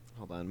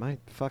Hold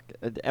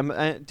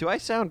on, do I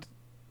sound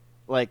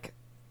like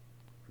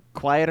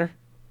quieter?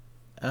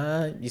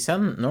 You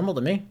sound normal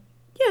to me.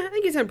 Yeah, I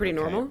think you sound pretty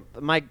normal.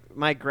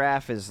 My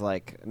graph is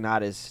like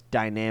not as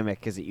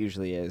dynamic as it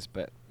usually is,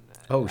 but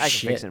Oh, I can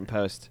shit. fix it in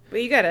post.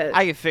 But you gotta.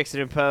 I can fix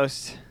it in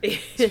post.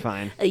 It's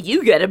fine.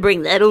 You gotta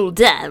bring that old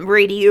time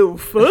radio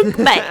funk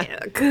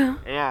back.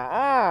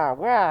 Yeah.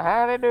 Well,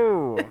 how'd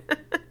do?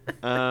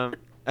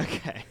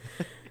 Okay.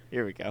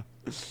 Here we go.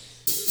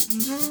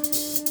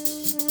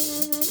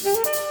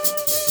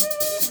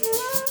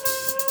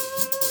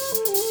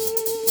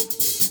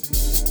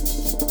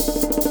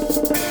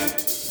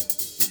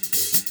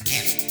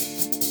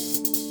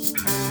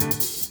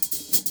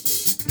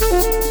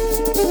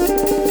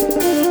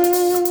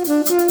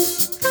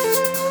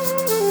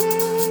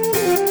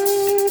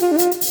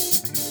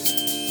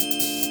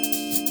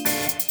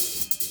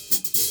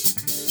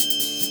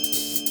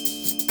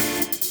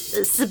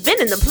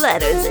 Spinning the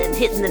platters and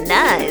hitting the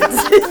nines.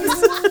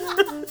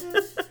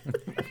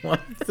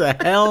 What the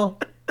hell?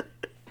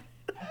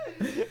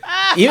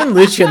 Even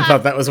Lucian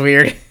thought that was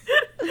weird.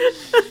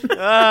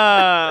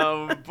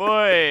 Oh,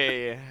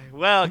 boy.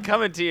 Well,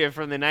 coming to you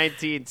from the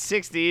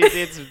 1960s,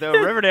 it's the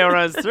Riverdale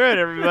Runs Through It,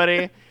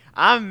 everybody.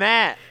 I'm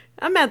Matt.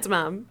 I'm Matt's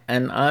mom.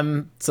 And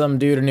I'm some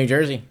dude in New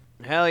Jersey.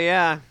 Hell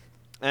yeah.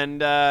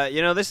 And,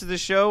 this is the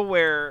show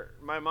where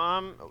my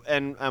mom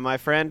and my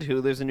friend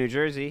who lives in New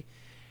Jersey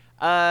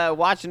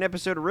watch an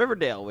episode of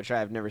Riverdale, which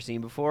I've never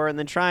seen before, and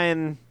then try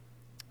and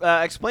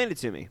explain it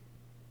to me.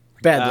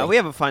 Badly. We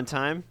have a fun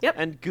time. Yep.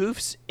 And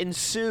goofs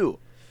ensue.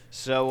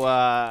 So,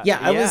 I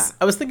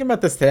was thinking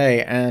about this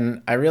today,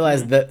 and I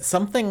realized that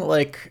something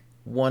like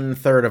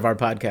 1/3 of our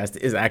podcast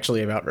is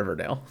actually about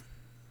Riverdale.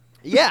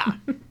 Yeah.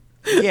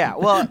 Yeah,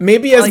 well...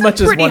 Maybe as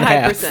much as pretty one high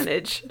half.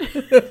 percentage.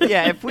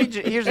 Yeah,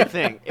 here's the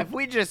thing. If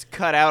we just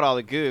cut out all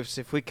the goofs,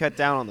 if we cut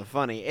down on the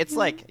funny, it's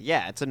like,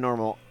 it's a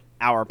normal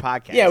hour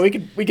podcast. Yeah, we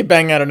could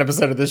bang out an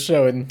episode of this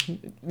show in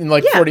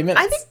 40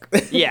 minutes. I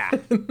think Yeah.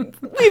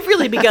 we've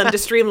really begun to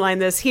streamline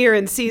this here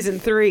in season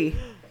 3.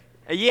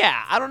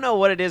 Yeah, I don't know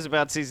what it is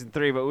about season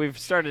 3, but we've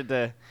started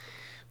to,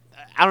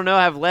 I don't know,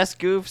 have less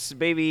goofs.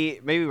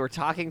 Maybe we're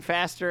talking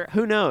faster.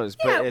 Who knows?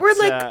 Yeah, But we're it's,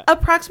 like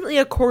approximately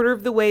a quarter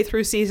of the way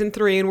through season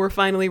 3, and we're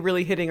finally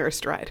really hitting our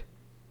stride.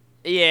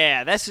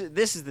 yeah, this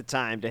is the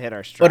time to hit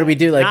our stride. What do we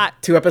do, like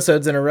Not, 2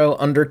 episodes in a row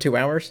under 2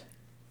 hours?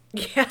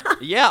 Yeah.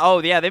 Yeah,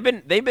 oh yeah, they've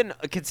been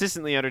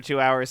consistently under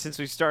 2 hours since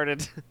we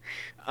started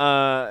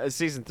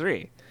season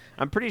 3.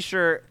 I'm pretty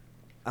sure.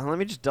 Let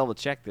me just double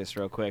check this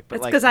real quick. But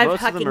That's because I've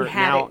most of them fucking are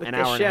had now it with an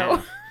this hour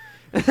show.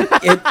 and a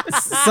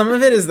half. Some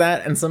of it is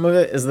that, and some of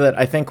it is that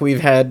I think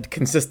we've had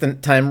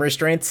consistent time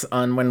restraints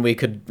on when we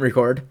could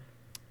record.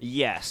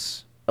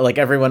 Yes. Like,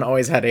 everyone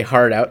always had a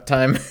hard out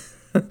time.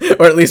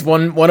 Or at least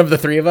one of the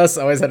 3 of us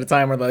always had a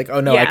time where they're like, oh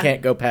no, I Yeah.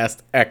 can't go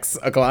past X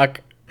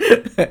o'clock.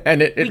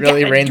 And it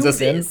really reins us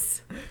in.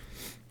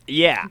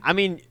 Yeah, I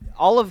mean,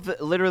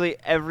 literally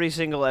every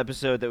single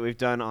episode that we've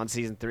done on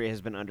season 3 has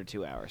been under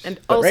 2 hours. And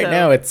But also, right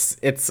now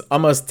it's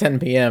almost 10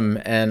 p.m.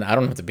 and I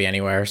don't have to be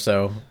anywhere,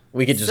 so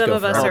we could just some go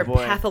of for us it. are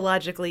boy.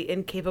 pathologically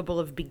incapable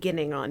of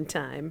beginning on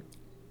time.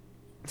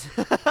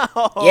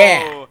 Oh,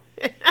 Yeah.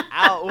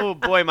 Ow, oh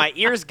boy, my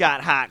ears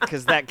got hot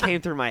because that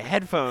came through my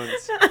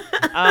headphones.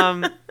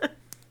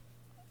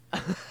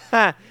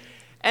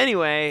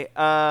 Anyway,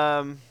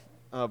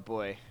 oh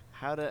boy,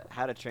 how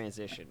to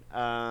transition?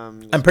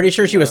 I'm pretty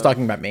sure she was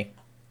talking about me.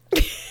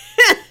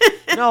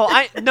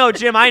 No,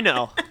 Jim, I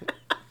know.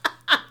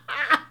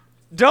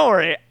 Don't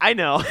worry, I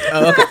know.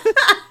 Oh, okay.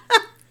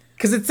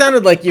 Because it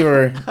sounded like you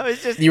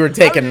were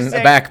taken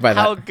aback by that.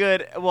 How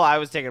good? Well, I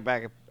was taken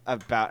aback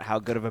about how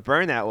good of a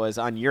burn that was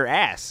on your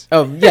ass.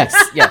 Oh, yes.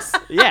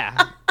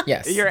 Yeah.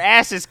 Yes. Your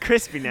ass is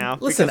crispy now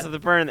Listen, because of the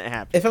burn that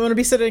happened. If I'm going to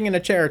be sitting in a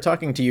chair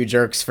talking to you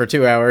jerks for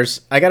 2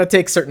 hours, I got to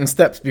take certain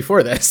steps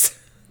before this.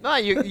 No,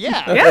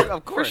 yeah,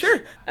 of course. For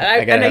sure.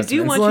 And I have do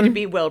some want you insulin. to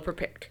be well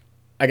prepared.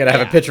 I got to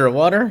have a pitcher of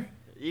water.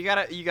 You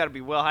gotta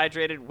be well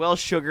hydrated, well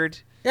sugared.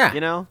 Yeah.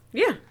 You know,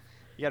 Yeah.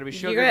 you gotta be You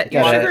sugared. got,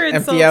 your Gotta sugar and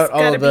empty salt's out all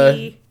gotta of the-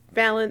 be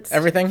balanced.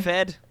 Everything.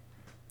 Fed.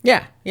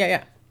 Yeah.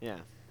 Yeah.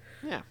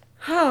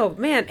 Oh,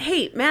 man.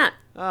 Hey, Matt.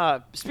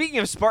 Speaking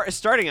of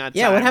starting on time.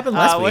 Yeah, what happened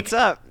last week? What's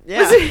up?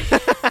 Yeah.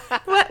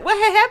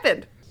 What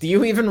happened? Do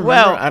you even remember?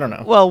 Well, I don't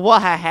know. Well,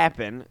 what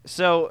happened?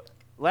 So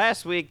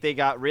last week they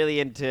got really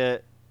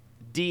into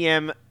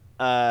DM. What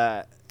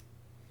are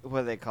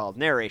they called?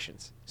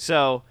 Narrations.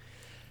 So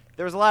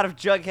there was a lot of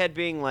Jughead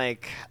being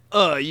like,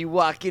 "Oh, you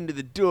walk into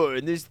the door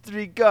and there's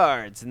 3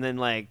 guards," and then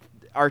like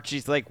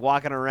Archie's like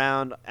walking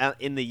around out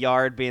in the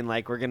yard being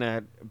like, "We're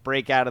gonna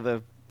break out of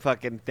the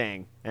fucking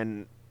thing,"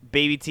 and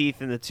Baby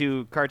Teeth and the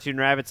 2 cartoon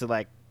rabbits are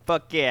like,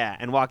 "Fuck yeah,"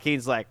 and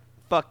Joaquin's like,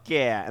 "Fuck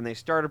yeah," and they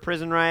start a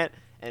prison riot,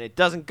 and it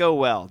doesn't go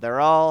well.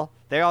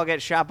 They all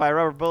get shot by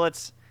rubber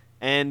bullets,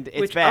 and it's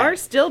Which bad. are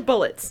still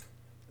bullets.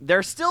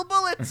 They're still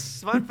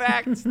bullets. Fun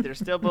fact, they're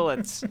still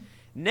bullets.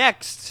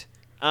 Next,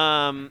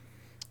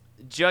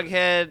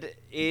 Jughead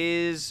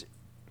is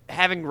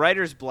having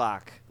writer's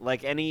block,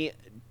 like any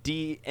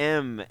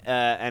DM,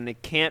 and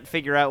it can't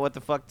figure out what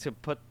the fuck to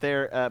put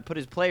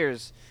his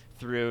players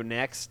through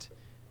next.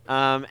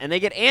 And they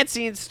get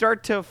antsy and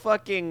start to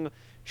fucking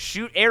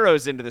shoot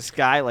arrows into the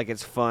sky like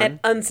it's fun. At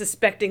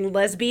unsuspecting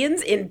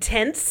lesbians in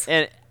tents.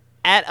 And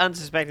at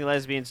unsuspecting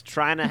lesbians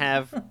trying to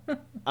have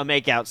a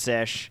makeout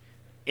sesh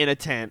in a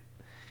tent.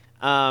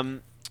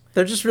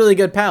 They're just really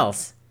good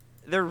pals.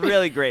 They're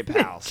really great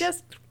pals.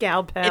 Just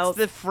gal pals. It's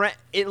the friend.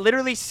 It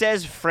literally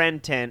says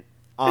friend tent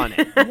on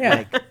it.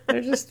 Yeah,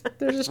 they're just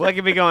What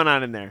could be going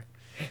on in there?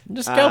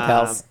 just gal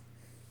pals.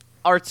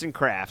 Arts and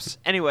crafts.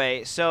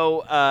 Anyway,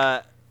 so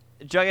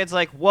Jughead's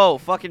like, "Whoa,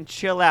 fucking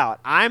chill out.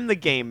 I'm the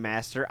game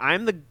master.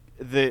 I'm the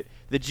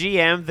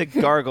GM, the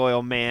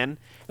gargoyle man."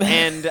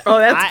 And oh,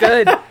 that's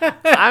good.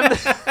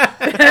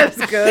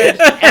 That's good.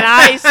 And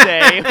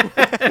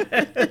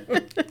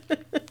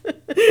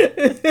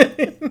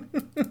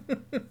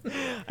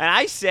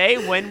I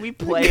say, when we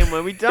play and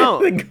when we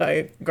don't. The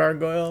guy,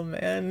 gargoyle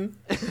man.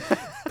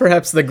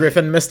 Perhaps the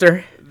Griffin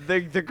Mister.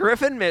 The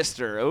Griffin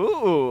Mister.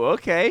 Ooh,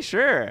 okay,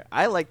 sure.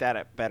 I like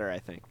that better, I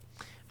think.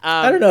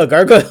 I don't know,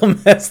 Gargoyle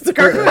Master.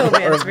 Gargoyle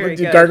Man's very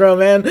good. Gargoyle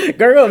Man.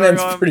 Gargoyle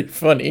Man's pretty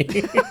funny.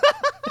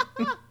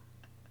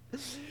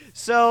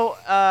 So,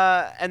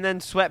 and then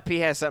Sweat Pea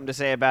has something to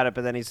say about it,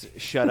 but then he's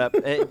shut up.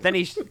 Then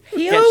he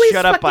gets always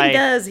shut up fucking by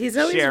does. He's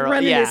always Cheryl.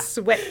 running Yeah. his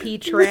sweat pea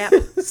trap.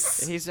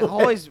 He's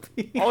always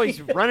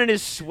running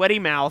his sweaty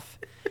mouth.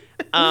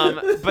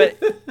 But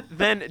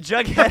then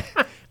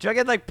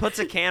Jughead like puts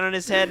a can on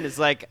his head and is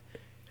like,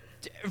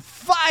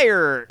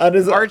 "Fire, On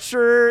his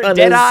Archer, on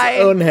Deadeye."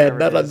 his own head, Whatever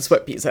not it on is.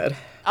 Sweat Pea's head.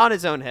 On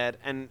his own head,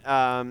 and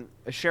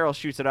Cheryl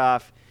shoots it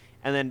off,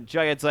 and then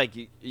Jughead's like,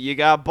 "You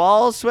got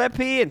balls, Sweat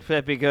Pea?" And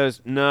Sweat Pea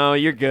goes, "No,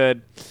 you're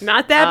good.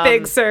 Not that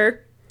big,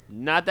 sir.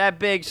 Not that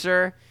big,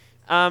 sir."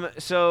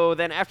 So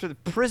then after the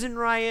prison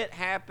riot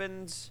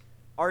happens,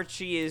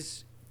 Archie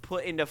is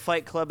put into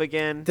Fight Club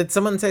again. Did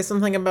someone say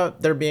something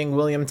about there being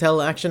William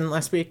Tell action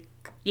last week?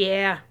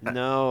 Yeah.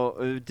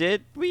 No,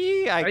 did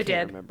we? I can't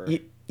did. remember.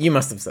 You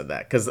must have said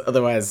that, because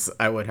otherwise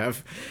I would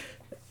have.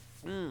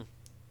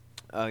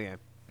 Okay.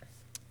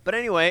 But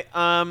anyway,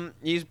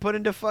 he's put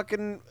into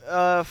fucking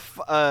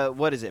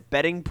what is it?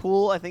 Betting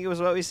pool? I think it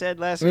was what we said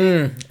last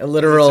week. A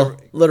literal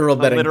betting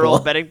literal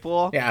pool. betting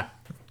pool. Yeah.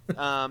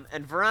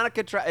 And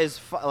Veronica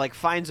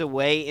finds a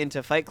way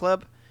into Fight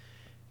Club,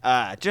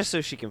 just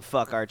so she can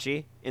fuck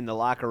Archie in the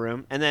locker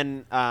room. And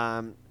then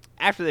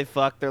after they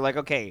fuck, they're like,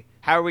 "Okay,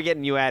 how are we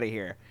getting you out of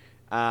here?"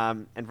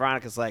 And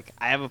Veronica's like,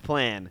 "I have a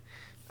plan."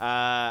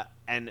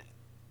 And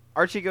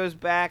Archie goes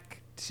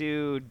back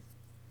to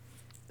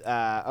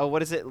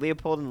what is it?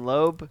 Leopold and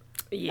Loeb?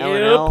 Yep.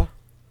 L&L?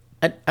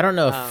 I don't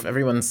know if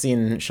everyone's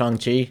seen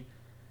Shang-Chi.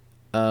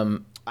 I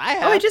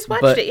have. Oh, I just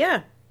watched But- it,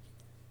 yeah.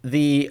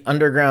 The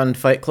underground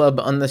Fight Club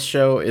on this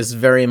show is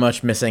very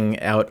much missing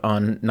out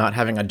on not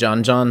having a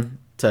John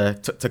to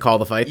call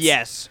the fights.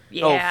 Yes.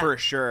 Yeah. Oh, for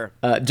sure.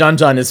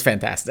 John is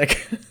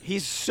fantastic.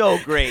 He's so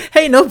great.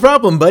 Hey, no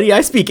problem, buddy.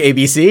 I speak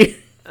ABC.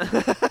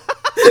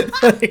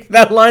 Like,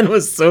 that line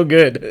was so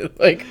good.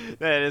 Like,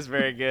 That is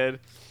very good.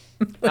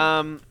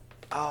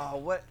 Oh,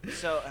 what?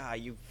 So,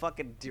 you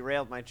fucking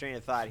derailed my train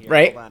of thought here.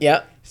 right? Hold on.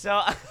 Yeah.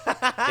 So,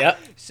 Yeah.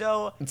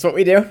 So, That's what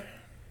we do.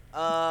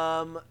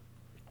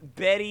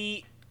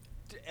 Betty,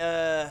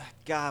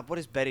 God, what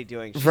is Betty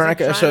doing? She's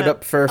Veronica like showed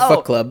up for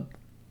Fuck Club.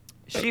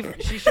 She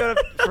showed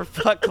up for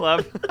Fuck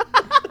Club.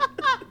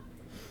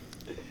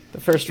 The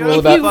first If rule you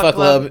about fuck Fuck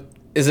club- Club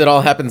is it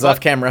all happens off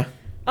camera.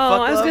 Oh,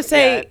 Fuck I was Club? going to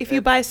say, Yeah, if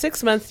you buy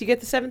 6 months, you get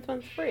the 7th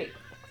month free.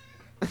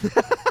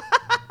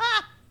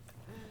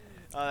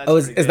 Oh,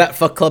 is that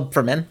Fuck Club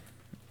for men?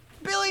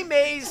 Billy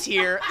Mays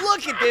here?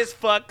 Look at this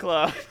Fuck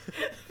Club.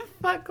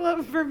 Fuck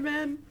Club for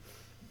men.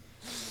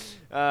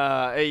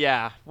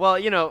 Yeah.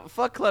 Well,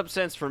 Fuck Club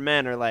scents for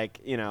men are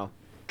like,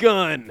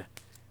 gun,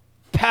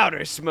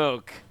 powder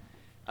smoke,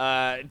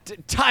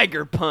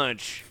 tiger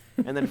punch,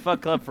 and then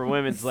Fuck Club for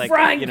women's like,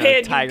 Frying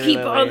pan tiger you keep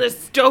lily. on the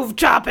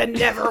stovetop and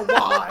never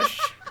wash.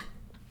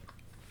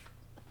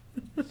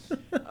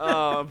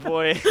 Oh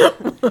boy,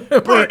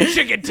 burnt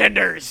chicken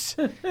tenders.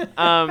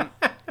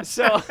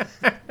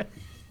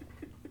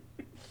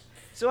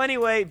 So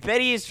anyway,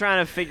 Betty is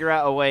trying to figure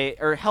out a way,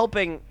 or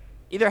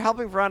either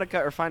helping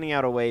Veronica or finding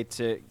out a way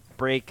to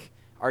break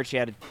Archie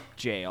out of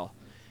jail.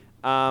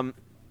 And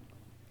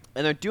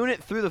they're doing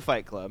it through the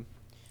Fight Club.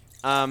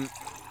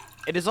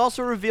 It is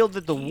also revealed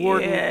that the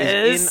warden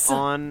is in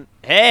on.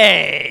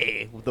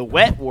 Hey, the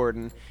wet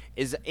warden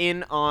is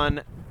in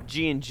on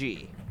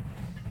G&G.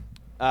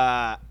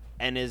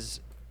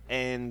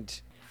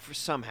 And for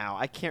somehow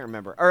I can't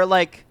remember, or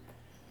like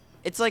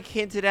it's like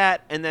hinted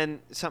at, and then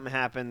something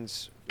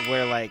happens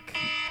where like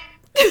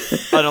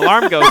an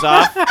alarm goes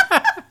off.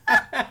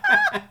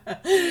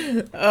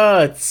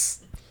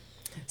 It's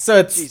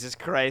Jesus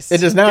Christ!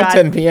 It is now God,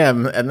 10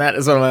 p.m. and that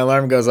is when my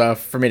alarm goes off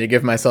for me to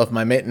give myself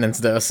my maintenance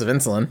dose of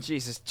insulin.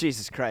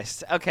 Jesus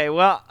Christ. Okay,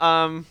 well,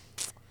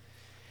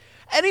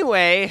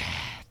 anyway,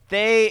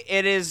 Betty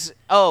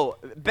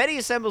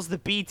assembles the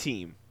B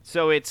team,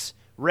 so it's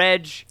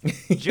Reg,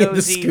 the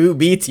Josie,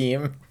 Scooby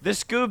team. the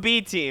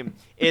Scooby team.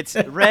 It's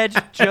Reg,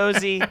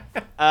 Josie,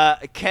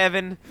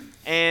 Kevin,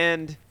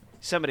 and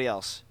somebody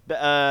else.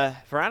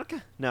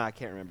 Veronica? No, I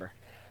can't remember.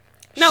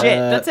 No, Shit.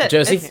 that's it.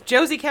 Josie? It's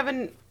Josie,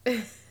 Kevin,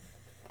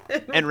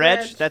 And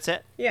Reg? That's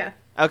it? Yeah.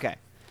 Okay.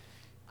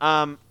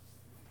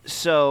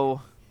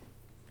 So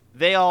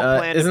they all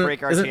plan to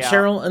break Archie Isn't out.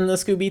 Cheryl in the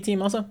Scooby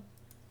team also?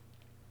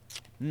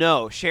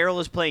 No, Cheryl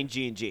is playing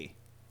G&G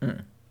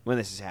when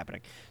this is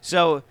happening.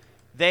 So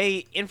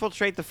they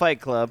infiltrate the Fight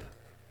Club.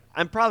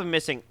 I'm probably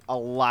missing a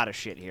lot of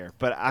shit here,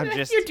 but I'm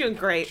just You're doing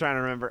great. trying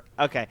to remember.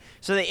 Okay,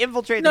 so they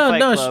infiltrate the Fight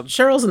Club.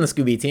 Cheryl's in the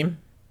Scooby team.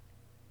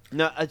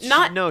 No,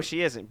 Not- no,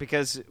 she isn't,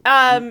 because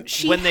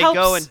She when they helps,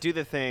 go and do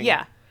the thing,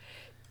 Yeah.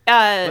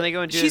 when they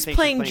go and do she's the thing,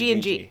 playing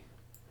G&G. G&G.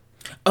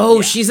 Oh,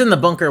 Yeah. she's in the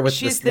bunker with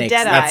She's the the snakes.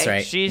 Deadeye. That's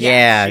right. She's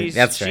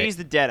That's right. She's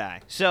the Deadeye.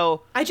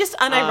 So, I just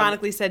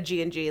unironically said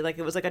G&G, like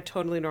it was like a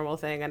totally normal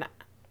thing, and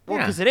well,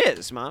 Yeah. because it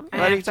is, Mom. I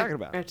What are have you to- talking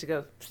about? I have to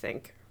go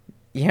think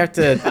You have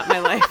to about my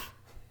life.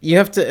 you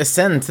have to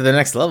ascend to the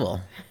next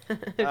level.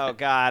 Oh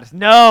God,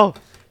 no.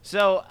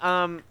 So,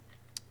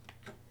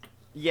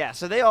 yeah.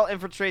 So they all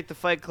infiltrate the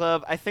Fight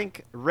Club. I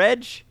think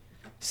Reg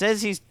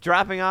says he's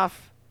dropping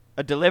off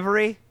a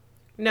delivery.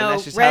 No,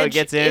 that's just how he Reg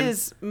gets in?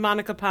 is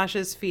Monica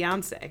Pasha's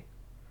fiance.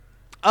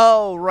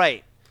 Oh,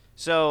 right.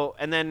 So,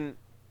 and then,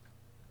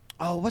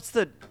 oh, what's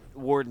the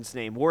warden's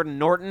name? Warden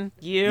Norton.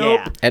 Yep.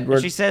 Yeah. Edward.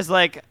 And she says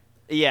like,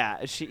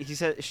 yeah. She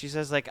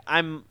says like,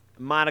 I'm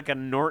Monica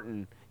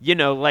Norton. You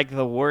know, like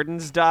the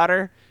warden's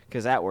daughter,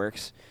 because that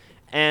works.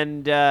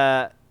 And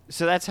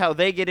so that's how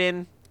they get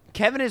in.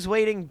 Kevin is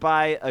waiting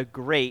by a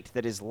grate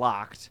that is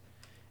locked,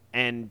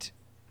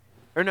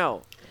 or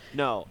no,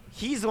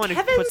 he's the one who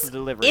puts Kevin's the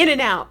delivery in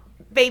and out,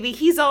 baby.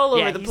 He's all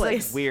over the he's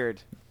place. Like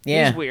weird.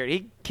 Yeah. He's weird.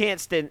 He can't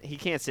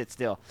sit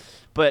still.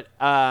 But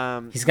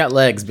He's got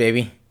legs,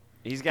 baby.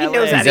 he's got He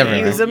knows legs. how to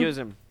He'll use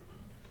 'em.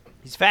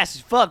 He's fast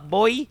as fuck,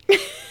 boy.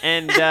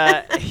 And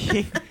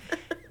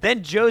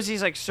then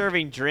Josie's like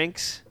serving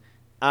drinks,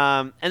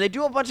 and they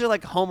do a bunch of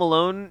like Home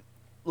Alone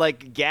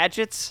like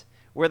gadgets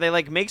where they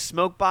like make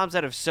smoke bombs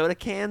out of soda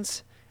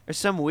cans or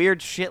some weird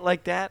shit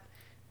like that.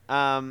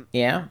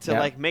 Yeah. To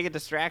like make a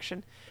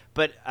distraction.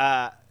 But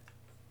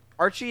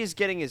Archie is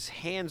getting his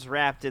hands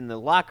wrapped in the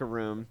locker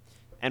room,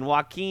 and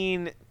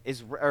Joaquin's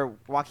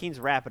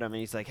wrapping him, and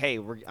he's like, "Hey,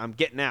 I'm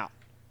getting out."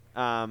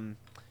 And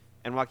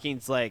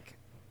Joaquin's like,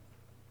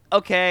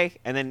 "Okay,"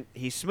 and then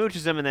he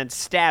smooches him and then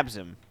stabs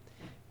him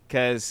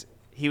because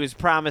he was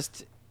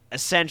promised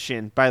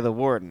ascension by the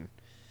warden,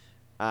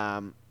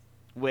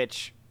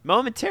 which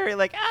momentary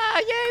like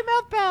yay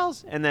mouth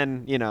pals, and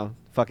then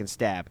fucking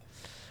stab.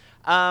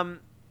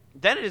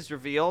 Then it is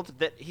revealed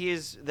that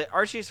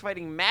Archie is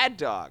fighting Mad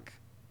Dog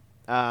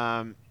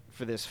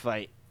for this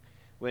fight.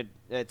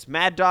 It's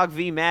Mad Dog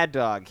v Mad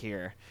Dog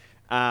here.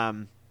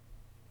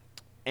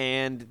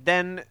 And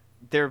then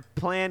their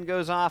plan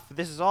goes off.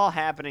 This is all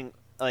happening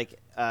like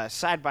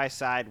side by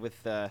side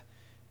with the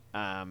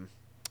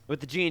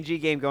G&G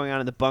game going on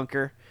in the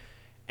bunker.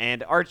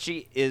 And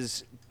Archie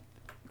is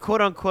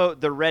quote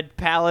unquote the Red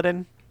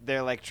Paladin.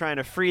 They're like trying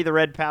to free the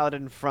Red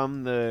Paladin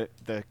from the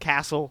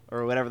castle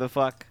or whatever the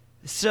fuck.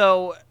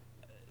 So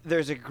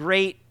there's a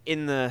grate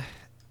in the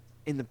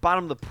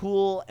bottom of the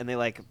pool, and they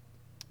like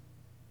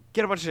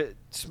get a bunch of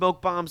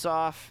smoke bombs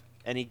off,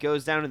 and he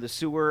goes down in the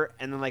sewer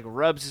and then like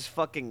rubs his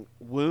fucking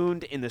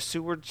wound in the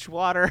sewage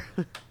water.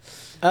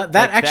 That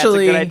that's a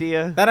good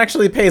idea. That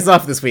actually pays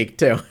off this week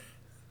too.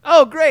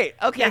 Oh, great.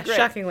 Okay, Yeah, great.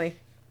 shockingly.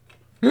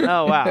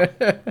 Oh, wow.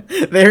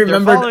 They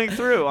remembered. following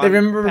through They on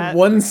remembered Pat-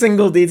 one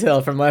single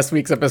detail from last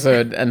week's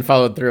episode and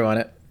followed through on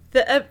it.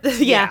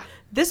 Yeah.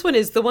 This one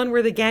is the one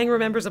where the gang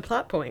remembers a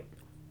plot point.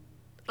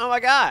 Oh my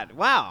God!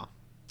 Wow.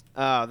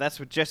 That's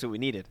just what we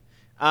needed.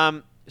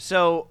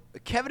 So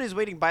Kevin is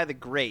waiting by the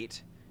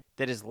grate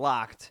that is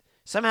locked.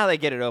 Somehow they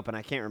get it open.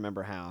 I can't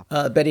remember how.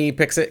 Betty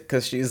picks it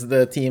because she's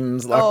the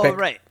team's Oh, lockpick.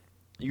 right.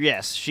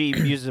 Yes, she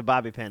uses a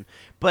bobby pin.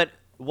 But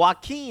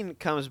Joaquin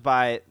comes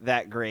by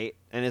that grate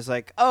and is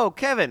like, "Oh,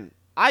 Kevin,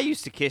 I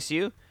used to kiss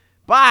you.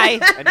 Bye,"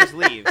 and just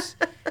leaves.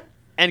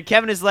 And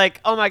Kevin is like,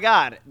 "Oh my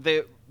God,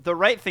 the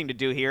right thing to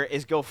do here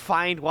is go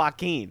find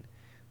Joaquin.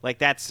 Like,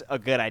 that's a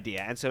good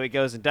idea." And so he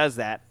goes and does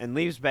that and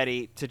leaves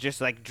Betty to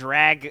just like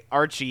drag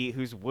Archie,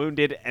 who's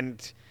wounded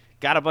and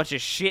got a bunch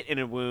of shit in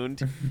a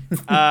wound,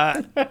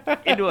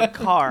 into a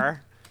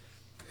car.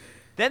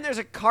 Then there's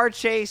a car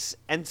chase,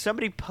 and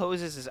somebody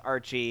poses as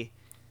Archie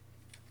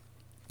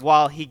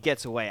while he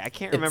gets away. I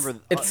can't remember.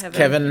 It's Kevin.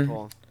 Kevin,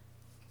 people.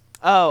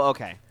 Oh,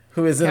 okay.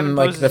 who is Kevin in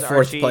like poses the as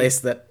fourth Archie. place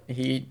that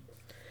he's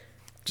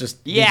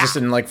Yeah. just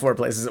in like 4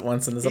 places at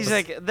once in this He's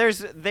episode.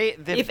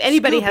 like, the If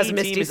anybody Scooby has a team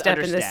misty is step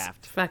in this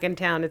understaffed. fucking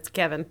town, it's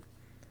Kevin.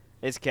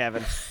 It's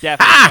Kevin.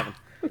 Definitely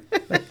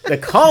Kevin. The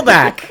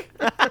callback.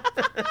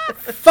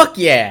 Fuck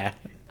yeah.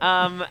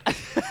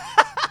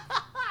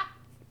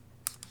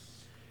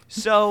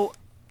 So,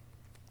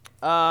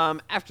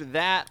 after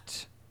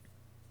that,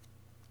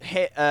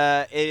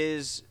 it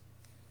is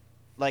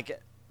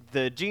like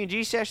the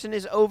G&G session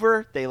is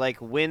over. They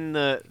like win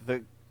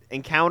the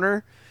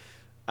encounter,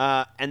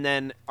 and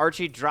then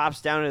Archie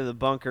drops down into the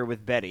bunker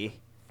with Betty,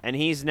 and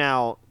he's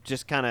now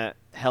just kind of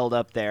held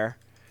up there.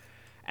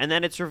 And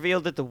then it's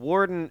revealed that the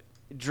warden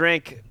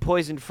drank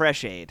poisoned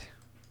fresh aid,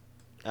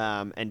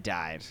 and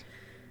died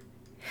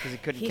because he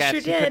couldn't He catch.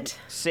 sure did.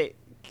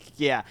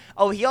 Yeah.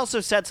 Oh, he also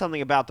said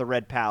something about the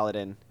Red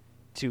Paladin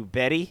to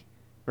Betty,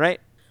 right?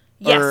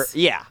 Yes.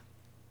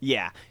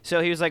 Yeah.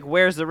 So he was like,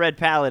 "Where's the Red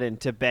Paladin?"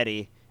 to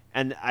Betty,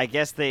 and I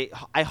guess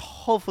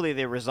hopefully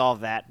they resolve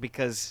that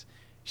because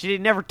she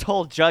never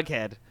told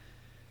Jughead.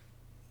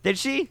 Did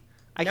she?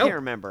 I Nope. can't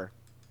remember.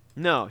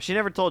 No, she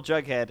never told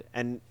Jughead,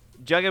 and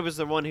Jughead was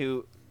the one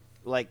who,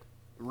 like,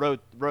 wrote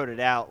it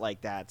out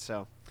like that.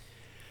 So,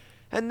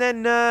 and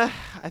then I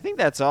think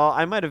that's all.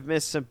 I might have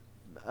missed some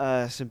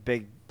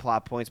big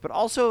plot points, but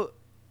also,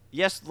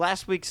 yes,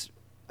 last week's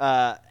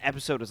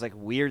episode was like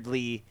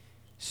weirdly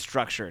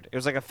structured. It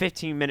was like a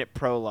 15-minute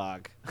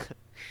prologue,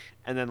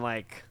 and then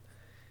like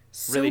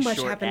really So much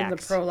short happened in the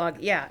acts. prologue.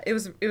 Yeah, it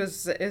was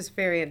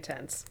very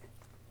intense.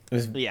 It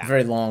was Yeah.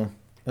 very long.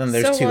 And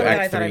then there's so two long that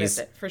I act thought I missed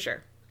threes. it for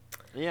sure.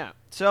 Yeah.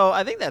 So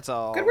I think that's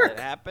all Good work.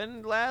 that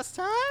happened last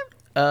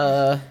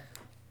time.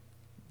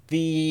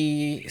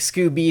 The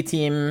Scooby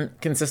team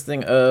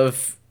consisting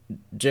of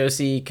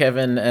Josie,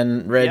 Kevin,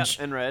 and Reg Yep,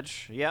 and Reg.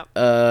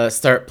 Yep.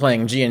 start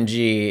playing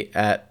G&G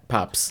at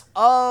Pops.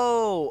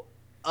 Oh,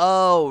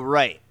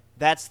 right.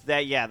 That's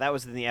that. Yeah, that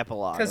was in the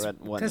epilogue.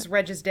 wasn't Because it?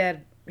 Reg's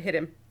dad hit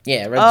him.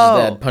 Yeah, Reg's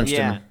dad punched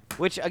yeah. him.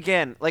 Which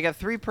again, like a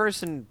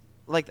 3-person,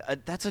 like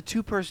that's a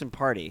 2-person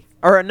party.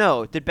 Or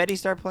no, did Betty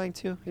start playing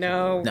too?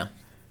 No. No.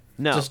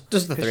 No, Just the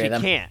 'cause three she of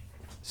them. can't.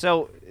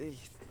 So,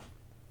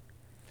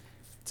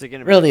 it's gonna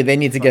be Really, they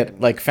need to fucking-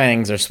 get like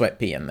Fangs or Sweat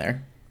Pea in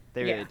there.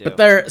 They Yeah. really do.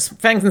 But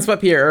Fangs and Sweat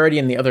Pea are already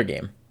in the other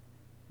game.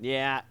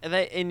 Yeah,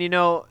 and you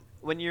know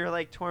when you're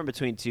like torn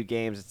between two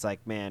games, it's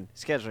like, man,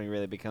 scheduling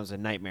really becomes a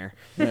nightmare.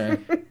 Yeah.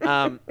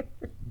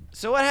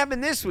 So what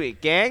happened this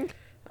week, gang?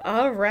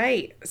 All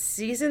right.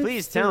 Season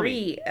Please tell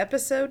 3,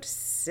 episode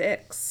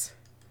 6.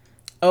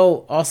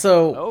 Oh,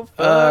 also, Oh,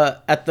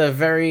 fuck. at the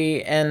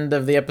very end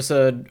of the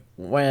episode,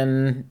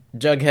 when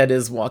Jughead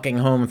is walking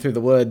home through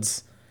the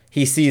woods,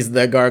 he sees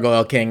the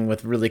Gargoyle King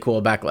with really cool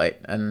backlight,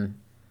 and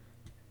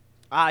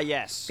Ah,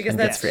 yes. Because And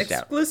that's gets freaked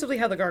out. exclusively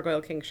how the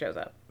Gargoyle King shows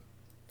up.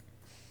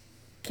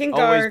 King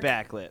Always Garg,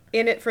 backlit.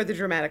 in it for the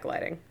dramatic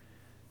lighting.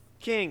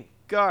 King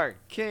Garg.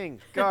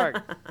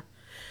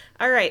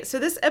 All right, so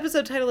this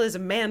episode title is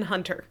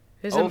Manhunter.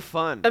 It's Oh,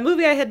 fun. A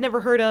movie I had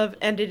never heard of,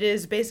 and it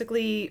is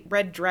basically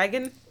Red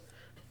Dragon.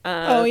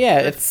 oh yeah,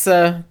 it's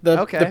the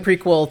Okay.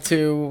 prequel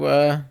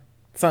to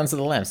Silence of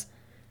the Lambs.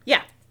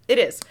 Yeah, it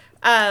is.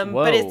 But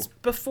Whoa. it's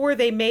before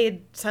they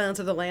made Silence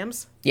of the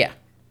Lambs. Yeah,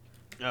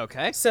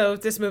 Okay. So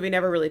this movie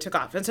never really took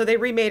off. And so they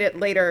remade it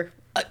later,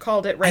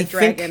 called it Red I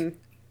think- Dragon.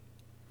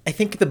 I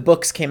think the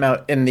books came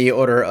out in the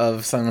order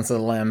of Silence of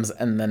the Lambs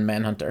and then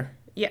Manhunter.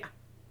 Yeah.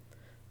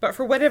 But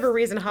for whatever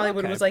reason,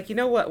 Hollywood Okay. was like, you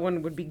know what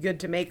one would be good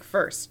to make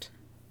first?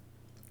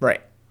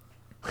 Right.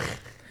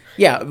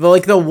 Yeah,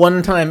 like the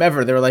one time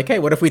ever, they were like, "Hey,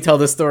 what if we tell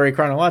this story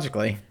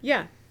chronologically?"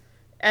 Yeah.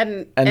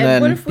 And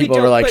then what if we people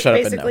don't were like, put "Shut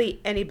up and no."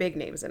 basically any big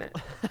names in it?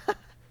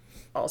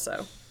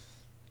 Also.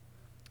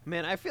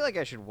 Man, I feel like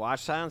I should watch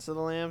Silence of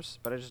the Lambs,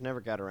 but I just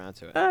never got around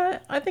to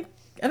it. I think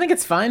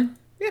it's fine.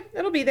 Yeah,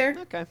 it'll be there.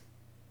 Okay.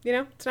 You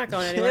know, it's not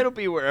going anywhere. It'll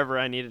be wherever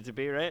I need it to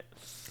be, right?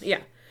 Yeah.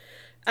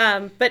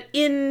 But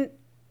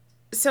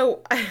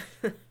so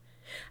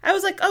I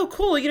was like, oh,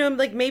 cool. You know,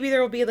 like maybe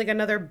there will be like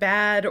another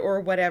bad or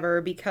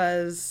whatever,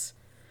 because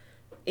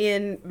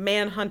in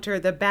Manhunter,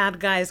 the bad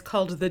guy is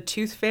called the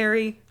Tooth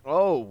Fairy.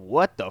 Oh,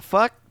 what the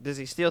fuck? Does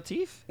he steal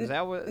teeth? Is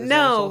that what? Is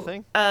that his whole No.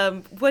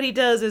 thing? What he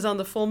does is on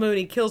the full moon,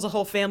 he kills a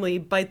whole family,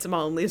 bites them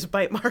all, and leaves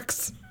bite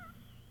marks.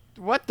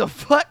 What the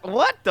fuck?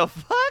 What the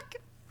fuck?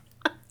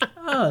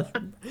 Oh,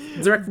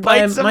 directed by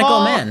Bites 'em Michael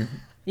all. Mann.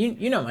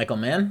 You know Michael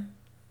Mann.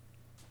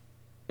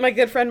 My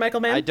good friend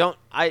Michael Mann.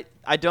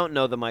 I don't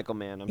know the Michael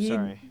Mann. I'm He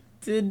sorry.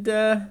 did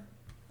that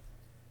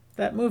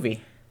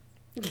movie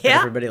that Yeah.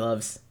 everybody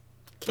loves.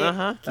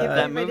 Uh-huh. Can't That believe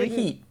I movie? didn't-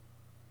 Heat,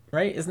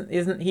 right?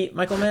 Isn't Heat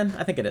Michael Mann?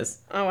 I think it is.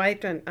 Oh, I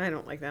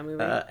don't like that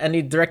movie. And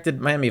he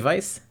directed Miami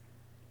Vice,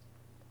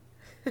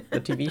 the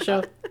TV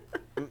show.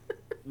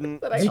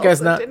 that I you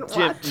guys also not- didn't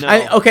Jim, watch.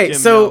 no. Jim,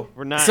 so no,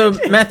 we're not. so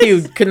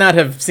Matthew could not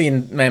have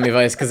seen Miami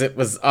Vice because it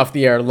was off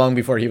the air long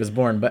before he was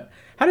born. But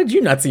how did you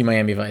not see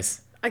Miami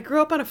Vice? I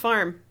grew up on a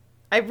farm.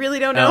 I really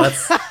don't know Oh,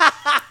 that's a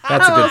how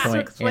good else to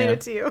point. explain Yeah.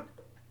 it to you.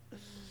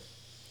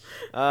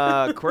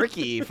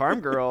 Quirky farm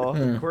girl.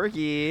 Hmm.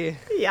 Quirky.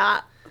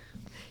 Yeah.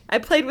 I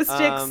played with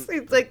sticks.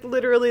 It's like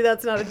literally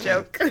that's not a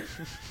joke.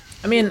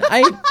 I mean,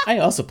 I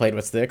also played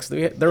with sticks.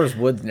 There was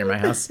woods near my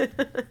house.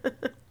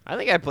 I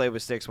think I played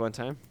with sticks one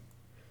time.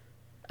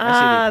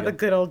 The appeal.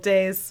 good old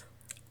days.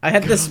 I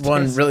had this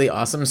one really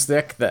awesome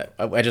stick that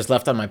I just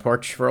left on my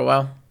porch for a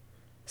while,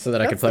 so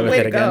that I could That's play the with way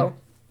it to again. go.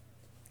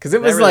 Because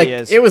it That was really like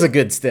is. it was a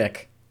good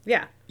stick.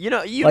 Yeah. You know,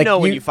 Like,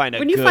 when you- you find a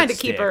when you good find a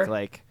stick, keeper.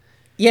 like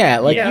Yeah,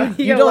 like Yeah,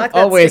 you you gotta don't lock that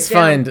always stick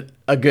down. find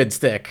a good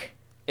stick,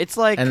 it's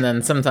like and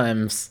then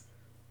sometimes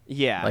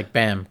Yeah. Like,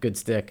 bam, good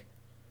stick.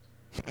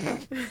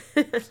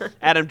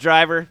 Adam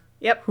Driver.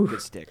 Yep.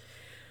 Good stick.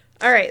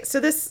 All right, so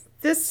this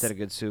Instead of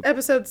good soup.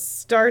 episode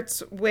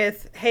starts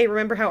with, hey,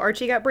 remember how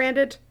Archie got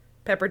branded?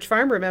 Pepperidge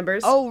Farm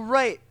remembers. Oh,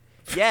 right.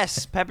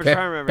 Yes, Pepperidge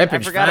Farm remembers. I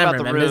Pepperidge forgot Farm about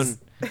the remembers.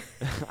 rune.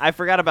 I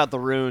forgot about the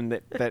rune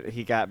that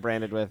he got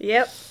branded with.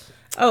 Yep.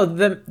 Oh,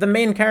 the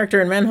main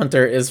character in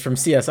Manhunter is from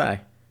CSI.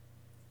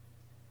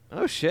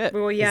 Oh, shit.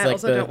 Well, yeah, He's I like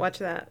also don't watch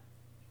that.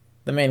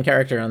 The main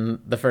character on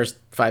the first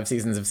 5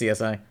 seasons of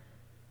CSI.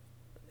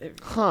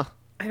 Huh.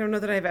 I don't know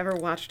that I've ever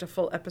watched a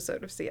full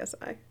episode of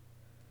CSI.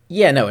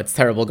 Yeah, no, it's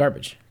terrible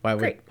garbage. Why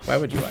Great.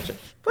 would you watch it?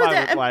 Well,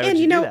 Why would and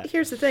you you do know, that?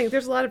 here's the thing.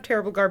 There's a lot of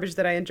terrible garbage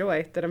that I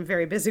enjoy that I'm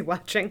very busy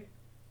watching.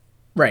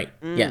 Right.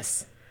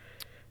 Yes.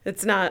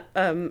 It's not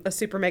a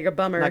super mega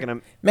bummer. Not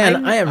gonna.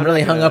 Man, I am I'm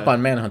really not hung gonna- up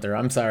on Manhunter.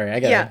 I'm sorry. I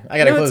gotta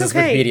No, close it's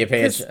this okay, Wikipedia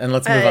page 'cause, and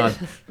let's move on.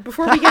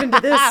 Before we get into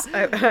this,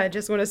 I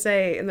just want to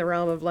say, in the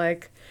realm of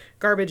like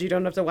garbage, you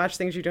don't have to watch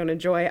things you don't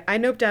enjoy. I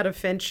noped out of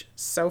Finch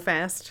so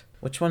fast.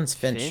 Which one's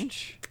Finch?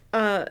 Finch?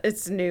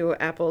 It's a new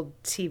Apple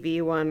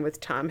TV one with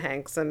Tom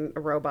Hanks and a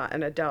robot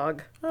and a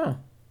dog. Oh,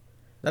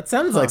 that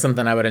sounds like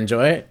something I would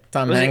enjoy.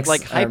 Tom Was it, Hanks,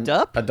 like, hyped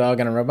up? a dog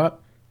and a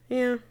robot.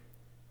 Yeah,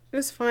 it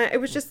was fine. It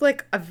was just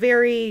like a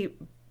very,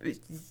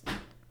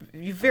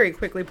 you very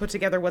quickly put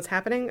together what's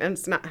happening, and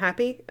it's not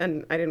happy,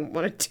 and I didn't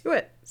want to do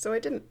it, so I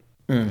didn't.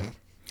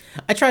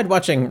 I tried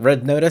watching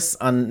Red Notice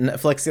on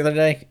Netflix the other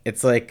day.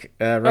 It's like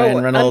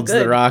Ryan Reynolds,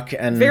 good. The Rock,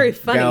 and Very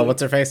funny. Gal,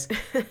 what's her face?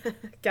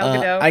 Gal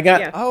Gadot. I got-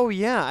 yeah. Oh,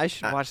 yeah. I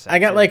should watch that. I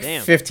got too. like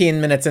Damn. 15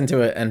 minutes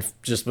into it and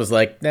just was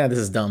like, nah, this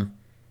is dumb.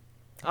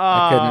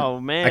 Oh,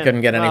 couldn't- man. I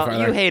couldn't get any Well,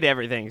 farther. You hate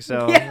everything,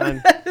 so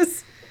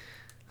Yes.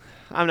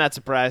 I'm not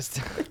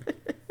surprised.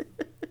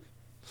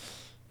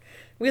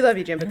 We love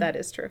you, Jim, but that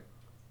is true.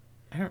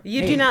 I don't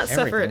You do hate not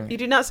suffer. everything. You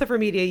do not suffer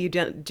media you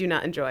do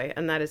not enjoy,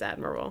 and that is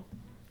admirable.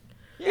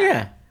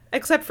 Yeah.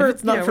 Except for If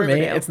it's not for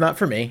Riverdale. me, it's not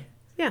for me.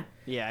 Yeah.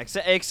 Yeah,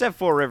 except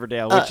for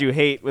Riverdale, which you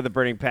hate with a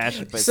burning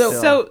passion. But so-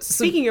 still. So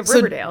speaking of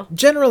Riverdale,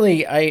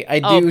 Generally, I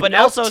do. Oh, but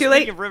also too speaking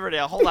late. of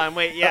Riverdale, hold on,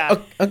 wait, yeah,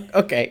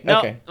 Okay. No,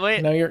 okay.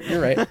 wait. No, you're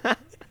right.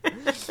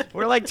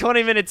 we're like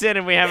 20 minutes in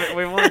and we've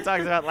only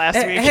talked about last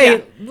week.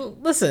 Hey,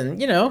 listen,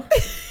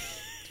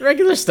 it's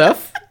regular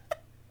stuff.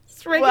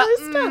 it's regular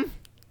Well, stuff.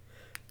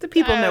 The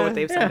people know what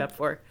they've signed yeah. up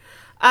for.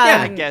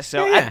 Yeah, I guess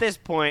so. Yeah. At this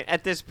point,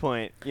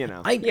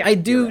 I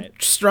do right.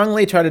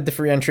 strongly try to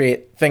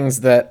differentiate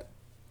things that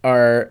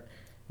are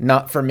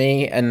not for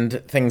me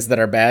and things that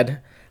are bad.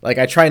 Like,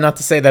 I try not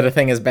to say that a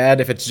thing is bad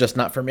if it's just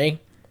not for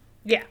me.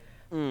 Yeah.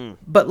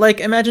 But, like,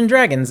 Imagine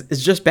Dragons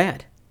is just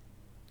bad.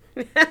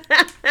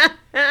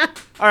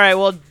 All right,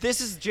 well, this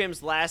is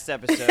Jim's last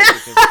episode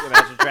because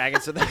Imagine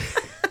Dragons. So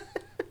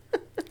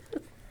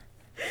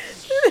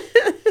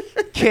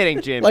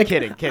kidding, Jim. Like,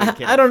 kidding.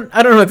 I don't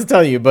know what to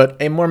tell you,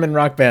 but a Mormon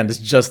rock band is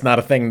just not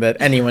a thing that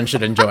anyone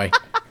should enjoy.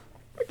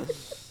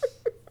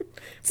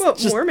 Well,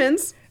 just-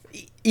 Mormons.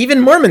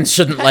 Even Mormons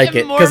shouldn't like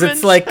it, because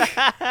it's like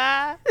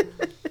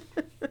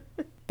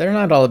they're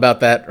not all about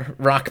that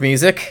rock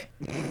music.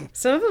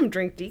 Some of them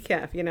drink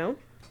decaf.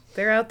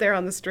 They're out there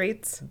on the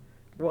streets,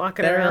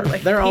 walking around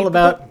like They're all people.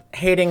 about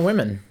hating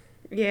women.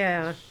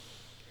 Yeah.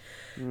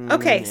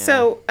 Okay,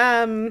 so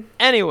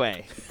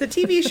Anyway, the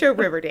TV show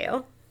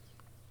Riverdale.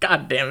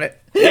 God damn it.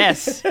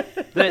 yes,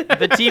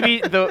 the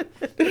TV, the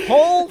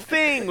whole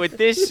thing with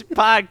this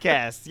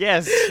podcast.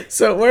 Yes,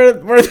 So where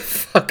the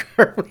fuck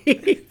are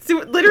we? So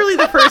literally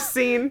the first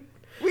scene.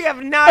 we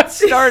have not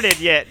started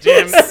yet,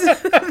 Jim.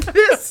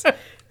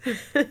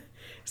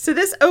 So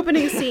this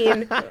opening scene,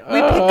 we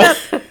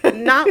pick up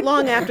not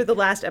long after the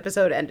last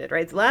episode ended,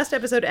 right? The last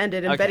episode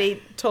ended, and Okay.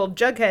 Betty told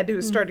Jughead, who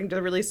was starting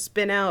to really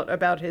spin out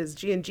about his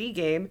G&G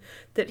game,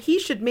 that he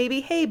should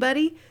maybe, hey,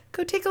 buddy,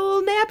 go take a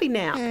little nappy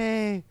nap.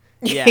 Hey.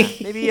 Yeah,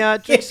 maybe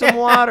drink some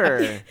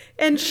water.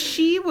 And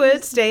she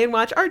would stay and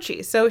watch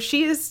Archie. So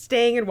she is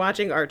staying and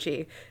watching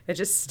Archie and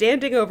just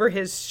standing over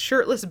his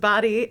shirtless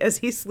body as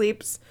he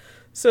sleeps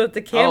so that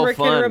the camera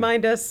can fun.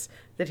 remind us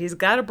that he's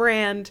got a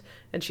brand,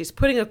 and she's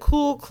putting a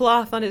cool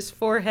cloth on his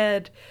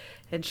forehead.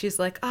 And she's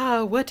like,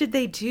 what did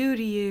they do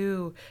to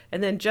you?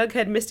 And then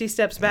Jughead Misty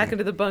steps back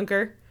into the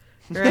bunker,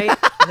 right?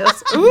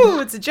 Ooh,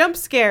 it's a jump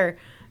scare.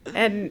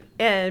 And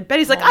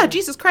Betty's like,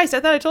 Jesus Christ, I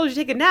thought I told you to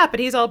take a nap. And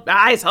he's all,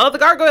 I saw the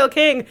Gargoyle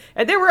King,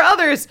 and there were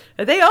others,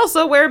 and they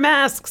also wear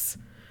masks.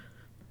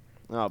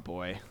 Oh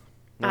boy.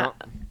 Well,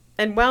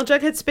 And while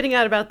Jughead's spitting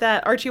out about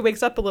that, Archie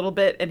wakes up a little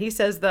bit, and he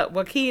says that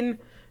Joaquin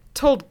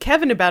told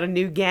Kevin about a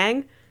new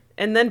gang,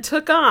 and then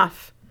took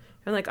off.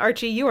 I'm like,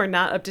 Archie, you are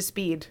not up to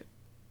speed.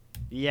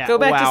 yeah. Go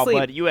back to wow, sleep,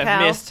 bud, you have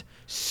pal. missed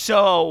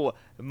so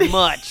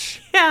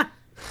much. Yeah.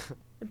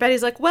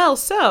 Betty's like, well,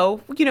 so,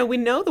 we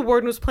know the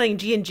warden was playing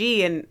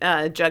G&G, and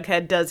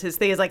Jughead does his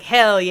thing. He's like,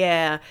 hell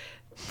yeah.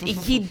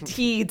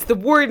 The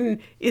warden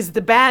is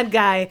the bad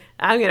guy.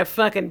 I'm going to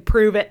fucking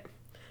prove it.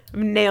 I'm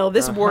gonna nail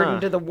this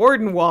warden to the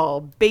warden wall,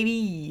 baby.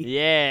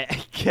 Yeah,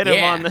 get him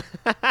Yeah. on the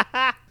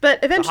But Hall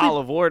eventually,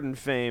 of Warden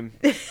fame.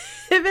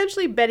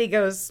 Betty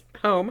goes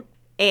home,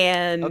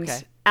 and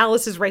Okay.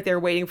 Alice is right there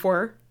waiting for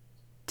her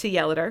to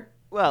yell at her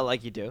Well,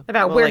 like you do.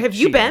 about Well, where like have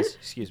you she been? does.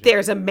 Excuse me.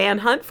 There's a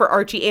manhunt for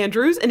Archie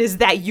Andrews, and is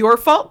that your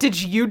fault?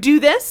 Did you do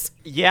this?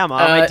 Yeah,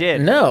 Mom, I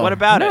did. No. What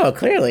about No, it?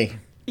 clearly.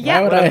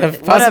 Yeah, Why would I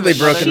have whatever, possibly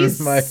mother. broken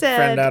She my said,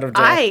 friend out of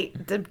jail?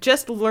 I'm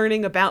just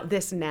learning about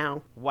this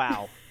now.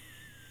 Wow.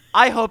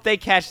 I hope they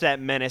catch that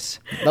menace.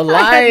 The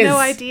lies. I had no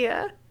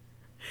idea.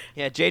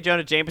 Yeah, J.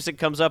 Jonah Jameson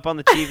comes up on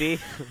the TV.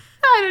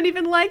 I don't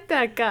even like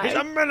that guy. He's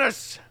a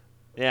menace.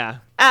 Yeah.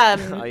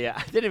 Um, Oh, yeah.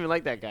 I didn't even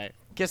like that guy.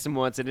 Kissed him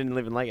once. I didn't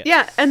even like it.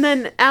 Yeah, and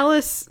then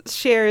Alice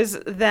shares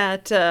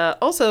that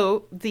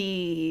also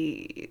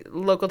the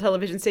local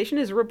television station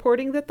is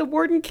reporting that the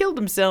warden killed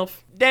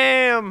himself.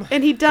 Damn.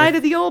 And he died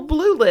of the old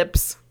blue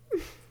lips.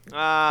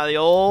 Ah, the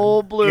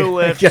old blue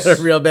lips. Got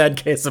a real bad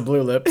case of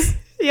blue lips.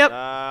 Yep.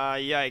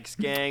 Yikes,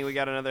 gang. We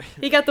got another.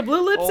 He got the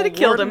blue lips Old and it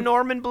killed Warden him.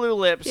 Norman Blue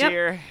Lips Yep.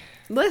 here.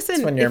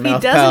 Listen, when your if he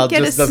mouth pal doesn't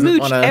get a just doesn't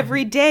smooch wanna-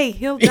 every day,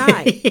 he'll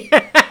die.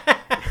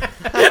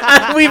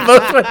 We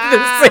both went to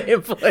the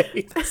same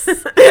place.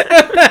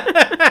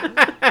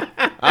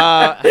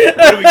 What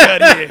do we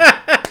got here?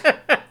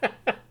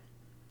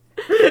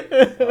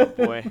 Oh,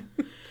 boy.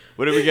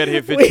 What do we got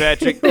here,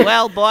 Fitzpatrick?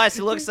 Well, boss,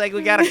 it looks like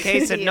we got a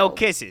case of no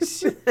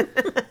kisses.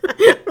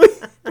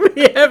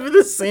 We have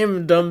the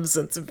same dumb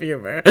sense of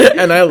humor,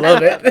 and I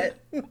love it.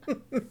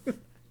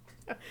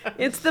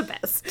 It's the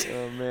best.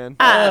 Oh, man.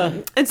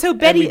 And so And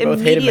Betty we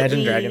both hate immediately...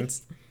 Imagine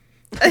Dragons.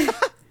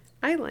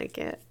 I like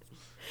it.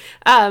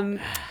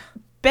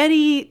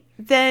 Betty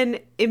then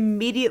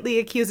immediately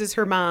accuses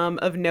her mom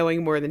of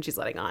knowing more than she's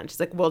letting on. She's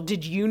like, well,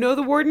 did you know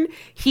the warden?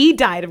 He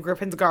died of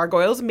Griffin's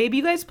gargoyles. Maybe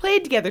you guys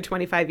played together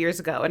 25 years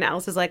ago. And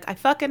Alice is like, I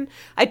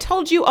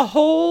told you a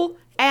whole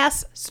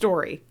ass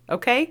story,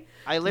 okay?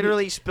 I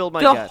literally spilled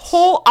my The guts.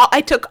 whole,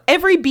 I took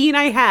every bean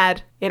I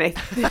had and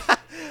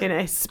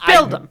I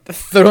spilled them.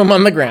 Throw them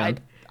on the ground.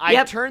 I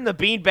Yep. turned the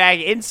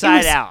beanbag inside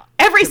was out.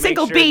 every to make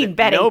single sure bean, that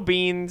Betty. No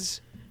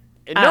beans.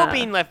 No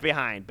bean left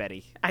behind,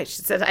 Betty. She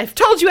says, I've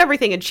told you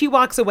everything. And she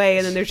walks away.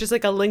 And then there's just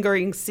like a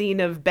lingering scene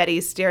of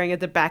Betty staring at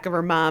the back of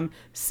her mom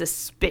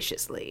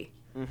suspiciously.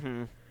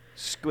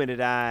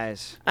 Squinted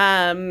eyes.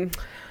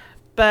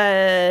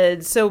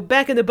 But so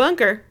back in the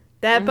bunker,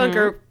 that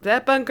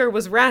bunker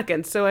was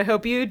rocking. So I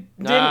hope you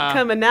didn't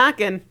come a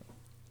knocking.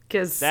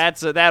 Because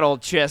That's that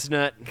old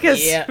chestnut.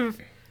 Yeah.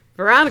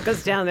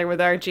 Veronica's down there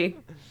with Archie.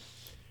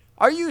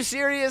 Are you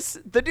serious?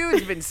 The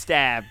dude's been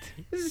stabbed.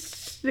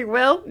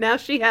 Well, now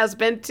she has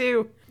been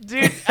too.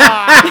 Dude.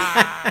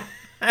 Ah.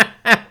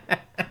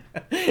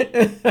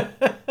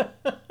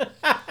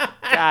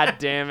 God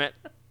damn it.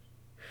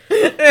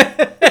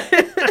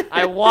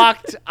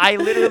 I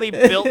literally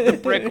built the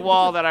brick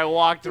wall that I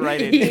walked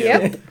right into.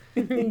 Yep.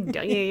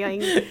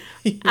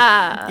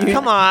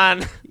 Come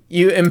on.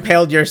 You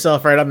impaled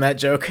yourself right on that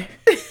joke.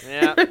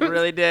 Yeah,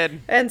 really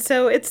did. And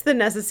so it's the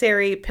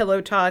necessary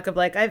pillow talk of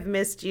like, I've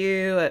missed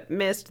you, I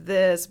missed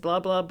this, blah,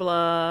 blah,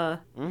 blah.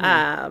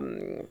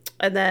 And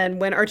then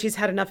when Archie's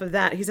had enough of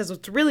that, he says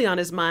what's really on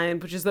his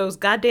mind, which is those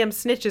goddamn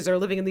snitches are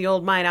living in the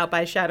old mine out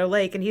by Shadow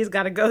Lake, and he's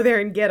got to go there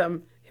and get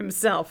them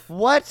himself.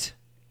 What?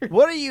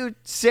 What are you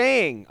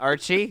saying,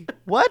 Archie?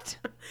 What?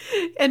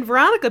 And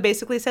Veronica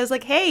basically says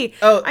like, hey,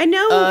 Oh, I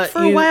know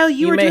for a while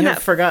you were may doing have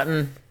that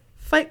forgotten.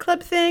 Fight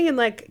Club thing and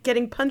like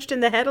getting punched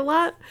in the head a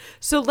lot.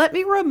 So let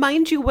me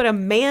remind you what a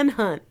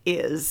manhunt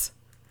is.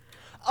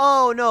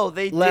 Oh no,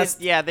 they Last-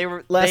 did. Yeah, they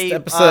were. Last they,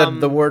 episode,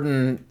 the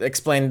warden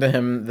explained to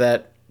him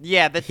that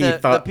Yeah, that he the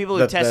thought people who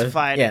that the-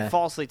 testified, yeah.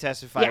 falsely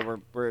testified, Yeah.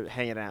 were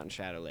hanging out in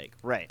Shadow Lake.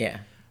 Right.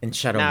 in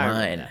Shadow Now I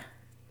remember Mine. that.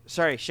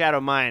 Sorry, Shadow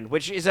Mine,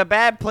 which is a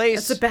bad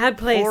place. It's a bad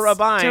place. For a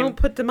mine. Don't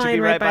put the to be mine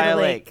right by the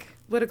lake.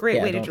 What a great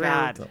Yeah, way to don't-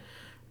 drown. God.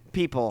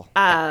 People.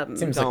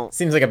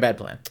 Seems like a bad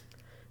plan.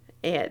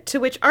 And to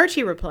which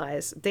Archie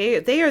replies, they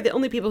are the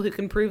only people who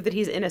can prove that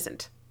he's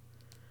innocent.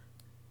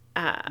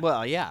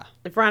 Well, yeah.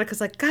 And Veronica's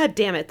like, God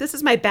damn it, this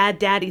is my bad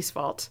daddy's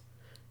fault.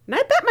 And I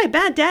bet my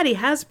bad daddy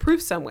has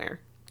proof somewhere.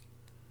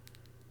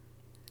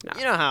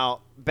 You know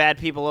how bad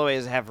people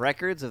always have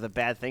records of the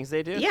bad things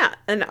they do? Yeah,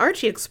 and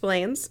Archie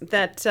explains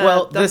that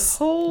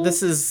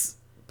this is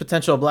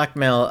potential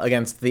blackmail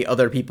against the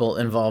other people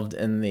involved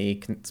in the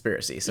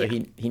conspiracy, so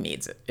he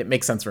needs it. It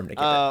makes sense for him to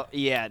get Oh,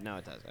 yeah, no,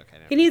 it does. Okay.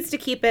 he needs to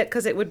keep it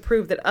because it would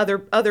prove that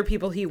other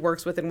people he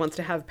works with and wants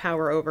to have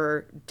power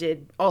over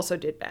also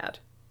did bad.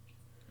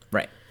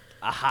 Right.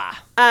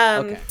 Aha.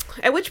 Okay.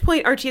 At which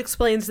point Archie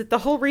explains that the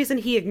whole reason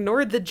he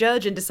ignored the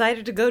judge and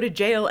decided to go to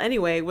jail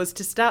anyway was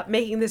to stop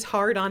making this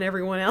hard on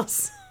everyone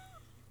else.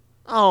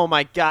 Oh,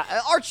 my God.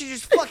 Archie,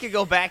 just fucking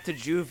go back to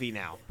juvie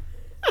now.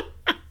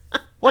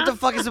 What the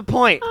fuck is the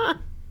point?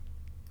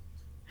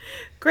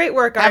 Great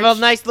work, Archie. Have a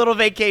nice little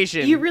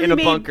vacation in a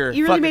bunker.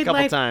 You really Fuck made a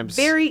couple life times.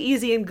 very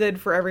easy and good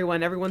for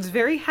everyone. Everyone's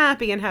very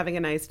happy and having a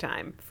nice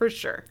time, for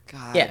sure.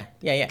 God.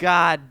 Yeah.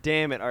 God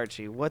damn it,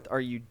 Archie. What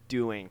are you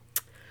doing?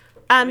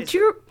 Do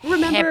you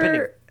remember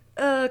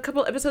happening? a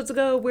couple episodes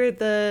ago where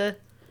the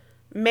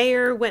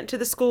mayor went to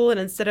the school and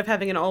instead of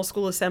having an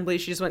all-school assembly,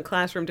 she just went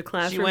classroom to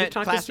classroom to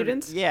talk to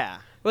students? Yeah.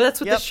 Well,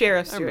 that's what Yep, the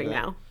sheriff's I remember doing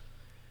that. now.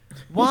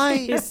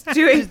 Why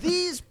do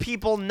these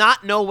people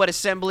not know what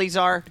assemblies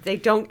are? They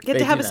don't get They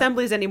to have do not.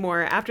 assemblies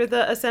anymore. After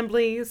the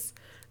assemblies,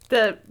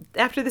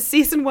 after the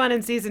season 1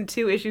 and season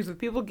 2 issues with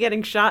people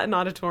getting shot in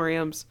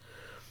auditoriums.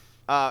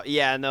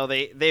 Yeah, no,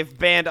 they've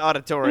banned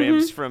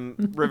auditoriums from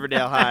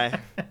Riverdale High.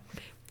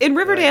 In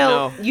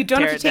Riverdale, no, you don't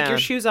tear have to it take your down.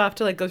 shoes off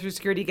to like go through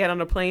security, get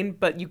on a plane,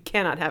 but you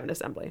cannot have an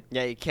assembly.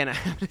 Yeah, you cannot.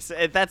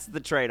 That's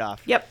the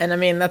trade-off. Yep. And I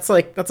mean, that's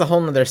a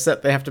whole nother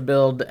set they have to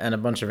build and a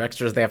bunch of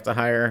extras they have to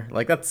hire.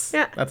 Like that's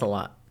a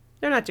lot.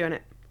 They're not doing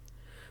it.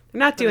 They're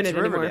not doing It's it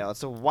Riverdale. anymore.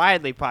 It's a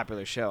widely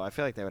popular show. I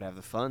feel like they would have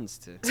the funds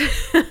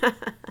to.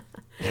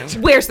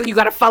 Where's you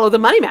got to follow the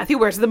money, Matthew?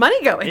 Where's the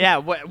money going? Yeah,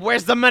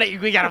 where's the money?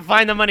 We gotta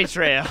find the money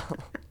trail.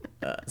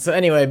 So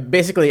anyway,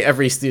 basically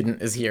every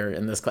student is here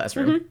in this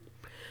classroom.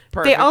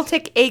 Perfect. They all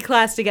take a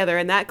class together,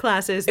 and that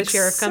class is the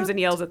sheriff Except- comes and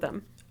yells at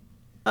them.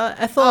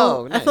 Ethel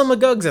Oh, nice. Ethel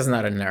McGugs is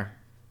not in there,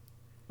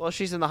 Well,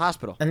 she's in the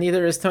hospital. and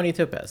neither is Tony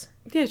Topaz.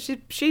 Yeah,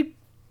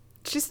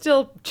 she's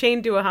still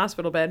chained to a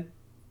hospital bed.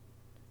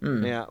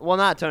 Yeah. Well,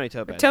 not Tony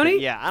Topaz. Tony?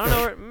 but Yeah, I don't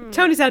know. Where,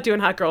 Tony's out doing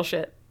hot girl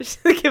shit. She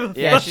doesn't give a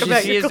yeah, fuck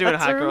about she your is doing hot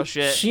classroom. girl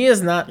shit. She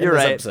is not in You're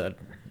this right. episode.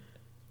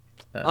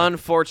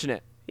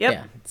 Unfortunate. Yep.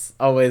 Yeah, it's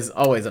always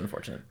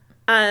unfortunate.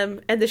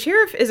 And the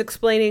sheriff is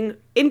explaining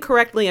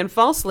incorrectly and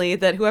falsely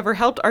that whoever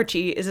helped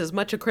Archie is as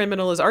much a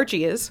criminal as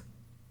Archie is.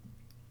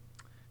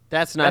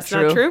 That's not That's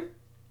true. not true.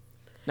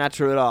 Not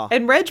true at all.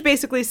 And Reg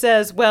basically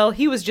says, well,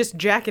 he was just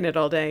jacking it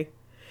all day.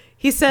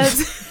 He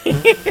says,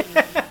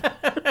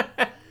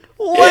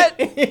 What?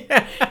 he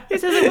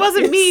says, it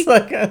wasn't me. It's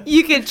like a-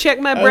 You can check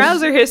my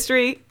browser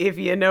history, if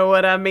you know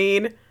what I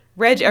mean.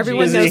 Reg,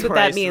 everyone Jesus knows what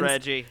that Christ, means.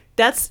 Reggie.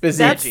 That's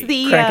Busy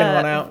the cranking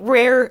one out.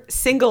 rare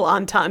single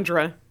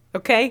entendre,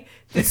 okay?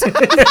 There's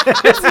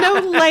no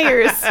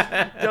layers.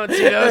 Don't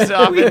see those We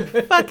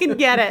often. fucking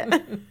get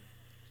it.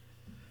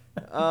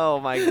 Oh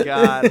my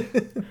god.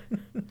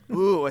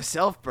 Ooh, a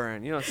self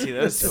burn. You don't see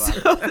those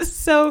too often.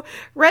 So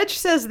Reg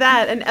says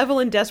that, and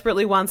Evelyn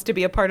desperately wants to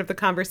be a part of the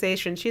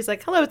conversation. She's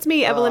like, hello, it's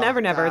me, Evelyn Oh,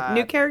 Evernever. God.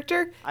 New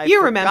character? I You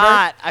forgot.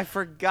 remember. I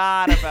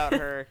forgot about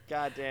her.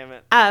 God damn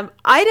it.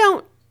 I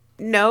don't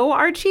know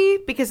Archie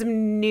because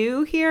I'm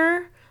new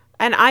here,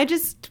 and I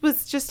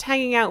was just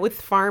hanging out with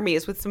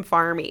farmies, with some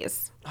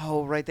farmies.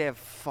 Oh, right. They have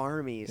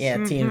farmies.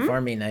 Yeah, Teen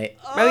Farmy Night.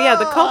 Oh yeah,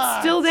 the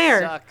cult's still it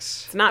there.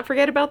 Sucks. Let's not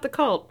forget about the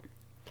cult.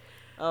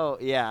 Oh,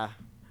 yeah.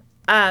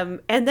 And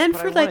then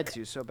But for I wanted like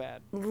to so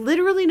bad.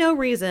 literally no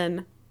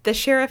reason, the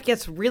sheriff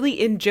gets really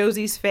in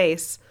Josie's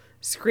face,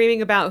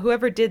 screaming about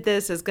whoever did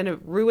this is going to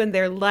ruin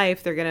their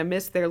life. They're going to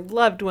miss their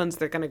loved ones.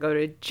 They're going to go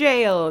to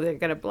jail. They're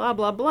going to blah,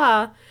 blah,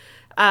 blah.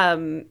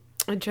 And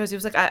Josie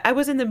was like, I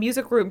was in the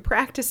music room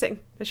practicing.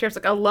 The sheriff's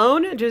like,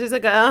 alone? And Josie's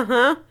like,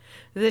 uh-huh.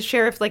 The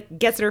sheriff like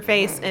gets in her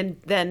face, and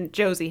then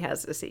Josie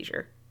has a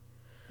seizure.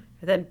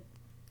 And then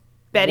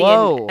Betty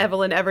Whoa. and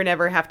Evelyn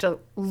Evernever have to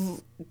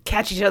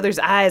catch each other's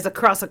eyes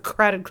across a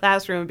crowded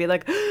classroom and be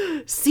like,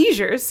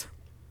 seizures?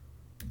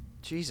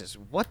 Jesus,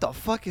 what the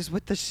fuck is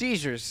with the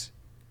seizures?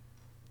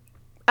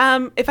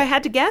 If I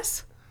had to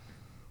guess,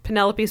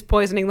 Penelope's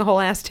poisoning the whole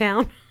ass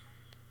town.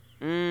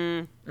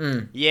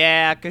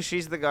 Yeah, because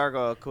she's the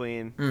gargoyle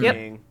queen. Yep.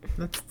 King.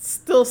 That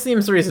still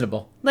seems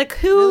reasonable. Like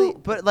who? Really?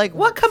 But, like,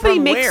 what company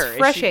from makes where? Is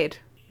Fresh she- Aid?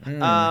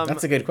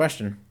 That's a good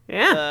question.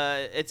 Yeah.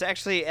 It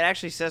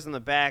actually says on the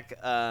back,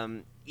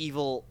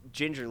 Evil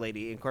Ginger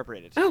Lady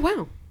Incorporated. Oh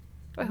wow.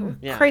 Oh,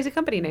 Yeah. Crazy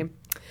company name.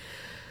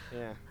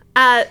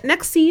 Yeah.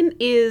 Next scene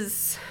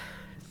is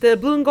the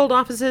blue and gold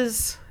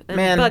offices and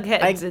Man,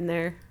 Bughead's in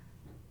there.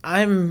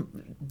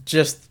 I'm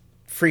just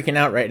freaking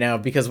out right now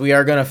because we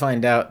are going to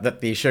find out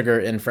that the sugar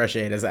in Fresh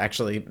Aid is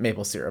actually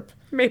maple syrup.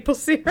 Maple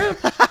syrup.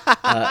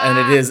 And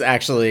it is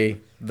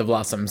actually the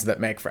blossoms that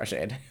make Fresh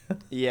Aid.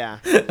 Yeah.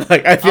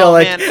 Like I feel Oh,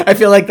 like man. I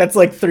feel like that's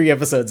like 3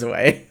 episodes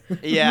away.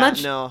 Yeah.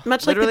 much no.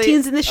 like the Literally-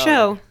 teens in the oh.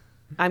 show.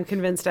 I'm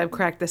convinced I've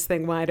cracked this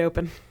thing wide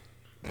open.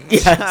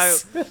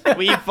 Yes.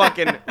 we have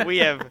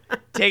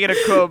taken a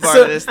crowbar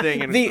So, to this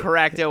thing and the-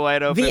 cracked it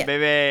wide open, the-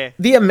 baby.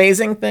 The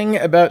amazing thing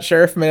about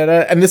Sheriff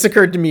Mineta, and this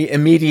occurred to me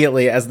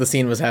immediately as the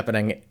scene was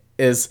happening,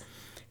 is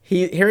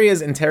here he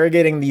is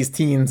interrogating these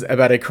teens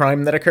about a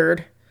crime that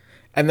occurred,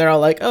 and they're all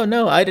like, "Oh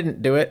no, I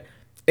didn't do it."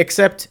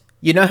 Except,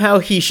 you know how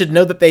he should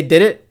know that they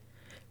did it?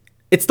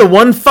 It's the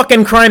one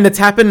fucking crime that's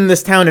happened in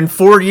this town in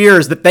 4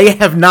 years that they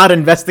have not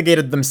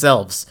investigated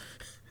themselves.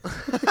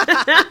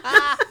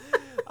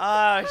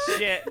 Oh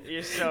shit,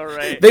 you're so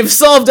right. They've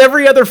solved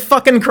every other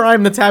fucking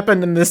crime that's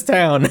happened in this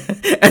town,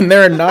 and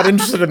they're not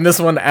interested in this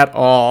one at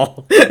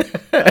all.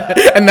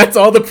 And that's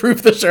all the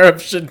proof the sheriff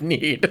should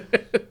need.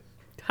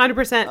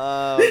 100%.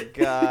 Oh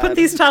god. Put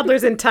these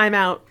toddlers in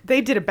timeout.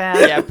 They did it bad.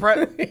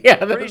 Yeah, Yeah,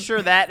 pretty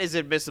sure that is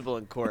admissible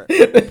in court.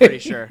 Pretty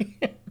sure.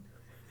 they're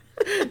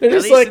At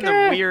just least like, in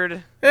the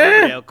weird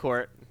Riverdale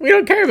court. we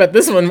don't care about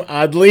this one,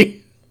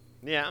 oddly.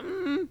 Yeah,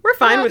 We're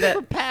fine with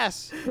it.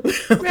 Pass. We'll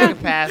take a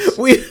pass.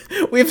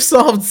 We've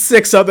solved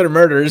 6 other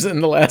murders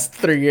in the last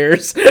 3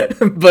 years,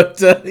 but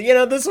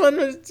this one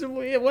was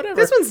whatever.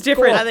 This one's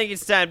different. I think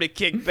it's time to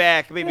kick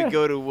back. Maybe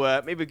go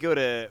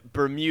to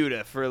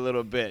Bermuda for a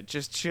little bit.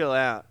 Just chill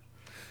out.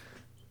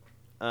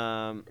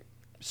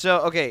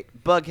 So okay,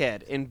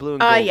 Bughead in Blue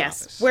and Gold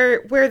yes, office.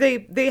 where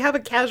they have a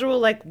casual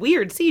like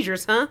weird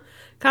seizures, huh?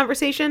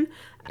 Conversation,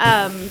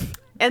 and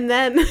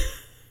then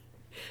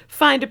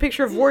find a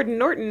picture of Warden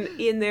Norton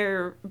in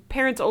their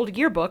parents' old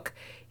yearbook.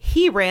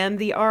 He ran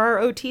the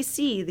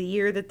RROTC the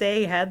year that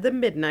they had the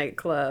Midnight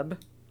Club.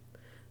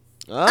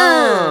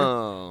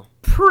 Oh.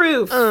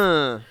 Proof.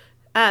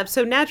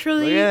 So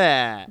naturally, Look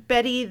at that.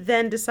 Betty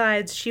then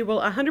decides she will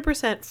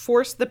 100%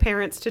 force the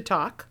parents to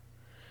talk,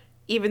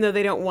 even though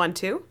they don't want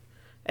to.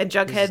 And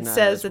Jughead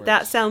says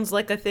that sounds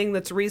like a thing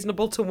that's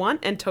reasonable to want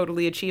and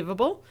totally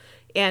achievable.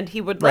 And he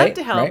would like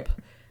to help,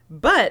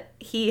 but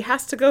he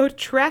has to go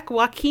track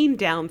Joaquin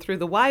down through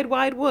the wide,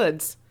 wide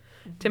woods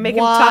to make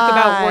him talk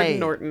about Warden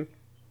Norton.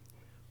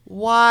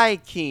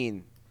 Why,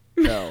 Keen?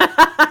 No.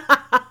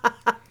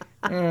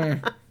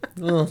 A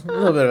little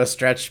bit of a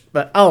stretch,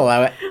 but I'll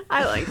allow it.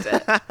 I liked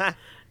it.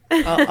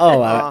 I'll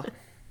allow it.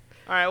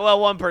 All right, well,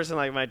 one person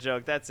liked my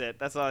joke. That's it.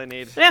 That's all I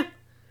need. Yeah.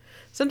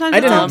 Sometimes I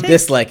didn't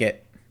dislike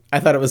it. I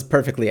thought it was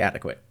perfectly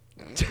adequate.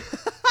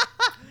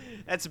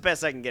 That's the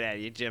best I can get out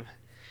of you, Jim.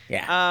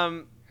 Yeah.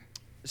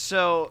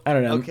 So I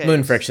don't know. Okay.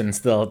 Moon friction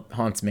still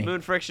haunts me.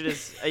 Moon friction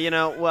is,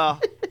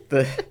 well,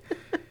 The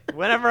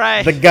whenever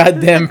the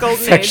goddamn Golden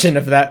perfection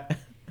of that.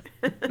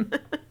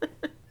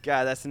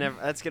 God,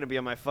 that's gonna be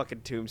on my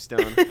fucking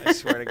tombstone. I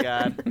swear to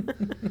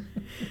God.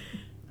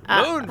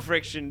 Moon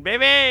friction,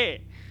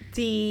 baby.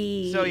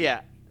 So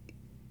yeah,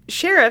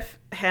 sheriff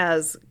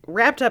has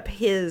wrapped up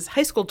his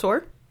high school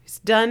tour. He's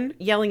done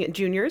yelling at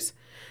juniors.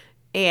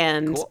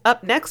 And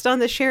up next on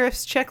the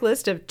sheriff's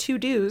checklist of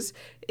to-dos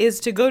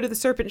is to go to the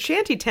Serpent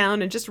Shanty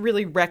Town and just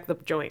really wreck the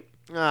joint.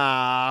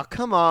 Ah,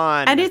 come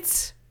on. And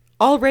it's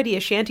already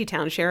a shanty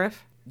town,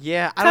 Sheriff.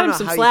 Yeah, I Cut don't him know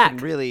some how slack. you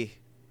can really.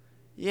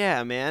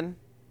 Yeah, man.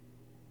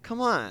 Come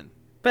on.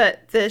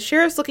 But the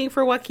sheriff's looking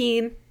for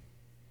Joaquin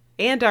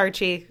and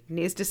Archie, and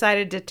he's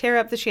decided to tear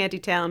up the shanty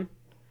town.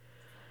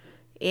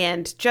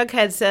 And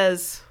Jughead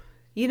says,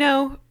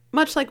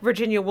 much like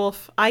Virginia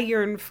Woolf, I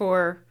yearn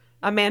for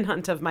a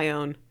manhunt of my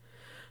own.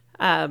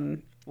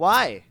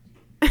 Why?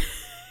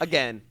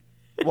 Again,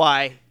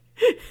 why?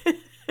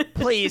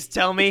 Please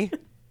tell me.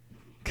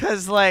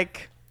 'Cause,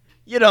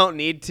 you don't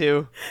need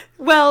to.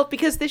 Well,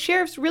 because the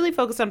sheriff's really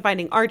focused on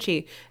finding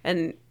Archie,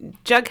 and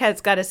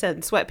Jughead's got to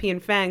send Sweat Pea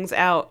and Fangs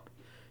out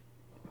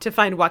to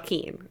find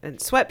Joaquin.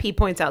 And Sweat Pea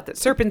points out that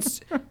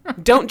serpents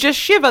don't just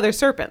shiv other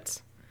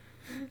serpents.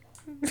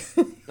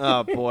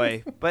 Oh,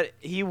 boy. But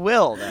he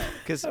will, though.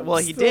 Because,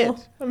 he did.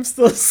 I'm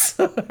still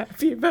so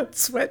happy about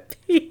Sweat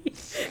Pea.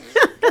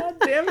 God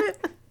damn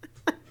it.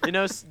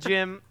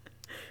 Jim,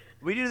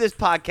 we do this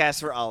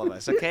podcast for all of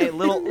us, okay?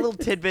 Little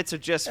tidbits are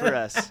just for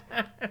us.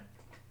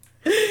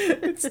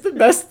 It's the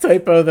best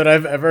typo that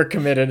I've ever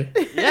committed.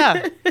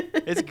 Yeah,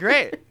 it's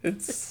great.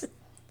 It's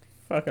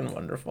fucking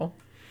wonderful.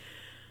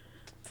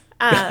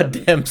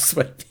 Goddamn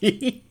Sweat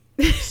Pea.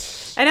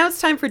 And now it's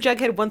time for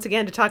Jughead once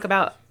again to talk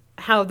about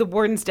how the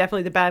warden's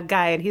definitely the bad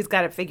guy, and he's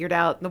got it figured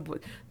out.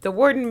 The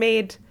warden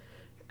made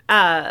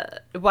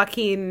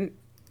Joaquin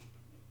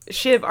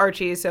shiv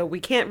Archie, so we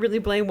can't really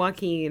blame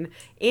Joaquin.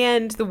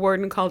 And the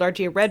warden called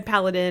Archie a red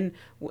paladin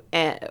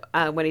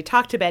when he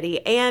talked to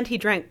Betty, and he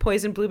drank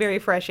poison blueberry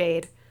fresh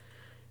aid,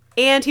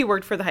 and he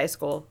worked for the high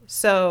school.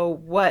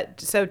 So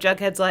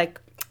Jughead's like,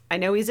 I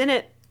know he's in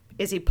it.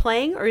 Is he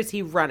playing or is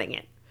he running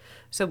it?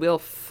 So we'll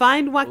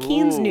find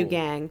Joaquin's new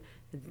gang.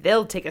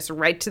 They'll take us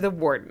right to the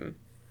warden.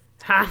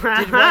 Did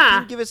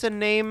Joaquin give us a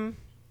name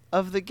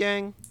of the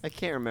gang? I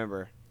can't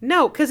remember.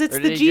 No, because it's Or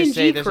the did he just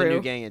say G&G there's crew. a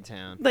new gang in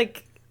town?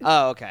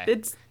 Oh, okay.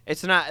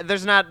 It's not.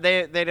 There's not.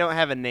 They don't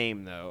have a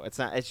name though. It's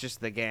not. It's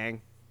just the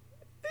gang.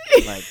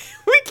 we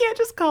can't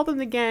just call them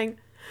the gang.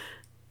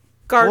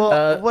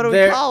 What do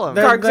we call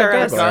them? Gargs are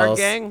us. Garg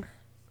gang.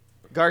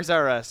 Gargs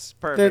are us.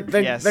 Perfect.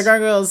 Yes. The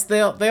gargoyles. They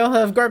all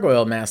have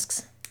gargoyle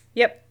masks.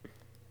 Yep.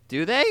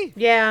 Do they?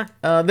 Yeah.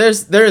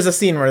 There is a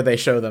scene where they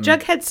show them.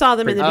 Jughead saw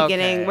them in the Okay.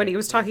 beginning when he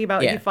was talking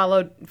about he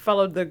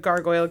followed the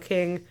Gargoyle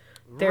King.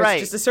 There's Right.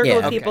 just a circle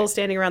of Yeah. people Okay.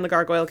 standing around the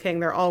Gargoyle King.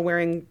 They're all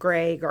wearing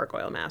gray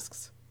gargoyle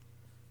masks.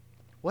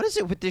 What is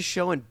it with this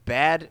show and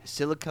bad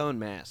silicone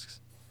masks?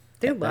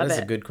 They love That is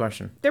it. a good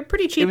question. They're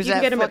pretty cheap. It You was can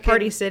that get them at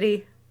Party fucking-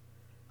 City.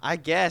 I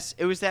guess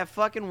it was that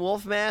fucking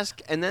wolf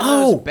mask, and then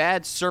Oh! those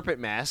bad serpent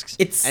masks,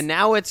 It's- and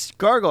now it's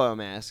gargoyle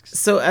masks.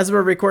 So as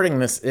we're recording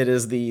this, it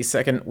is the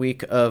second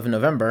week of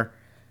November,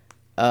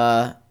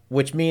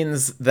 which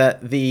means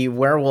that the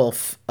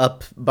werewolf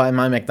up by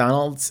my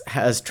McDonald's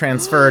has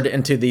transferred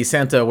into the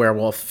Santa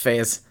werewolf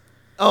phase.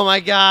 Oh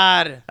my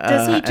god!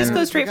 Does he just and-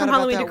 go straight Forgot from about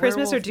Halloween to that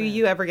Christmas, or werewolf do man.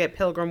 you ever get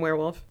Pilgrim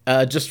Werewolf?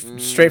 Just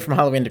straight from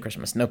Halloween to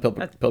Christmas. No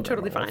pilgrim.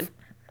 Totally werewolf. fine.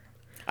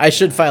 I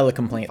should file a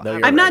complaint though.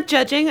 You're I'm right. not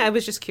judging. I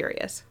was just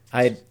curious.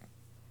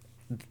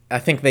 I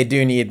think they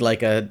do need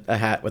like a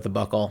hat with a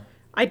buckle.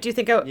 I do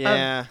think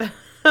Yeah.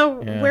 a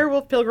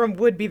werewolf pilgrim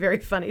would be very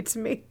funny to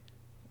me.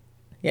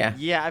 Yeah.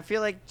 Yeah, I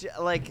feel like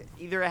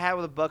either a hat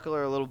with a buckle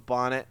or a little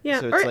bonnet. Yeah,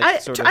 So or it's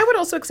like sort of I would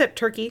also accept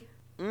turkey.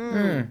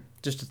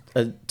 Just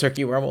a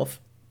turkey werewolf.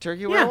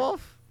 turkey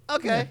werewolf.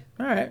 Okay.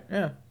 All right.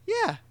 Yeah.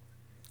 Yeah.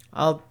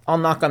 I'll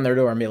knock on their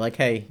door and be like,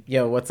 "Hey,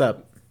 yo, what's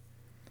up?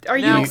 Are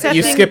you Now- accepting?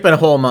 You skipping a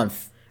whole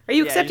month." Are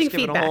you Yeah, accepting just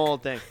give it a feedback whole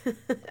thing.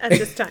 at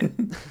this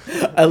time?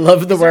 I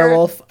love the Is there-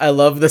 werewolf. I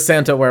love the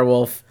Santa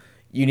werewolf.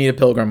 You need a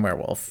pilgrim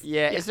werewolf.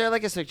 Yeah. Is there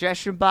like a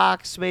suggestion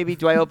box? Maybe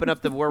do I open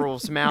up the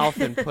werewolf's mouth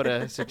and put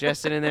a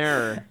suggestion in there?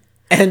 Or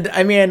And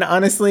I mean,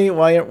 honestly,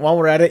 while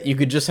we're at it, you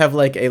could just have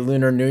like a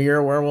Lunar New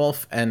Year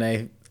werewolf and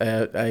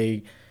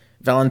a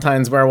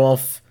Valentine's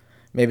werewolf,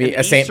 maybe An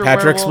a St. Easter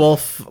Patrick's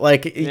werewolf? wolf.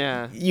 Like,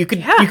 Yeah. you could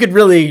Yeah. you could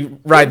really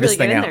ride Really this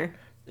thing get in out. there.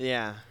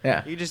 yeah.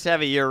 Yeah. You just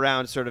have a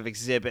year-round sort of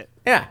exhibit.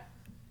 Yeah.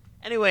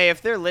 Anyway,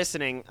 if they're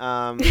listening,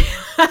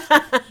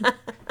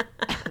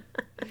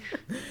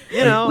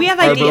 you know, We have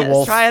Arbor ideas.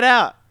 wolf. try it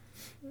out.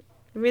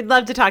 We'd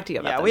love to talk to you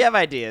about Yeah, them. we have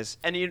ideas,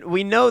 and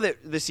we know that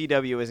the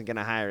CW isn't going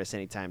to hire us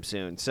anytime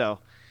soon. So,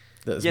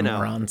 Those You know.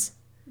 morons.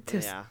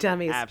 Those yeah,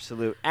 dummies.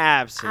 absolute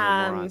Um,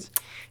 morons.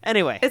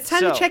 Anyway, It's time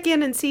so, to check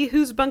in and see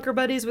who's bunker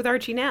buddies with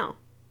Archie now.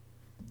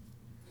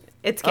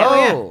 It's Oh,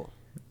 Kevin.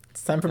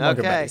 It's time for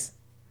bunker Okay. buddies.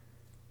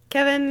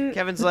 Kevin.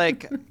 Kevin's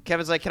like,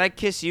 can I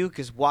kiss you?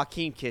 Because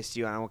Joaquin kissed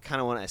you, and I kind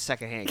of want a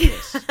secondhand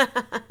kiss.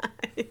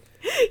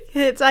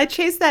 I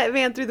chased that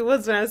man through the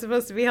woods when I was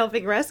supposed to be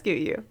helping rescue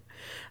you.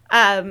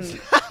 And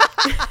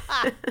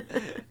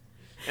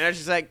I was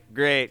just like,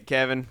 great,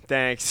 Kevin,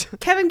 thanks.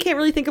 Kevin can't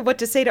really think of what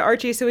to say to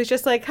Archie, so he's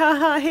just like,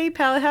 haha, hey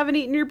pal, I haven't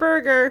eaten your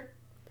burger.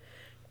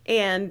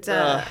 And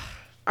Ugh.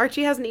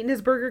 Archie hasn't eaten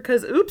his burger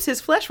because, oops,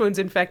 his flesh wound's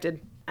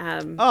infected.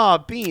 Oh,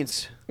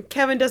 beans.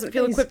 Kevin doesn't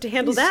feel equipped to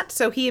handle that,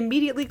 so he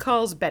immediately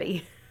calls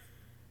Betty.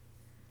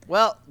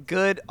 Well,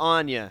 good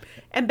on you.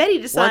 And Betty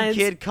One decides...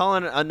 kid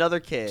calling another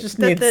kid. Just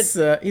That needs.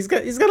 He's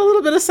got a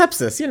little bit of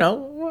sepsis. You know,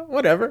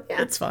 whatever.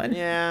 Yeah. It's fine.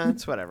 Yeah,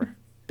 it's whatever.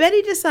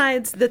 Betty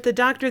decides that the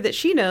doctor that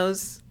she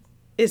knows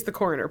is the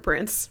coroner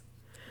prince.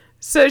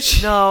 So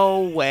she... No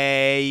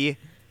way.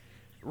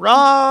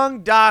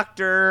 Wrong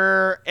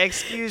doctor.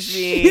 Excuse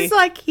me. She's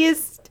like,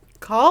 he's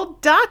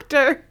called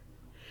doctor.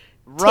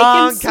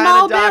 Wrong taking kind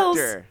small of bills.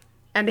 doctor.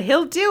 And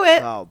he'll do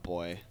it. Oh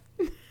boy.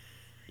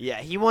 Yeah,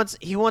 he wants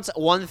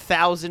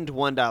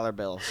 $1,001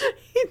 bills.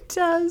 He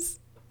does.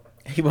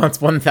 He wants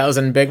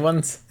 1,000 big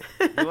ones.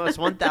 He wants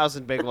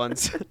 1,000 big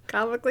ones.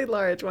 Comically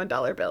large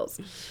 $1 bills.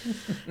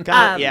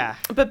 Yeah.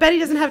 But Betty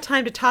doesn't have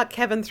time to talk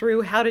Kevin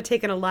through how to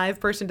take an alive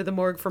person to the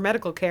morgue for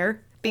medical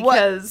care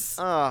because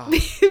Oh.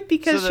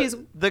 because So she's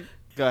go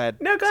ahead.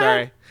 No, go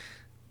Sorry. ahead.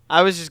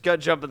 I was just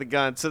jumping the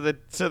gun. So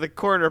the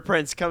coroner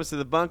prince comes to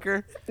the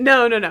bunker.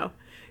 no.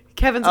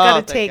 Kevin's Oh,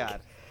 got to thank take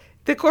God.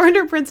 the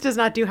coroner prince does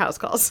not do house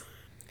calls.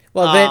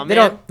 Well, Aw, they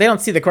man.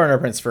 don't see the coroner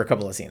prince for a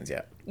couple of scenes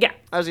yet. Yeah,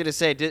 I was gonna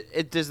say,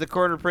 does the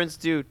coroner prince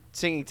do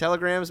singing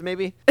telegrams?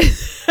 Maybe.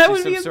 that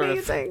would be some sort of-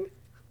 amazing.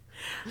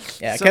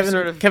 Yeah, Some Kevin.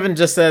 sort of- Kevin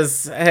just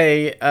says,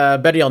 "Hey,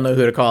 Betty, I'll know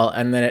who to call,"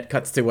 and then it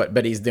cuts to what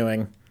Betty's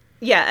doing.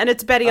 Yeah, and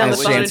it's Betty on As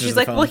the she phone, and answers she's the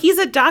like, phone. "Well, he's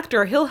a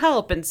doctor; he'll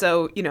help." And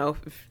so,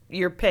 if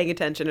you're paying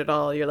attention at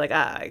all, you're like,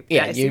 I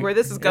see you- where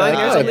this is going.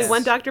 like, There's oh, only it's-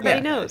 one doctor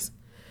Betty yeah. knows.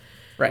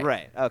 Right.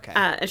 Right. Okay.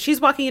 And she's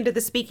walking into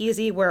the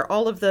speakeasy where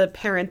all of the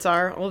parents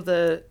are, all of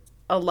the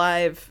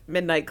alive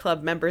Midnight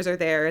Club members are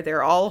there.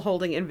 They're all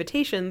holding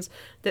invitations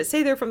that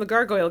say they're from the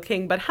Gargoyle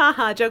King, but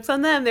haha, joke's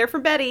on them. They're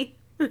from Betty.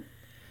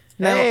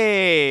 Now,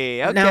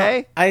 hey.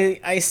 Okay.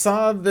 Now, I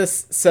saw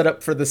this set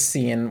up for this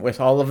scene with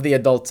all of the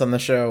adults on the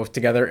show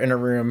together in a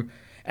room,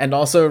 and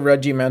also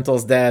Reggie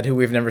Mantle's dad, who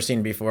we've never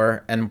seen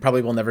before and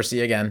probably will never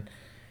see again.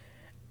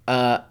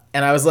 And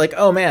I was like,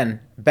 oh man,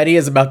 Betty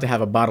is about to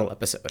have a bottle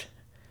episode.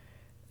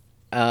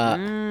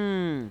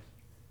 And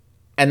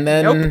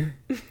then...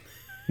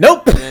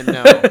 Nope. And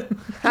no.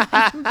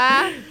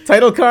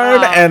 Title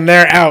card, and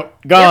they're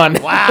out. Gone.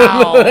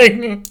 Wow.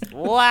 Like,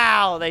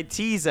 Wow. They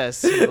tease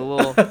us with a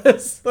little.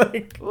 it's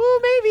like, Ooh,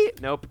 maybe.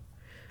 Nope.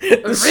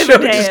 this show just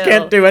Riverdale.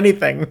 can't do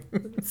anything.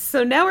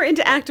 So now we're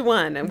into Act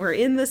 1, and we're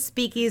in the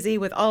speakeasy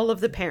with all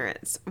of the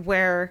parents,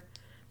 where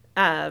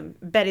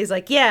Betty's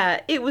like,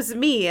 yeah, it was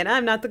me, and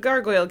I'm not the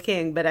Gargoyle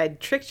King, but I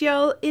tricked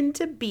y'all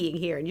into being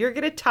here, and you're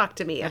going to talk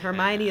to me. And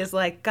Hermione is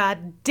like,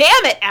 God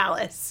damn it,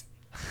 Alice.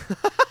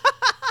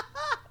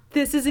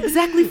 This is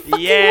exactly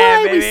fucking Yeah,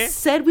 why we baby.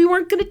 said we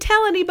weren't going to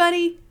tell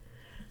anybody.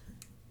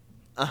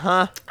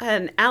 Uh-huh.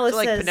 And Alice So,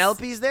 like, says...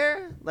 Penelope's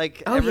there?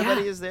 Like, Oh,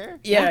 everybody yeah. is there?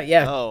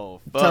 Yeah. Oh,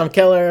 fuck. Tom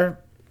Keller,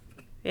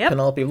 Yep.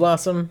 Penelope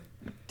Blossom,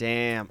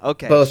 Damn.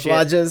 Okay. both shit.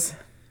 lodges.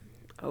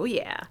 Oh,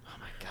 yeah. Oh,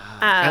 my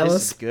God. Uh, This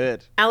Alice? is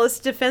good. Alice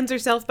defends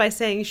herself by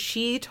saying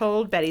she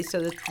told Betty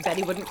so that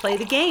Betty wouldn't play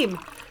the game.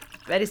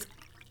 Betty's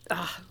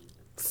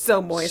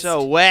so moist.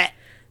 So wet.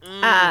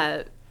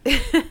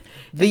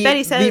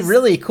 Betty says The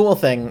really cool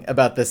thing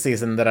about this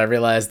season that I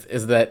realized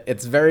is that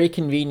it's very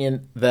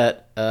convenient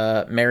that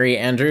Mary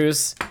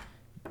Andrews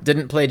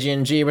didn't play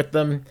G&G with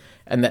them,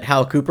 and that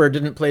Hal Cooper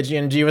didn't play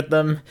G&G with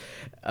them,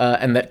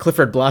 and that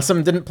Clifford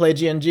Blossom didn't play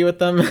G&G with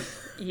them.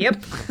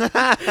 Yep.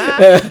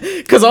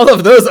 Because all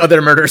of those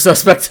other murder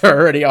suspects are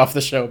already off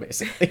the show,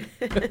 basically.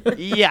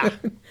 Yeah.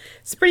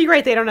 It's pretty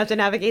great they don't have to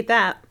navigate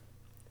that.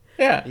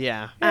 Yeah.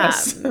 Yeah.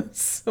 Yes.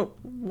 So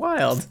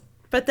wild.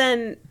 But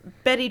then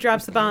Betty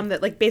drops the bomb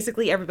that, like,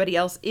 basically everybody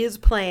else is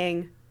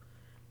playing,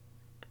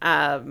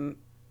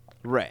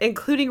 Right.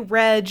 including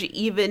Reg,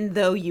 even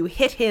though you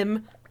hit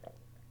him,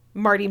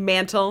 Marty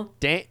Mantle.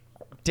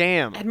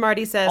 Damn. And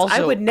Marty says, Also,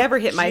 I would never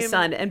hit my Jim-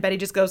 son. And Betty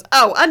just goes,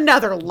 oh,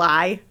 another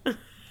lie.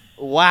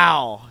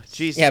 Wow.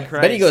 Jesus Yeah,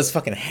 Christ. Betty goes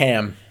fucking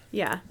ham.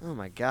 Yeah. Oh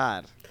my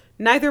God.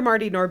 Neither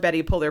Marty nor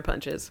Betty pull their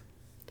punches.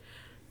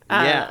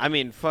 Yeah, I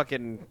mean,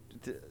 fucking,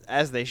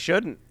 as they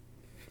shouldn't.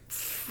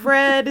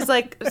 Fred is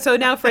like, so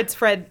now Fred's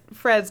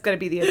gonna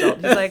be the adult.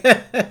 He's like, all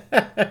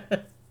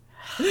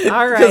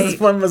Because right.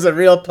 one was a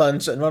real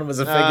punch and one was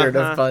a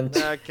figurative punch.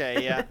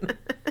 Okay, yeah.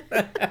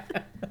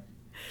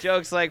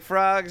 Jokes like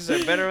frogs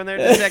are better when they're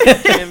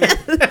dissected, Jim.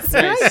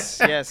 Nice.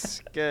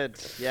 Yes. Good.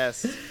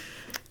 Yes.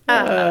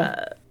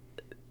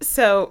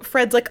 So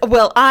Fred's like,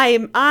 well,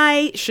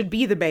 I should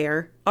be the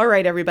mayor. All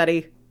right,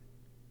 everybody.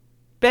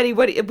 Betty,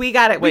 we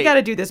got it. We got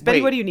to do this.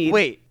 Betty, what do you need?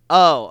 Wait.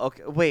 Oh,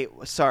 okay. Wait.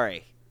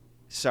 Sorry.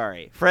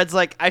 Fred's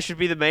like, I should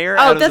be the mayor.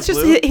 Oh, out of that's the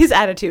just blue? his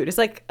attitude. It's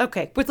like,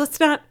 okay, but let's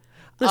not.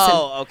 Listen,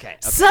 Oh, okay.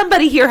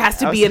 somebody here has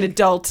to be an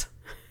adult.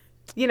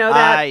 You know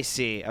that I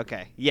see.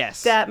 Okay.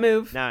 Yes. that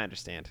move. Now I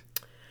understand.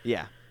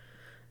 Yeah.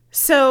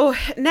 So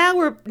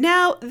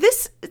now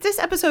this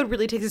episode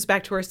really takes us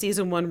back to our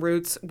season 1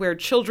 roots, where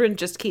children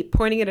just keep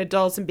pointing at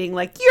adults and being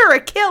like, "You're a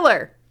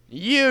killer,"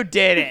 You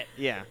did it.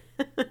 Yeah.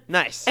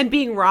 Nice. and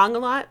being wrong a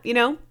lot. You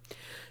know.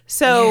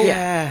 So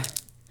Yeah.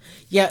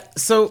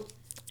 So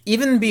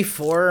even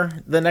before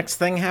the next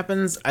thing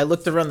happens, I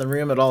looked around the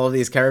room at all of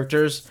these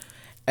characters,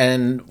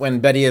 and when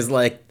Betty is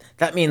like,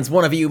 that means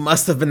one of you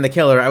must have been the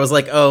killer, I was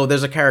like, oh,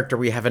 there's a character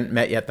we haven't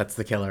met yet that's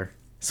the killer.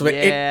 So it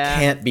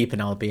can't be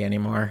Penelope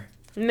anymore.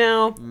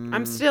 no,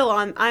 I'm still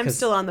on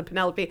the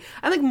Penelope.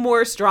 I think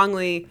more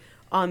strongly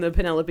on the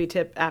Penelope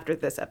tip after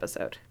this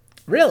episode.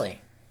 Really?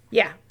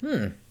 Yeah.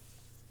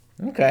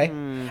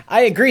 Okay.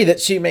 I agree that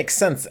she makes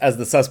sense as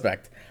the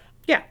suspect.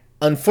 Yeah.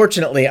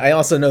 Unfortunately, I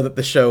also know that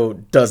the show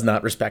does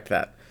not respect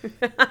that.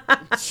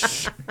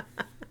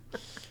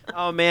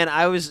 Oh man,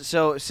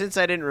 since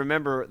I didn't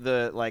remember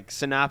the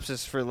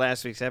synopsis for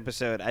last week's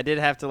episode, I did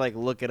have to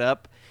look it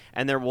up,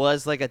 and there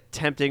was a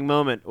tempting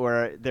moment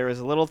where there was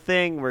a little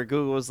thing where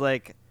Google was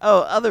like,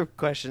 "Oh, other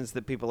questions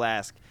that people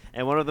ask,"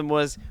 and one of them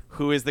was,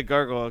 "Who is the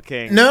Gargoyle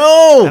King?"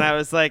 No. And I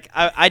was like,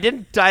 I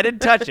didn't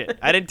touch it.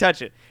 I didn't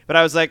touch it, but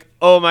I was like,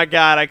 "Oh my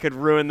God, I could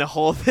ruin the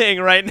whole thing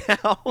right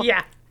now."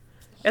 Yeah.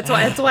 That's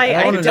why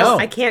I wanna know.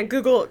 I can't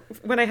Google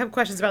when I have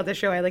questions about this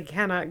show. I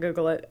cannot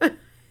Google it.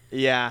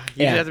 Yeah,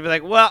 you Yeah. just have to be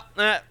like, "Well,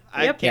 I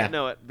Yep. can't Yeah.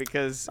 know it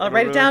because I'll it'll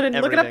write it down ruin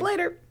and look it up everything."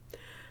 later.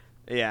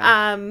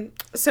 Yeah.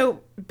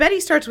 So Betty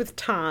starts with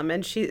Tom,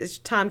 and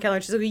Tom Keller.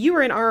 And she's like, "You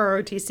were in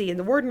RROTC, and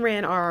the warden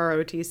ran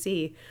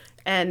RROTC.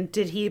 And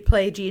did he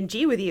play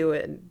G&G with you?"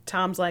 And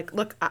Tom's like,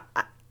 "Look,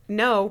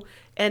 no.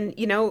 And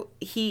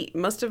he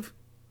must have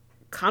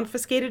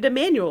confiscated a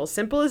manual.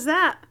 Simple as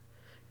that.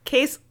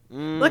 Case.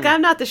 Look,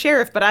 I'm not the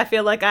sheriff, but I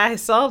feel like I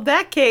solved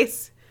that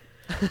case.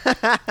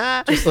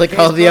 Just like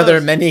all the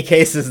other many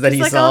cases that he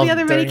Like solved all the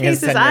other many during his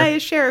cases, tenure. I,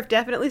 as sheriff,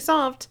 definitely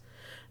solved."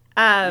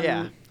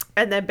 Yeah.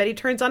 And then Betty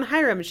turns on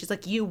Hiram, and she's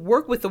like, "You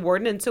work with the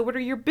warden, and so what are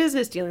your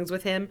business dealings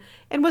with him?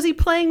 And was he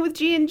playing with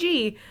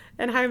G&G?"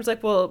 And Hiram's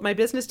like, "Well, my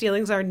business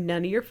dealings are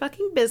none of your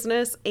fucking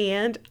business,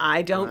 and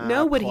I don't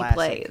know what classic. he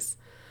plays."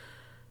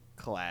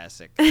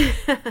 Classic.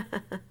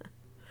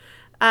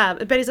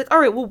 And Betty's like, "All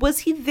right, well, was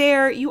he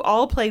there? You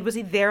all played. Was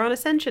he there on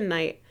Ascension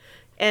night?"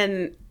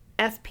 And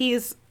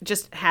FP's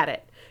just had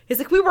it. He's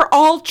like, "We were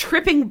all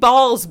tripping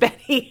balls,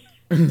 Betty."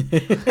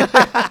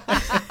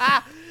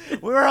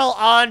 We were all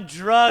on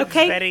drugs,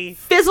 Okay, Betty.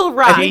 fizzle I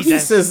rocks. think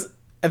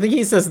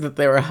he says that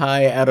they were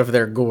high out of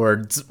their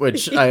gourds,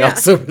 which I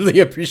also really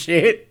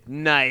appreciate.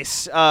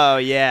 Nice. Oh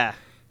yeah.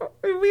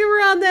 We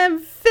were on them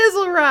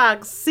fizzle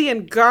rocks,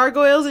 seeing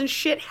gargoyles and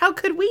shit. How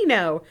could we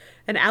know?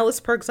 And Alice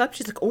perks up.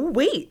 She's like, "Oh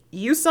wait,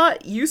 you saw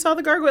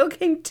the Gargoyle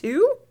King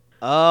too?"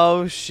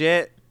 Oh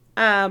shit.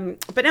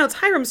 But now it's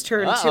Hiram's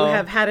turn to Uh-oh.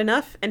 have had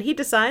enough, and he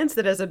decides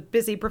that as a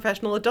busy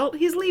professional adult,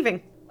 he's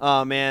leaving.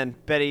 Oh man,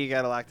 Betty, you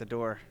gotta lock the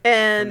door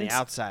And from the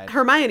outside.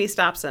 Hermione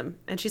stops him,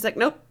 and she's like,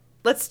 "Nope,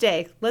 let's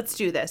stay. Let's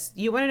do this.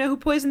 You want to know who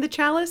poisoned the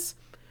chalice?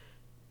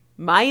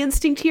 My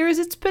instinct here is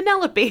it's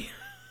Penelope."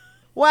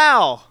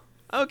 Wow.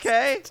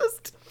 Okay.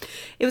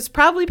 It was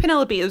probably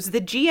Penelope. It was the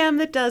GM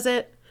that does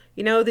it.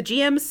 The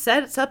GM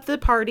sets up the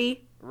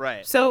party.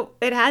 Right. So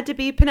it had to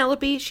be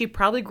Penelope. She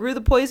probably grew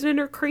the poison in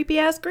her creepy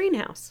ass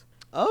greenhouse.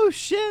 Oh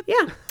shit.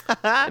 Yeah.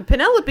 And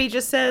Penelope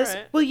just says, All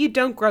right. "Well, you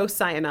don't grow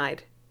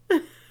cyanide."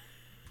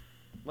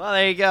 Well,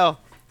 there you go.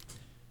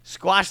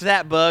 Squash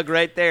that bug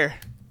right there.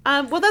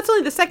 Well, that's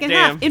only the second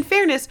Damn. half. In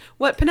fairness,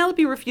 what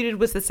Penelope refuted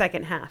was the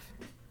second half.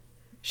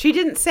 She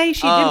didn't say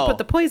she didn't Oh. put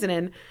the poison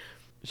in.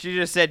 She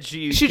just said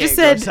she She can't just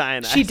grow said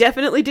cyanide. she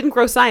definitely didn't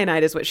grow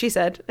cyanide, is what she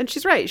said, and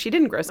she's right. She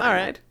didn't grow All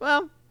cyanide. right.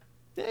 Well,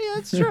 yeah,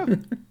 that's true.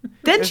 Then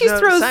There's she no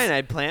throws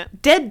cyanide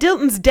plant. dead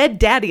Dilton's dead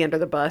daddy under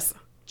the bus.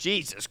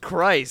 Jesus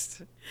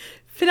Christ.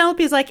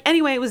 Penelope's like,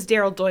 anyway, it was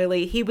Daryl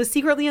Doyley. He was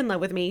secretly in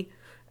love with me,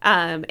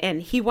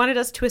 and he wanted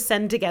us to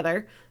ascend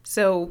together.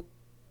 So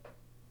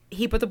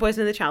he put the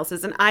poison in the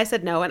chalices, and I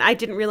said no, and I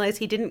didn't realize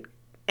he didn't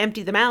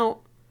empty them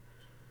out.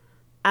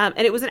 And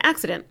it was an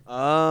accident.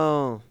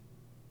 Oh.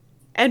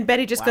 And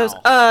Betty just Wow.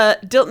 goes,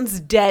 Dilton's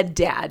dead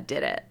dad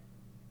did it.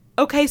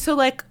 Okay, so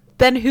like,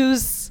 then who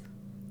is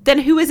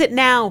it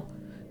now?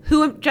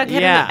 Who,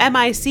 Jughead, am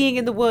I seeing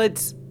in the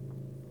woods?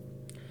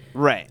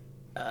 Right.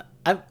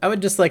 I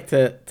would just like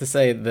to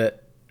say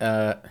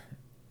that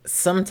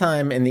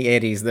sometime in the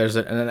 80s, there's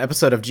an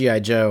episode of G.I.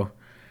 Joe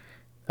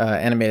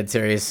animated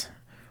series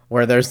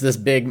where there's this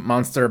big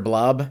monster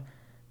blob,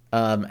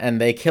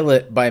 and they kill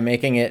it by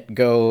making it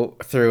go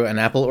through an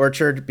apple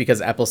orchard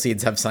because apple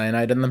seeds have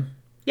cyanide in them.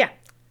 Yeah.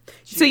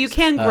 So you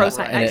can grow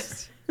cyanide.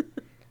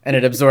 And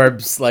it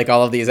absorbs like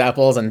all of these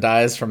apples and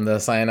dies from the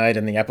cyanide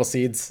in the apple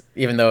seeds,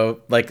 even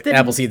though like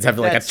apple seeds have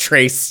like a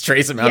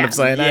trace amount of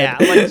cyanide.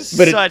 Yeah, like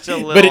such a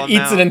little but it amount.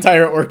 eats an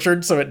entire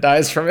orchard, so it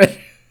dies from it.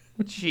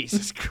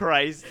 Jesus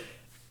Christ.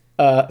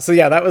 So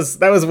yeah, that was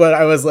what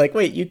I was like.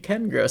 Wait, you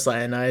can grow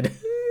cyanide.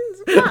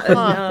 Not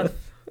enough.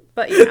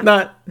 But yeah.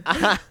 Not.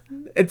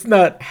 It's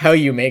not how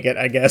you make it,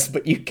 I guess,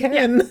 but you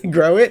can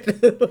grow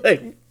it.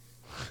 Like.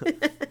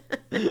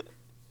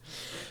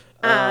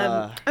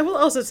 I will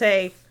also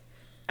say,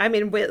 I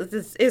mean,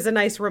 this is a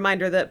nice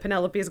reminder that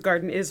Penelope's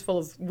garden is full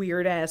of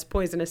weird ass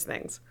poisonous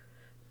things.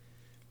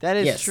 That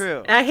is Yes.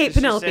 true. I hate She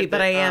Penelope, said but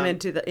that, I am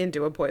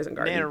into a poison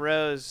garden. Nana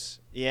Rose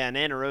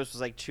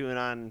was like chewing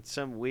on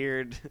some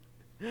weird,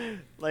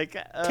 like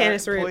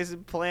Tannis root.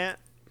 poison plant.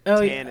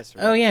 Oh Tannis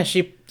root. yeah,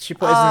 she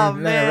poisoned Oh Nana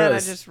man,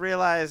 Rose. I just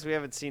realized we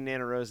haven't seen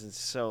Nana Rose in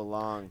so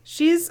long.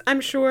 She's,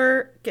 I'm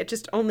sure,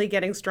 just only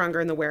getting stronger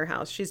in the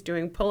warehouse. She's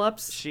doing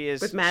pull-ups She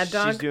is with Mad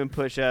Dog. She's doing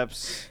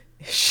push-ups.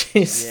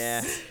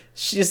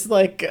 She's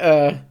like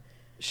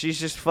She's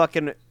just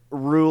fucking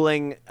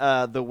ruling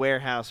the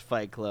warehouse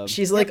fight club.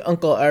 she's like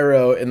Uncle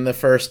Iroh in the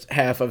first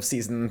half of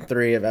season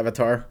 3 of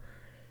Avatar.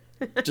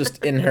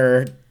 Just in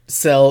her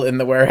cell in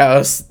the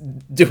warehouse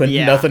doing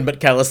nothing but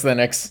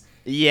calisthenics.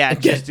 Yeah,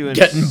 just doing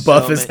getting so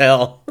buff as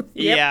hell.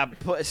 Yeah,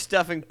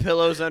 stuffing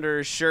pillows under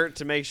her shirt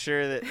to make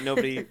sure that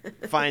nobody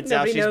finds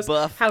out Nobody she's knows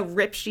buff. how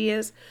ripped she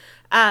is.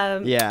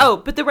 Yeah. Oh,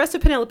 but the rest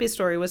of Penelope's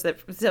story was that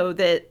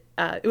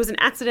it was an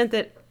accident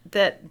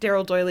that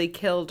Daryl Doyley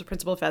killed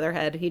Principal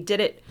Featherhead. He did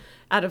it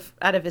out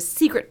of his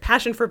secret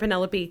passion for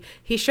Penelope.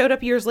 He showed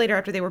up years later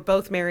after they were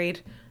both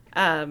married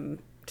to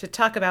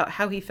talk about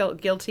how he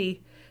felt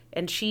guilty,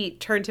 and she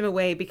turned him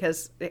away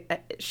because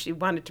she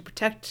wanted to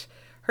protect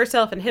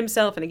herself and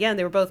himself. And again,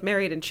 they were both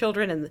married and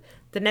children, and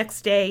the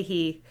next day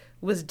he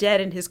was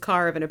dead in his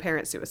car of an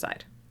apparent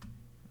suicide.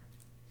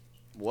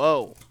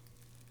 Whoa.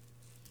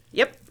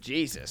 Yep.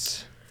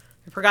 Jesus.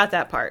 I forgot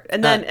that part.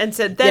 And then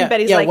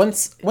Betty's like,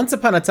 once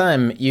upon a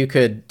time you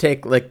could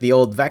take like the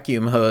old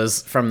vacuum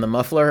hose from the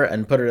muffler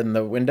and put it in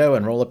the window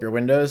and roll up your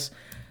windows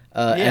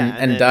and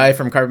then die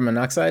from carbon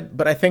monoxide,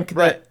 but I think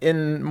that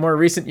in more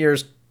recent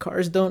years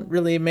cars don't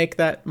really make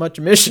that much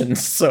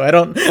emissions, so I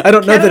don't know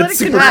that it's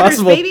super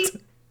possible.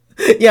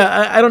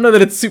 I don't know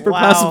that it's super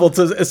possible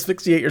to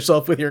asphyxiate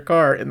yourself with your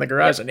car in the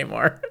garage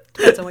anymore.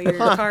 Depends on what your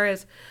car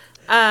is.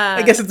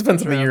 I guess it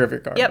depends on the year of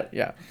your car. Yep. But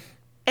yeah.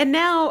 And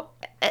now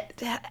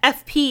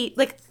FP,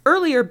 like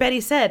earlier Betty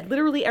said,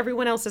 literally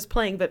everyone else is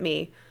playing but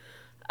me.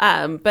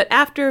 But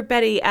after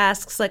Betty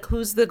asks, like,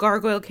 who's the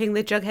Gargoyle King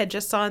that Jughead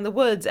just saw in the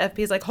woods,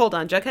 FP's like, hold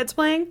on, Jughead's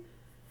playing?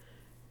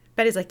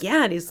 Betty's like,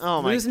 yeah, and he's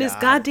losing his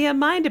goddamn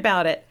mind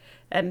about it.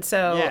 And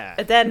so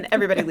then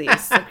everybody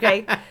leaves,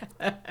 okay?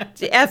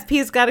 The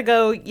FP's got to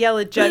go yell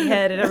at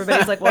Jughead, and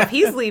everybody's like, well, if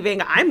he's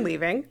leaving, I'm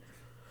leaving.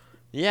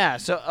 Yeah,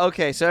 so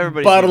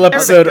everybody's Bottle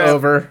episode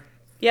over.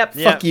 Yep.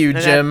 Fuck you,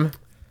 Jim.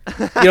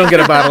 You don't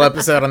get a bottle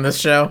episode on this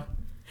show.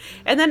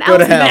 And then Go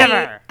Alice to and hell.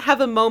 Betty have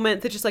a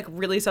moment that just like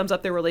really sums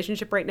up their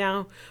relationship right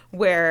now,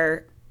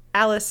 where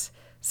Alice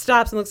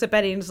stops and looks at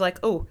Betty and is like,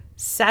 oh,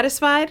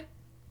 satisfied?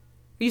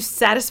 Are you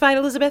satisfied,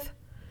 Elizabeth?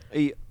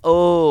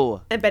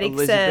 Oh. And Betty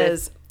Elizabeth?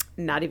 says,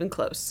 not even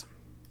close.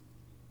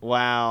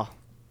 Wow.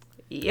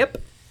 Yep.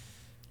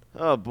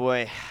 Oh,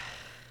 boy.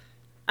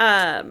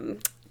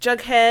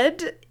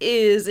 Jughead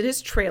is in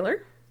his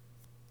trailer.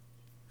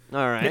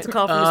 All right. Gets a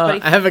call from his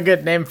buddy. I have a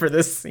good name for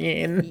this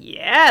scene.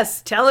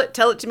 Yes, tell it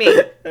to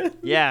me.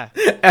 Yeah.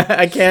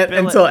 I can't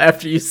Spill until it.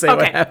 after you say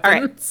what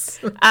happens.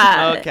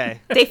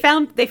 Okay. They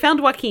found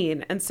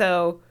Joaquin, and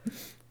so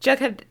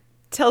Jughead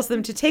tells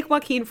them to take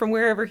Joaquin from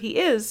wherever he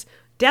is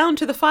down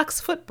to the Fox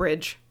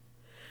Footbridge.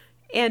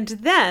 And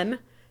then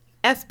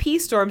FP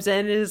storms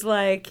in and is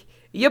like,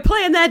 "You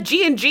playing that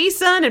G&G,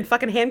 son?" and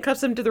fucking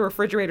handcuffs him to the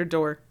refrigerator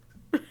door.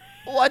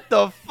 What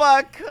the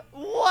fuck?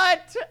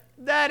 What?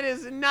 That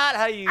is not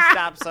how you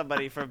stop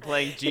somebody from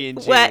playing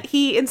G&G. Well,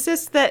 he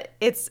insists that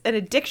it's an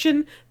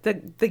addiction. The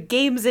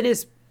games in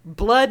his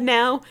blood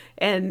now,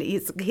 and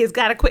he's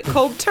got to quit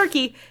cold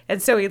turkey,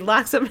 and so he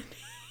locks him.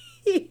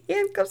 He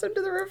handcuffs him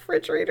to the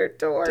refrigerator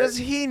door. Does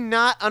he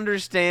not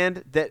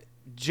understand that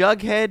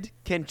Jughead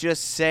can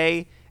just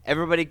say,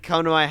 "Everybody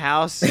come to my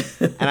house,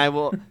 and I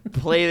will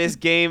play this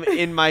game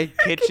in my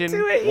kitchen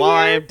while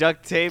I am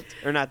duct taped,"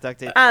 or not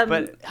duct taped,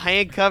 but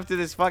handcuffed to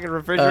this fucking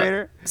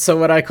refrigerator? So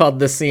what I called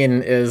this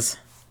scene is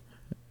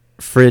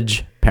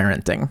fridge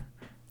parenting.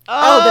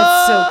 Oh,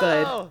 that's so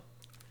good.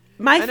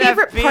 My An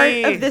favorite FB.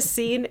 part of this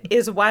scene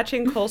is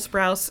watching Cole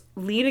Sprouse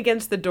lean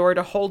against the door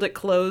to hold it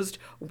closed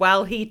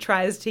while he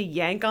tries to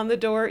yank on the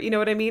door. You know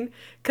what I mean?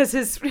 Because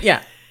he's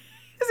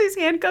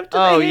handcuffed to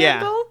the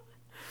handle.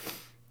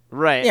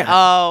 Right. Yeah.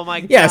 Oh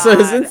my god. Yeah, so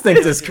his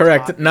instinct I know is what you're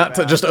correct talking not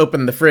to about. just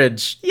open the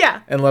fridge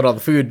and let all the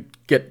food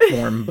get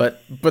warm,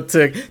 but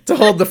to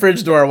hold the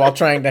fridge door while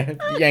trying to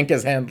yank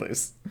his hand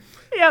loose.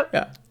 Yep.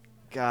 Yeah.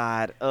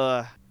 God.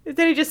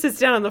 Then he just sits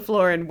down on the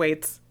floor and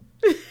waits.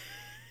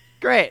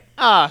 Great.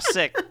 Oh,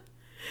 sick.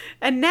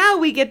 And now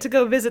we get to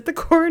go visit the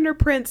coroner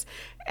prince.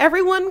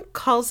 Everyone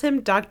calls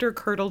him Dr.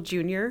 Curdle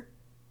Jr.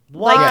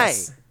 Why?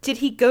 Yes. Did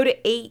he go to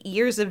 8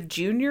 years of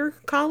junior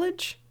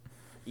college?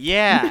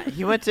 Yeah,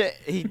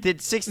 he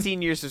did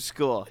 16 years of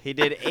school. He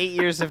did 8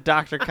 years of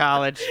doctor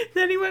college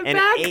Then he went and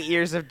back. 8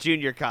 years of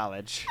junior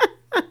college.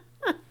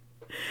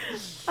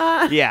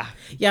 Yeah.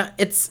 Yeah,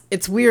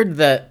 it's weird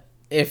that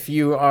if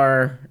you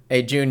are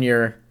a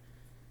junior,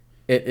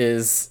 it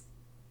is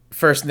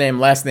first name,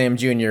 last name,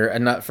 junior,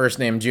 and not first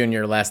name,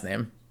 junior, last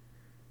name.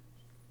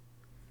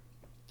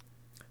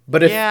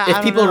 But if Yeah, I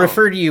don't people know.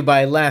 refer to you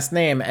by last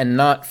name and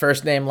not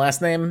first name,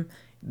 last name,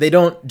 they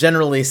don't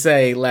generally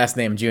say last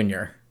name,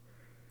 junior.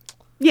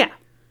 Yeah.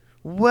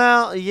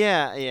 Well,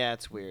 yeah,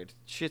 it's weird.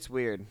 Shit's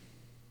weird.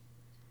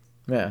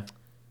 Yeah.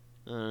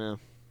 I don't know.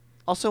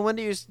 Also, when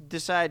do you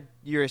decide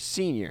you're a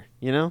senior,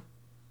 you know?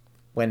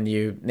 When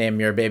you name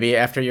your baby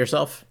after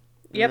yourself.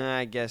 Yep.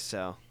 I guess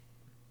so.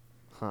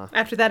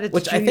 After that, it's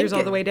Which I think juniors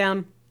all the way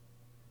down.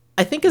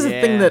 I think is a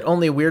thing Yeah. that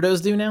only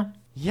weirdos do now.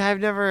 Yeah, I've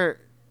never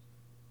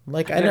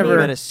Like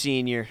met a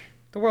senior.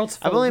 The world's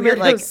full I've only of met,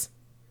 like- weirdos.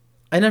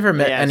 I never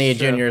met Yeah, any it's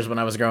true. juniors when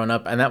I was growing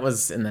up, and that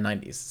was in the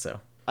 90s, so.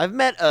 I've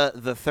met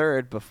the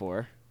third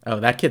before. Oh,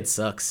 that kid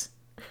sucks.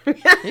 He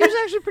was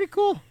actually pretty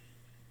cool.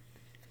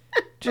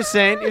 Just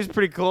saying, he was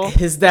pretty cool.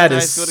 His dad High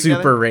is school super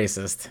together.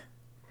 racist.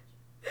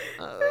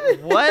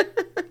 What?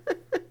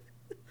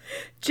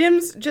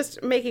 Jim's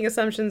just making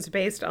assumptions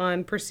based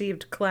on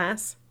perceived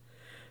class.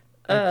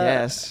 I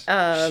guess.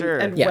 Sure.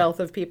 And Yeah. wealth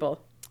of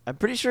people. I'm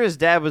pretty sure his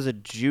dad was a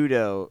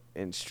judo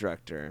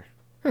instructor.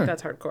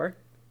 That's hardcore.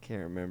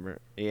 Can't remember.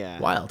 Yeah.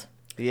 Wild.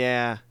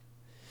 Yeah.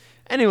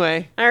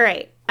 Anyway. All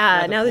right.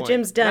 Not the Now that point.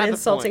 Jim's done Not the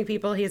insulting point.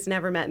 people he's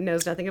never met and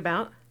knows nothing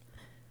about.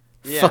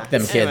 Yeah. Fuck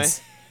them Anyway.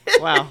 kids.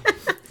 Wow.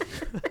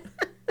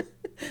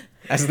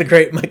 As the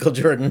great Michael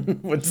Jordan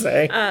would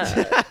say.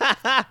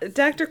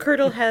 Dr.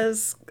 Curdle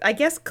has, I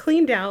guess,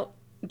 cleaned out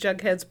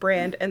Jughead's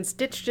brand and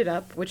stitched it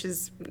up, which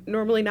is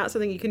normally not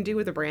something you can do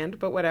with a brand,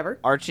 but whatever.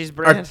 Archie's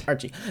brand.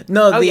 Archie.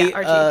 No, yeah,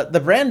 Archie.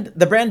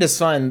 the brand is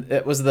fine.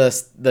 It was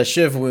the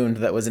shiv wound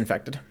that was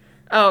infected.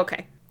 Oh,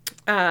 okay.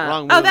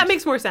 Wrong Oh, wound. that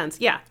makes more sense.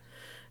 Yeah.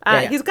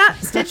 Yeah. He's got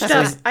stitched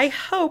up. I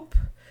hope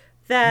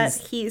that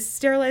he's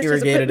sterilized his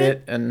Irrigated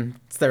equipment. it and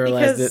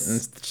sterilized Because- it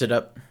and stitched it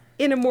up.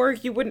 In a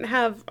morgue, you wouldn't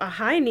have a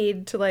high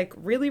need to like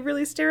really,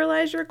 really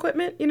sterilize your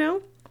equipment, you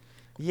know?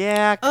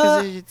 Yeah,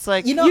 because it's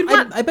like You know, You'd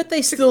want I bet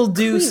they still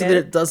do clean so that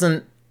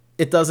it.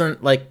 it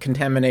doesn't like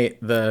contaminate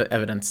the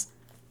evidence.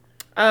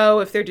 Oh,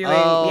 if they're doing,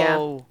 yeah,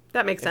 Oh.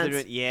 that makes If they're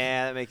sense. doing-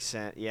 yeah, that makes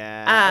sense.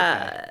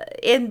 Yeah.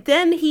 Okay. And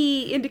then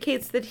he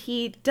indicates that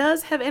he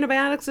does have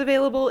antibiotics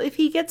available if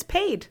he gets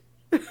paid.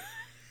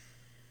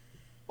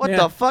 What Yeah.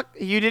 the fuck?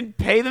 You didn't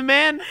pay the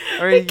man?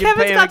 Or you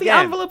Kevin's pay him got the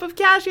again? envelope of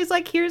cash. He's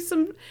like, here's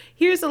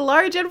a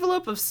large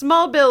envelope of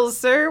small bills,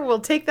 sir. We'll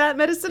take that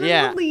medicine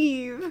Yeah. and we'll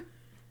leave.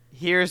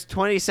 Here's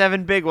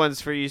 27 big ones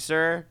for you,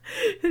 sir.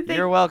 They-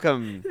 You're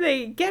welcome.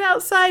 They get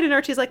outside and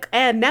Archie's like,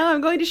 and now I'm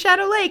going to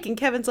Shadow Lake. And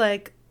Kevin's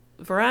like,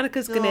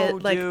 Veronica's gonna No,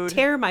 like dude.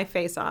 tear my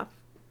face off.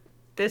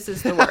 This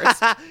is the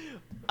worst.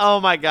 Oh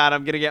my god,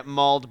 I'm gonna get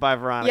mauled by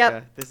Veronica.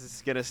 Yep. This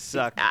is gonna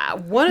suck.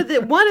 One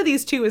of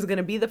these two is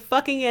gonna be the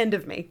fucking end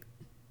of me.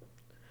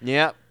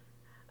 Yep.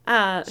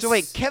 So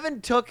wait,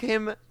 Kevin took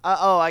him.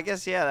 I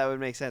guess yeah, that would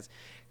make sense.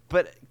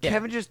 But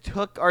Kevin just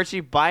took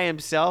Archie by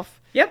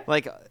himself. Yep.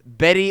 Like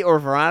Betty or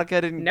Veronica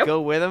didn't Nope. go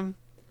with him.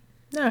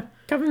 No,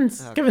 Kevin's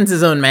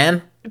his own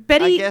man.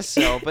 Betty, I guess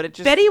so, but it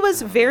just Betty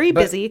was very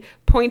But- busy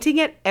pointing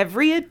at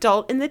every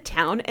adult in the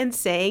town and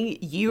saying,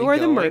 "You are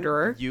the going,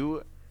 murderer."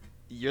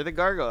 You're the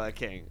Gargoyle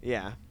King.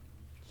 Yeah.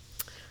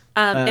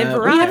 And We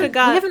Veronica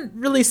got. haven't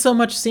really so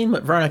much seen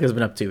what Veronica's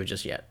been up to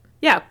just yet.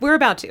 Yeah, we're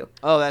about to.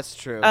 Oh, that's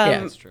true.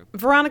 That's true.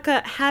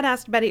 Veronica had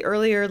asked Betty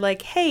earlier,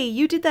 like, "Hey,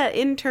 you did that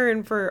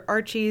intern for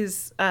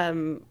Archie's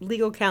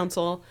legal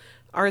counsel.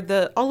 Are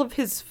all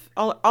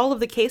of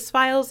the case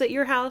files at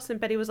your house?" And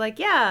Betty was like,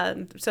 "Yeah."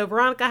 So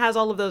Veronica has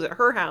all of those at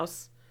her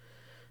house,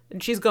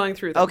 and she's going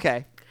through them.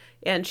 Okay.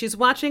 And she's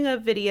watching a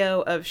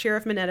video of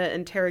Sheriff Mineta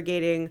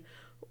interrogating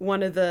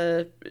one of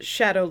the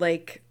Shadow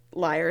Lake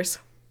liars.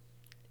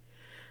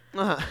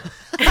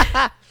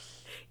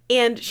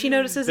 And she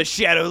notices The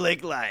Shadow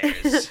Lake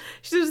Liars.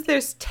 she says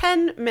there's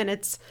 10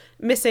 minutes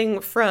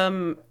missing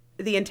from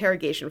the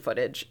interrogation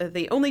footage.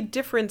 The only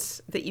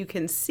difference that you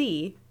can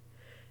see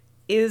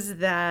is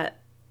that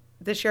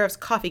the sheriff's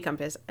coffee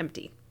cup is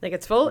empty. Like,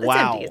 it's full, it's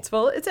Wow. empty. It's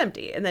full, it's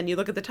empty. And then you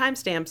look at the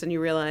timestamps and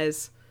you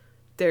realize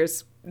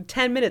there's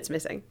 10 minutes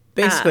missing.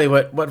 Basically,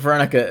 what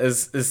Veronica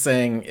is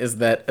saying is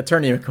that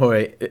Attorney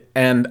McCoy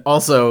and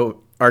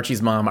also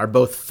Archie's mom are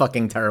both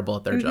fucking terrible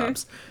at their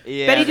jobs.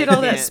 Yeah, Betty they did all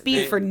that can't-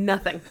 speed for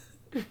nothing.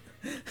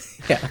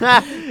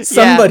 Yeah.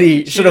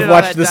 Somebody she should did have all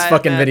watched that this diet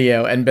fucking that-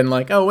 video and been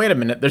like, oh, wait a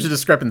minute, there's a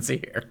discrepancy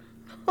here.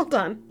 Hold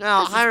on.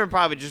 No, Hiram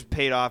probably just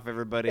paid off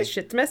everybody. This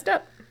shit's messed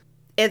up.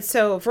 And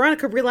so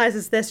Veronica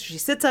realizes this. She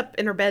sits up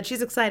in her bed.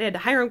 She's excited.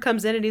 Hiram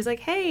comes in and he's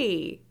like,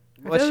 hey,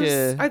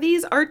 are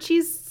these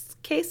Archie's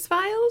case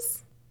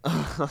files?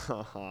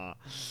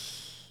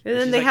 And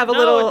then she's they like, have a "No,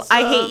 little it's,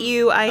 I hate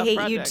you, I a hate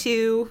you project."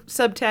 too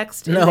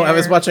subtext. in No, I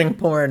was there. watching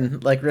porn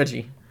like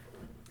Reggie.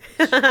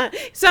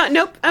 So,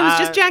 nope, I was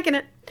just jacking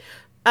it.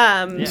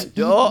 Yeah.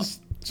 Oh,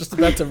 Just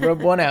about to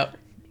rub one out.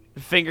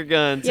 finger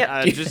guns.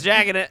 Yep. Just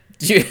jacking it.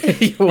 Do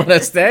you want to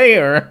stay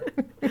or?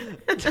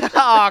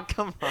 Oh,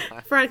 come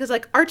on. Veronica's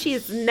like, Archie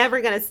is never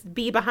going to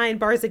be behind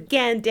bars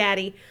again,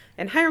 Daddy.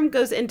 And Hiram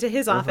goes into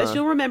his office.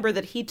 You'll remember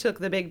that he took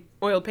the big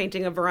oil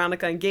painting of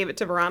Veronica and gave it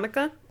to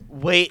Veronica.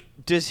 Wait,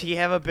 does he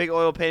have a big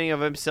oil painting of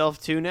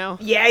himself too now?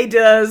 Yeah, he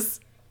does.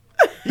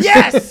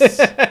 Yes!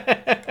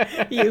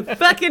 You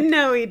fucking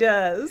know he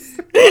does.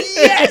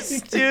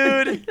 Yes,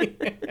 dude!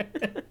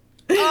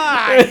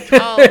 I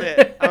called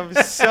it. I'm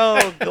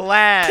so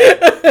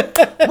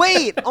glad.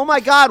 Wait, oh my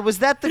god, was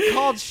that the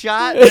called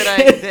shot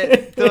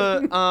that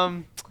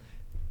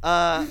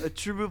the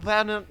True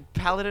Blue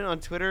Paladin on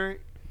Twitter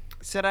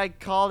said I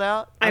called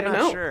out? I I'm don't not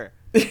know. sure.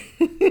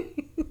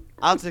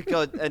 I'll have to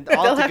go and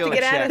They'll have to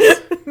get check. at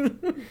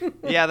us.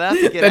 Yeah, they'll have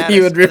to get That at he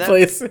us. would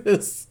replace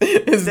his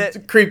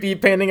that- creepy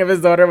painting of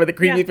his daughter with a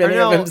creepy Yeah. Or painting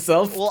no, of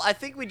himself. Well, I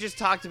think we just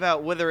talked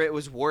about whether it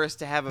was worse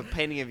to have a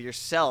painting of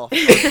yourself or a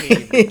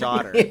painting of your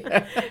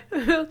daughter.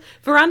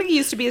 Veronica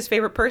used to be his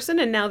favorite person,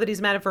 and now that he's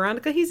mad at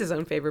Veronica, he's his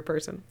own favorite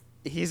person.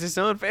 He's his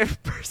own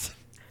favorite person.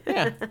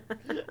 Yeah.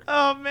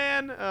 Oh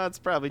man, it's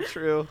probably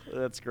true.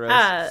 That's gross.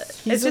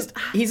 It's just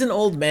He's an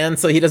old man,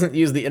 so he doesn't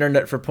use the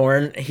internet for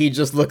porn. He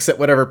just looks at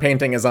whatever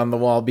painting is on the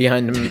wall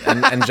behind him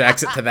and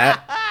jacks it to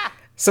that.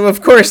 So of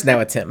course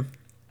now it's him.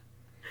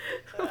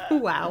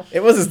 wow.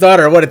 It was his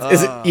daughter. What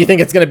is it? You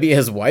think it's gonna be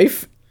his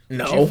wife?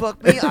 No. Would you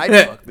fuck me?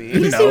 I'd fuck me. He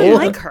doesn't No. even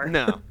like her.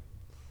 No,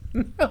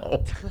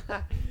 No.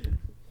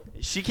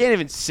 she can't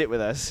even sit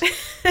with us.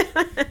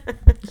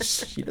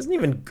 She doesn't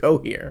even go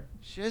here.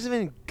 She doesn't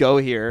even go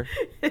here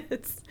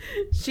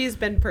She's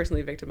been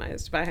personally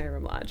victimized by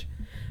Hiram Lodge.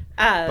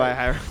 by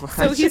Hiram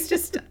So Lodge. he's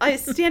just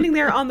standing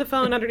there on the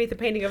phone underneath a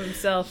painting of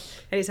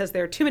himself, and he says,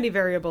 there are too many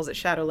variables at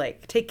Shadow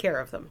Lake. Take care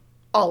of them.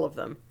 All of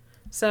them.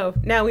 So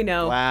now we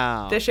know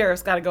Wow. the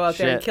sheriff's got to go out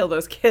there and Shit. kill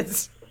those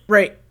kids.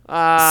 Right.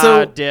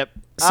 Dip.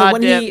 So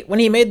Dip. when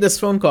he made this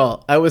phone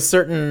call, I was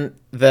certain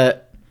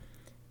that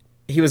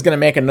he was going to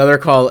make another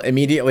call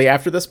immediately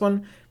after this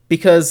one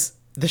because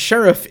the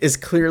sheriff is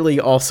clearly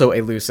also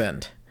a loose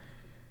end.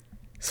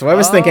 So I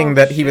was thinking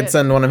that he would shit.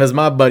 send one of his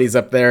mob buddies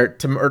up there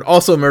to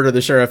also murder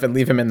the sheriff and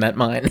leave him in that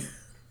mine.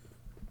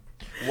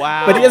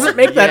 Wow. But he doesn't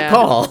make that Yeah.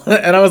 call,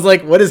 and I was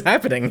like, "What is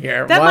happening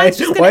here? That Why? mine's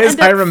just Why going to is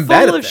end up Hiram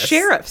bad full at of this?"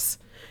 sheriffs.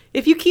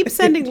 If you keep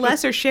sending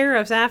lesser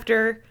sheriffs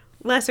after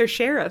lesser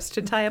sheriffs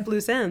to tie up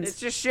loose ends, It's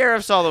just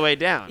sheriffs all the way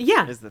down.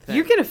 yeah, Is the thing.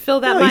 you're going to fill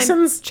that No, he mine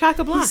sends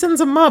chock-a-block. He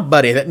sends a mob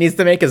buddy that needs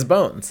to make his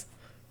bones.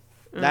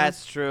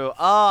 That's true.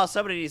 Oh,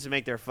 somebody needs to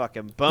make their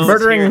fucking bones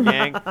Murdering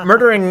here, gang.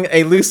 murdering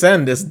a loose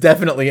end is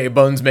definitely a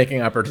bones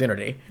making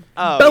opportunity.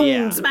 Oh,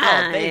 Bones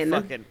yeah. Oh, they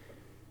mine. fucking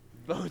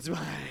bones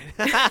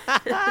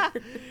mine.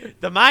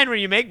 The mine where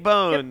you make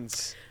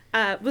bones.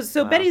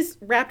 So Betty's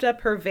wrapped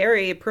up her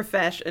very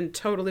profesh and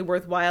totally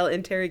worthwhile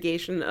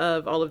interrogation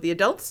of all of the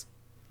adults.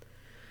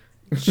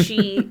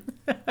 She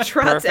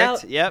trots Perfect,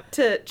 out yep.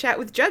 to chat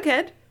with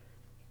Jughead.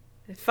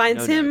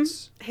 Finds No him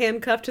notes.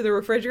 handcuffed to the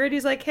refrigerator.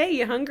 He's like, "Hey,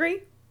 you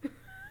hungry?"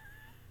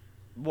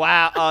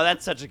 Wow. Oh,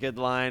 that's such a good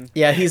line.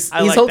 Yeah, he's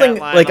I like holding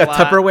that line like a a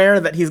lot.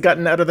 Tupperware that he's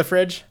gotten out of the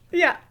fridge.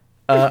 Yeah.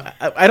 I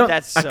don't.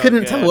 That's I so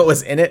couldn't good. tell what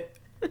was in it.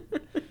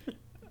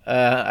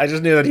 I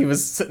just knew that he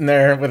was sitting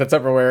there with a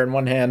Tupperware in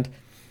one hand,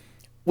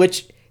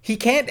 which he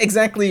can't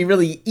exactly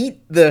really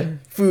eat the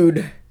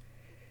food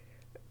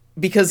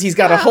because he's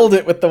got to hold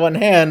it with the one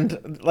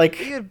hand. Like,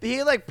 He could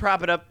like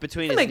prop it up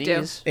between his like do.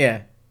 knees.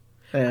 yeah.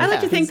 I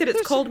like to think that it's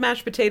There's- cold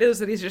mashed potatoes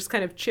that he's just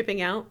kind of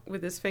chipping out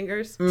with his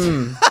fingers.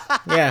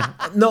 Yeah.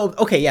 No.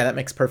 Okay. Yeah, that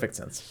makes perfect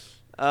sense.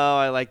 Oh,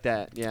 I like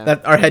that. Yeah.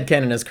 That our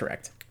headcanon is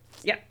correct.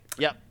 Yeah.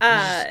 Yep.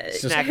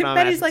 Betty's Snacking on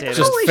mashed like, potatoes.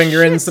 Just "Holy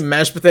fingering shit, some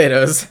mashed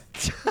potatoes.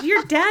 did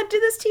your dad do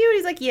this to you?" And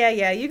he's like,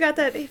 yeah, you got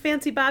that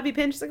fancy bobby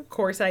pin? She's like, "Of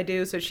course I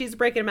do." So she's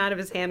breaking him out of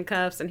his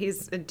handcuffs, and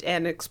he's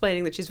and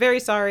explaining that she's very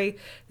sorry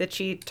that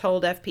she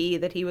told FP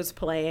that he was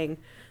playing.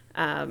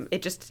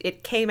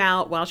 It came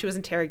out while she was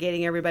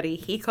interrogating everybody.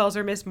 He calls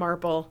her Miss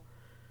Marple.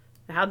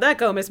 How'd that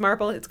go, Miss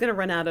Marple? It's gonna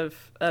run out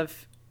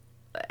of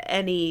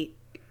any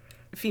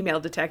female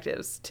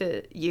detectives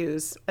to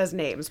use as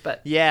names,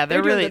 but yeah,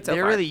 they're doing really good so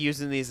they're far. really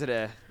using these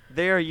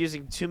they are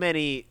using too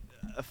many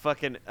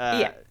fucking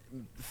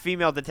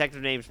female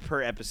detective names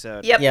per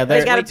episode. Yep, Yeah, they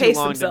they're gotta Way too pace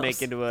long themselves. to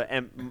make into a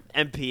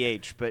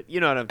MPH, but you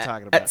know what I'm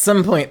talking about. At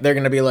some point, they're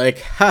gonna be like,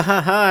 "Ha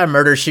ha ha!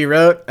 Murder She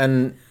Wrote,"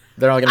 and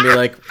they're all gonna be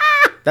like,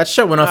 "That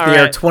show went off All the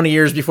air right. 20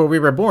 years before we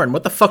were born.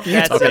 What the fuck are you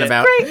That's talking it.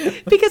 about?"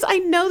 Great, because I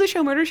know the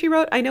show Murder, She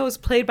Wrote. I know it was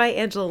played by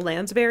Angela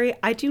Lansbury.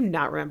 I do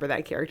not remember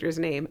that character's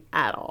name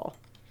at all.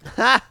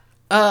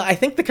 I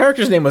think the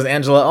character's name was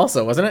Angela,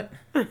 also, wasn't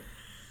it?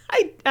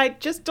 I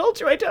just told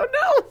you I don't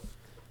know.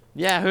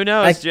 Yeah, who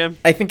knows, Jim?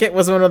 I think it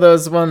was one of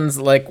those ones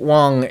like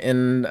Wong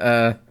in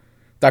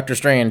Doctor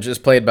Strange is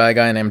played by a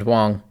guy named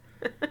Wong.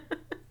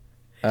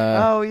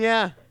 Oh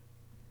yeah.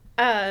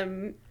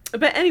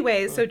 But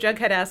anyway, so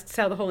Jughead asks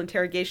how the whole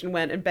interrogation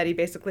went, and Betty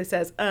basically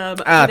says,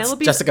 It's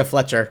Penelope's... Jessica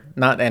Fletcher,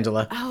 not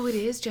Angela. Oh, it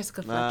is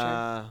Jessica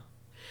Fletcher.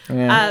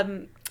 Yeah.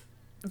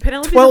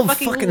 Penelope's 12 a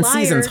fucking liar.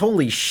 seasons,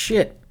 holy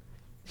shit.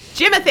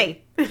 Jimothy!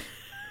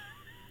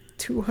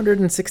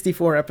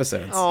 264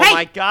 episodes. Oh Hey!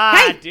 my god,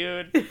 Hey!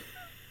 dude.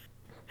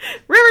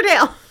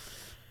 Riverdale!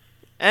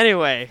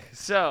 Anyway,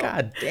 so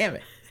God damn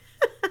it.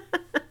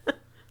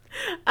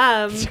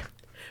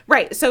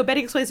 Right, so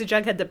Betty explains to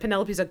Jughead that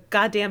Penelope's a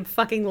goddamn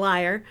fucking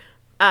liar.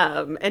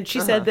 And she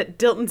said that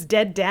Dilton's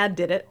dead dad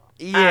did it.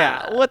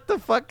 yeah, what the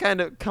fuck kind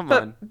of come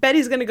But on.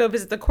 Betty's going to go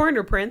visit the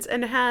coroner prince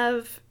and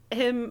have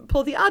him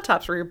pull the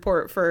autopsy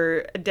report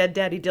for dead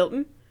daddy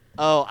Dilton.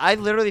 Oh, I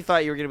literally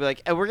thought you were gonna be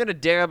like, and we're gonna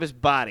dig up his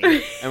body,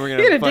 and we're We're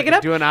gonna, going to dig it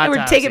up, do an and we're autopsy.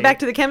 going to take it back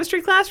to the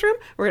chemistry classroom.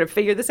 We're going to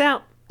figure this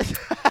out.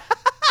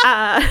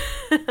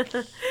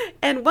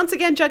 And once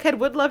again, Jughead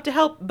would love to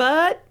help,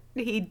 but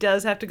he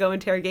does have to go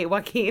interrogate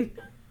Joaquin.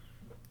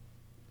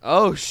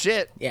 Oh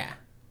shit. Yeah.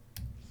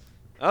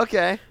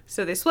 Okay.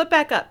 So they split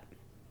back up.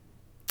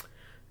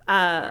 All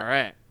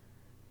right.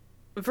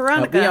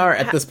 Veronica. We are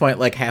at this point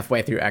like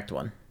halfway through Act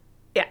 1.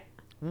 Yeah.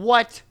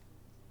 What?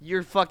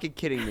 You're fucking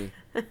kidding me.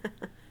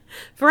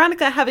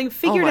 Veronica, having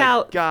figured my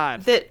out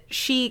God. that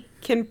she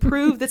can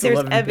prove that It's there's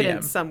 11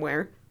 evidence PM.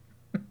 somewhere,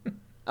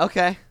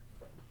 Okay.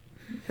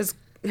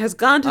 has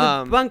gone to the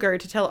Um, bunker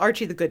to tell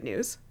Archie the good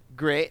news.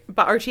 Great.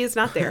 But Archie is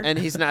not there. And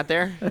he's not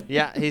there.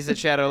 Yeah, he's at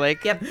Shadow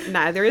Lake. Yep,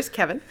 neither is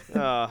Kevin.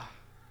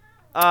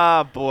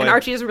 Oh boy. And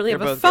Archie doesn't really They're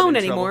have a both getting phone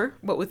in trouble. anymore,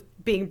 what with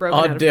being broken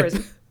Aw, out of dip.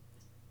 prison.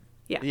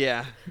 Yeah.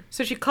 Yeah.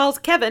 So she calls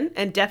Kevin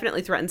and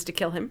definitely threatens to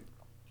kill him.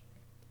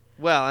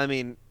 Well, I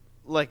mean,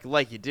 like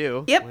you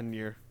do. Yep. When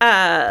your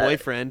Uh,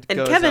 boyfriend and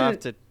goes Kevin- off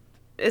to.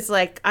 It's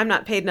like, I'm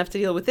not paid enough to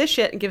deal with this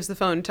shit, and gives the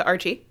phone to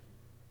Archie.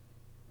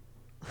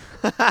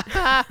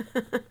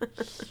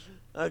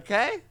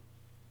 Okay.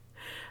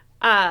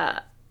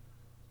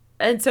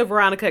 And so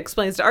Veronica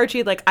explains to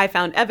Archie, like, I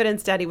found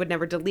evidence, Daddy would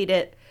never delete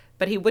it,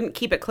 but he wouldn't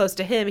keep it close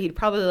to him. He'd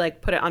probably,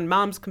 like, put it on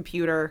Mom's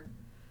computer.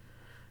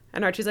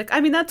 And Archie's like, I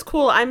mean, that's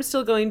cool. I'm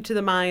still going to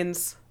the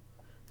mines.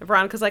 And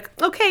Veronica's like,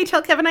 okay,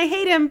 tell Kevin I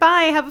hate him.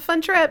 Bye. Have a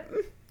fun trip.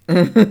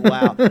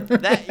 Wow.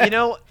 That, you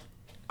know,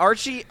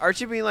 Archie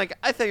being like,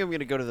 I think I'm going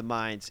to go to the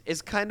mines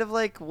is kind of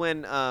like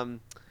when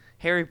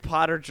Harry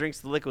Potter drinks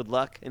the liquid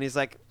luck and he's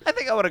like, I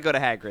think I want to go to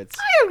Hagrid's.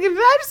 I'm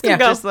just going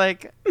to go. Just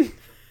like,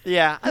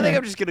 yeah, I think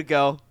I'm just going to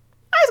go.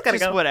 I just got to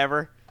Just go.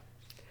 whatever.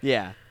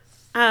 Yeah.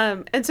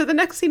 And so the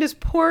next scene is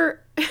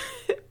poor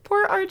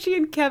Archie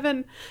and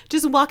Kevin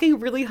just walking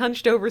really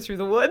hunched over through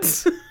the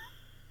woods.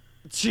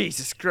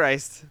 Jesus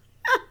Christ.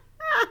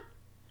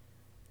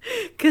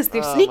 Because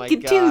they're Oh my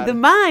sneaking to God. the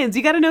mines.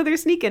 You got to know they're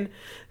sneaking.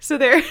 So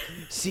they're...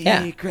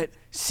 Secret.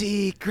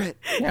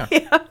 Yeah.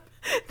 Yeah,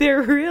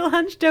 they're real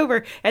hunched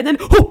over, and then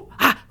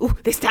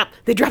they stop.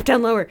 They drop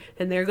down lower,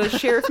 and there goes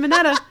Sheriff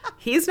Minetta.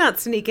 He's not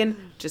sneaking,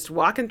 just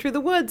walking through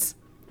the woods.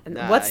 And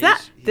Nah, what's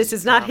that? he's This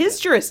is not his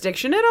confident.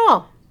 jurisdiction at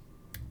all.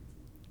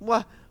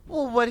 What?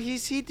 Well, what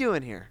is he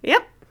doing here?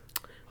 Yep.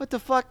 What the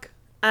fuck?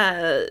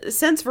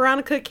 Since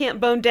Veronica can't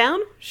bone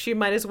down, she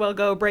might as well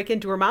go break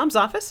into her mom's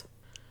office.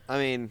 I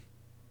mean,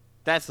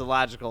 that's the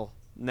logical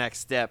next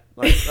step.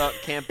 Like, oh,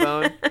 can't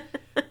bone.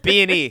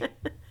 B&E.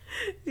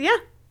 Yeah,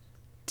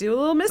 do a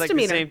little It's like the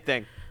misdemeanor. same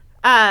thing.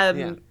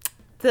 Yeah.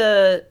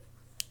 The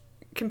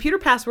computer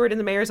password in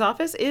the mayor's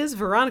office is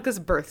Veronica's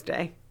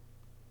birthday.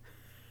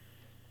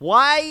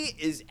 Why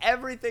is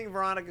everything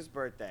Veronica's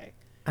birthday?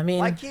 I mean,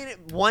 Why can't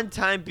it one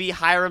time be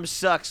Hiram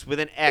Sucks with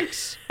an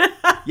X?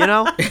 You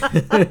know?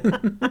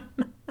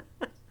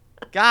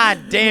 God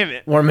damn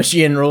it. War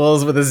Machine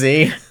Rules with a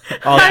Z.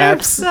 All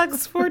caps.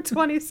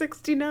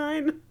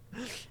 HiramSux42069.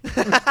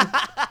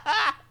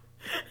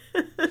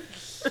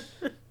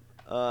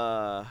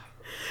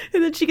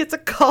 And then she gets a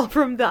call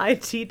from the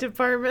IT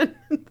department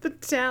in the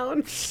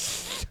town.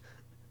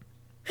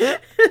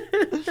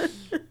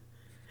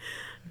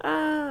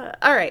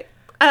 All right.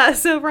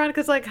 So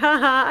Veronica's like,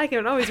 haha, I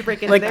can always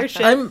break into Like, their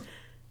shit.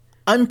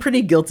 I'm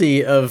pretty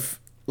guilty of,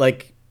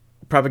 like,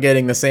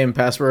 propagating the same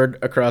password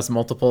across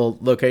multiple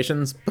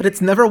locations, but it's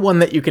never one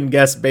that you can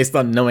guess based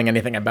on knowing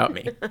anything about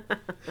me.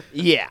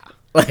 Yeah.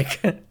 Like,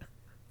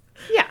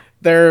 Yeah.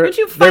 they're Once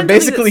you find something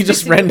basically that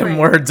just sticks in your random brain.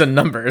 words and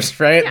numbers,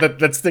 right? Yeah.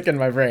 That stick in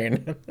my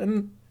brain.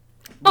 And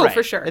Oh, Right.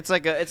 for sure. It's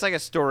like a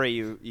story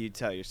you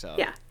tell yourself.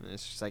 Yeah.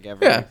 It's just like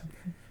every yeah.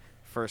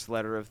 first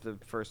letter of the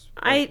first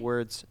I-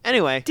 words.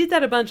 Anyway. Did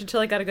that a bunch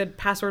until I got a good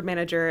password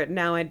manager.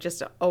 Now I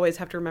just always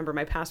have to remember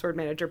my password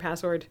manager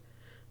password.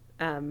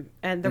 And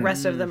the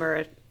rest of them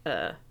are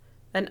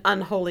an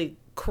unholy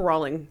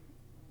crawling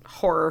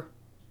horror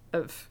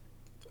of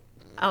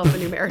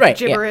alphanumeric Right,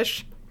 yeah.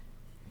 gibberish.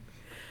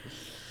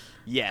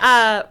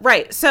 Yes.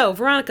 Right. So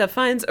Veronica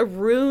finds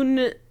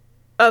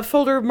a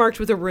folder marked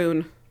with a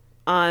rune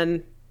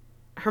on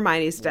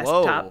Hermione's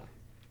desktop. Whoa.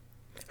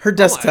 Her Oh my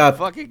desktop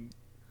fucking.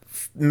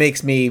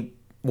 makes me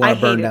want I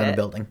to burn hated down it. a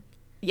building.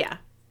 Yeah.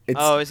 It's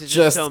Oh, is it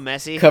just so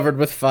messy? Covered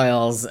with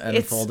files and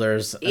It's-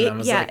 folders, and I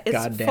was like, it's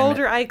God damn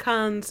folder it.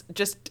 icons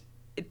just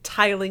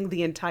tiling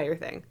the entire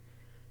thing.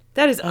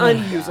 That is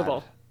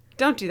unusable.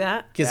 Don't do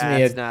that. Gives me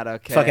That's a not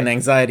okay. fucking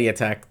anxiety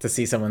attack to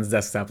see someone's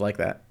desktop like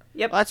that.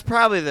 Yep. Well, that's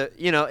probably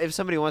if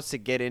somebody wants to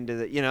get into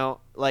the,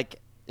 like,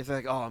 if they're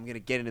like, oh, I'm going to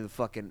get into the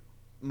fucking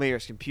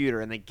mayor's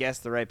computer and they guess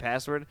the right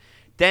password,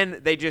 then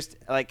they just,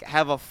 like,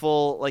 have a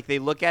full, like, they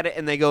look at it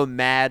and they go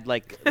mad,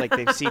 like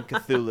they've seen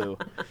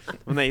Cthulhu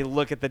when they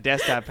look at the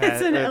desktop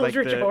It's an like,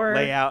 eldritch the horror.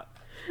 layout.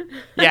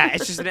 Yeah,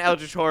 it's just an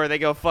eldritch horror. They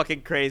go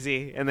fucking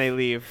crazy and they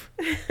leave.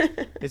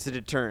 It's a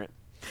deterrent.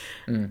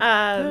 No,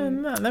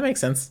 that makes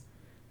sense.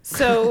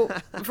 So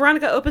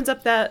Veronica opens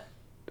up that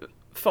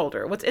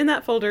folder. What's in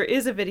that folder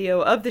is a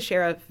video of the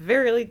sheriff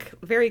very,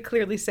 very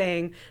clearly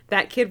saying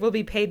that kid will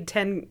be paid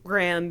 10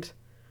 grand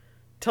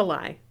to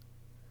lie.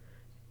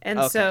 And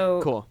Okay,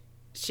 so cool.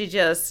 she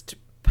just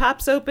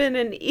pops open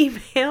an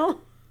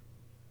email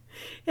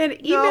and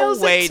No emails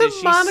way it to did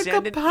she Monica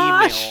send an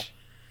Posh. email.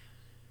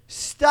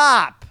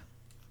 Stop.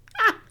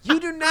 You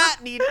do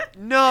not need.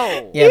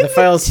 No. Yeah, the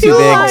file's too two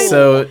big, lines.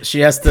 so she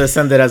has to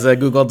send it as a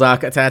Google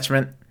Doc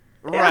attachment.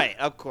 Right,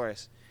 of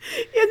course.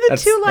 And the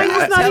That's- 2 lines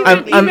is not even I'm-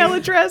 an I'm- email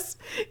address.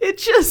 It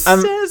just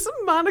says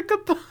Monica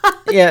Posh.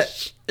 Yeah.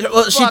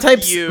 Well, she Fuck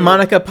types you.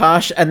 Monica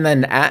Posh and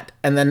then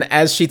and then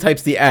as she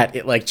types the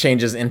it like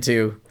changes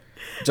into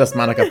just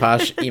Monica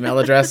Posh email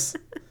address,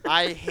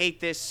 I hate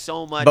this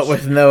so much. but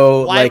with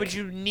no Why like would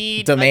you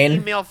need domain? an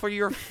email for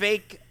your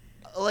fake,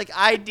 like,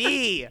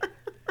 ID?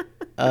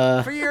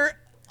 For your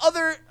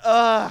other.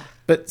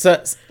 But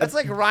so That's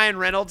like Ryan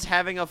Reynolds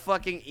having a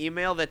fucking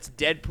email that's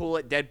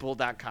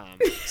Deadpool@Deadpool.com.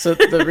 so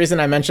the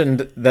reason I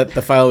mentioned that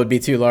the file would be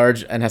too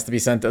large and has to be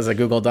sent as a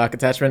Google Doc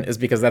attachment is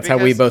because that's how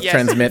we Because, both yes.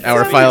 transmit That's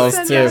our how we files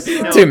send to out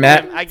emails. to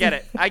Matt. I get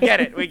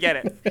it. We get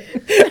it.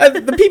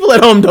 The people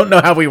at home don't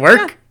know how we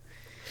work.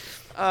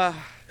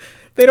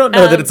 They don't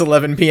know that it's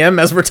 11 p.m.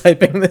 as we're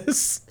typing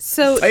this.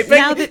 So Typing?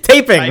 now that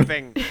Taping.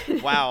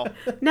 Typing. Wow.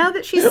 now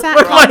that she's sat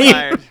What We're all am I-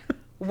 tired.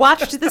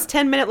 watched this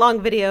 10-minute long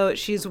video,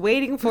 she's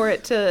waiting for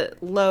it to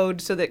load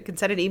so that it can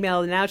send an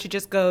email, and now she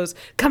just goes,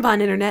 come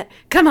on internet,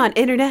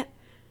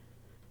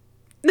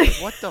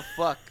 What the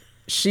fuck?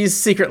 She's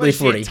secretly Was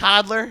she 40. a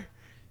toddler?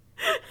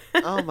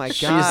 Oh my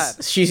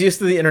god. She's used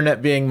to the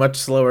internet being much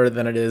slower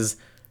than it is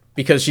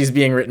because she's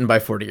being written by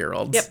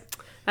 40-year-olds. Yep.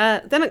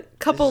 Then a This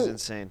couple is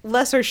insane.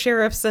 lesser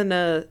sheriffs and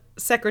a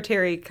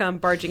secretary come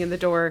barging in the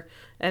door,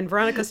 and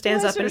Veronica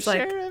stands up and is Lesser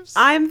like, sheriffs.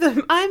 I'm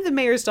the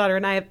mayor's daughter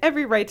and I have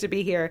every right to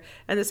be here.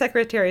 And the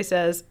secretary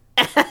says,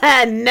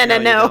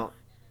 no.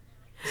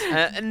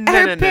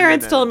 Her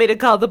parents told me to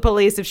call the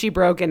police if she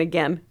broke in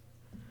again.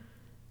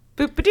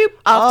 Boop a doop.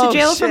 Off Oh, to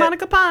jail for shit.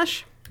 Monica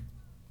Posh.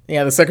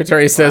 Yeah, the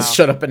secretary says, Wow.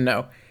 shut up and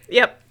no,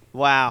 Yep.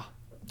 Wow.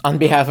 on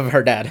behalf of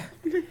her dad.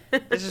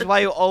 This is why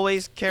you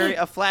always carry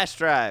a flash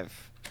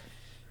drive.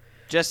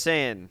 Just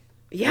saying.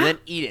 Yeah. And then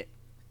eat it.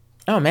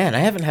 Oh, man, I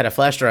haven't had a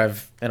flash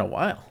drive in a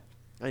while.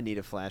 I need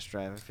a flash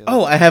drive. I feel Oh,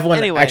 like. I have one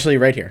Anyway. actually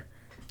right here.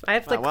 I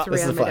have like well, 3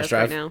 this is on a my flash desk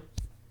right drive. now.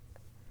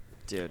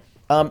 Dude.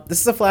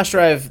 This is a flash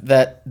drive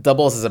that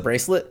doubles as a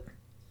bracelet.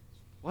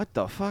 What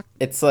the fuck?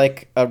 It's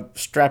like a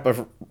strap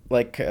of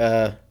like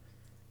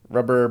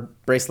rubber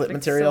bracelet Like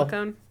material.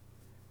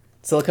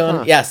 silicone.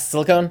 Huh. Yes,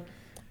 silicone.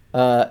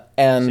 So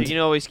And you can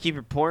always keep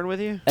your porn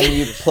with you? and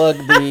you plug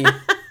the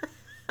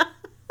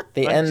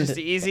Like, end. Just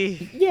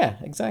easy? Yeah,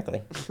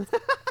 exactly.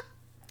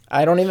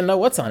 I don't even know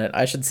what's on it.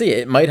 I should see it.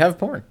 It might have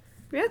porn.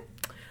 Yeah.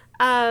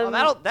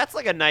 That's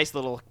like a nice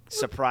little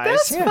surprise.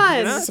 That's Yeah. fun.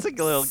 You know, it's like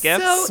a little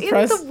gift. So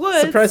Surprise- in the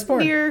woods surprise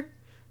porn. near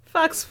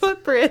Fox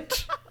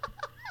Footbridge,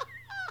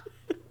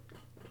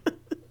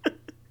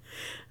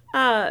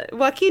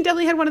 Joaquin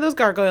definitely had one of those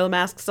gargoyle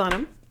masks on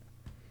him.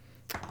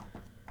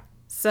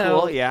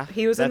 So Cool, yeah.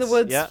 he was in the That's-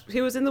 woods. yeah.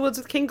 He was in the woods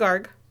with King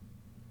Garg.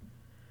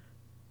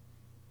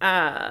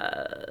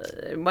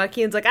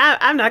 Joaquin's like,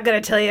 I'm not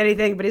gonna tell you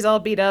anything, but he's all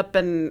beat up,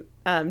 and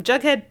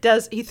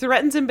Jughead he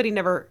threatens him, but he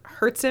never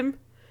hurts him.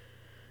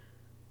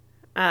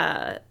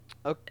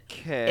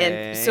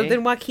 Okay. And so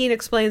then Joaquin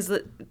explains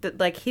that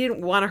like he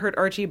didn't want to hurt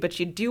Archie, but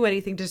you'd do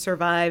anything to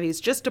survive.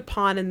 He's just a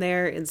pawn in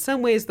there. In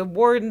some ways, the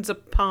warden's a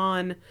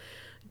pawn.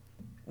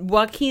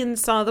 Joaquin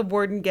saw the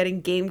warden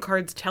getting game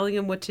cards telling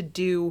him what to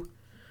do.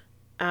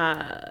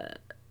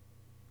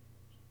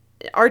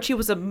 Archie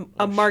was a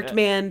marked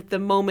man the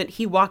moment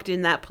he walked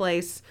in that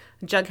place.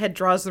 Jughead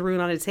draws the rune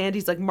on his hand.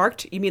 He's like,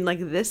 marked? You mean like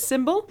this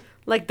symbol?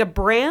 Like the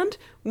brand?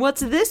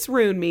 What's this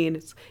rune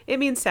mean? It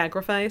means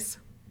sacrifice.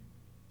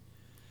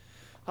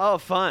 Oh,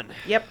 fun.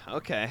 Yep.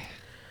 Okay.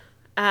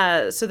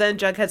 So then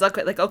Jughead's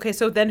like, okay,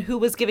 so then who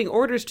was giving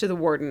orders to the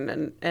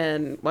warden?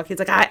 And Joaquin's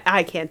like,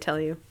 I can't tell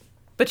you.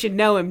 But you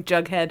know him,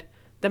 Jughead.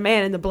 The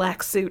man in the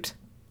black suit.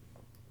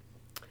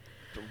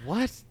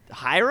 What?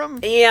 Hiram?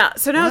 Yeah,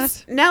 so now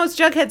it's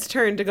Jughead's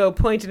turn to go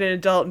point at an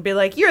adult and be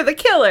like, you're the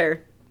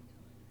killer!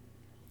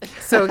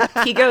 So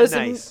he goes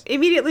Nice.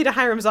 immediately to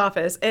Hiram's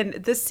office, and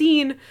the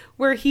scene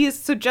where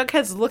so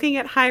Jughead's looking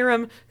at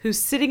Hiram, who's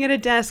sitting at a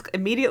desk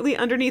immediately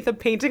underneath a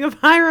painting of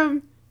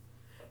Hiram,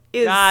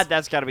 is... God,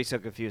 that's gotta be so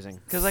confusing.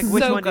 Because, like,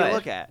 which so one do you good.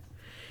 look at?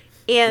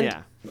 And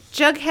Yeah.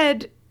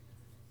 Jughead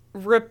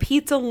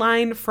repeats a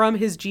line from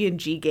his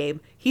G&G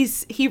game.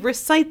 He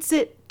recites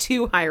it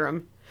to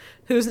Hiram,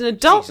 who's an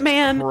adult Jesus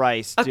man,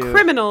 Christ, a dude.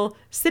 criminal,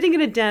 sitting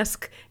at a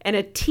desk, and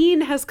a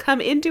teen has come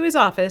into his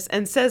office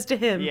and says to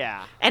him,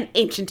 Yeah. an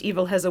ancient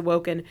evil has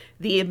awoken,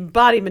 the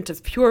embodiment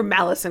of pure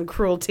malice and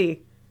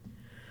cruelty.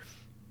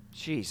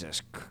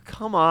 Jesus,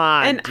 come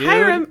on, And dude.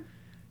 Hiram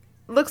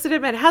looks at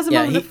him and has a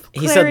moment of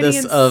he clarity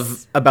said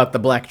this about the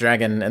black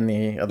dragon in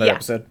the other Yeah.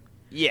 episode.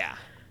 Yeah.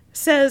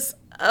 says,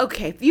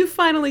 okay, you've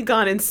finally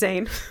gone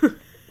insane.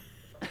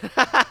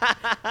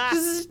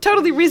 This is a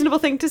totally reasonable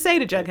thing to say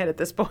to Jughead at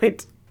this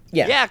point.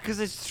 Yeah. Yeah, because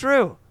it's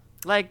true.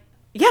 Like,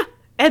 Yeah.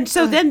 And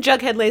so then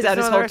Jughead lays out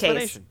there's his no whole other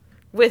case explanation.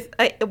 with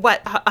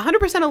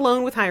 100%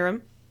 alone with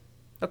Hiram.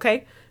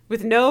 Okay?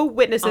 With no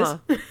witnesses.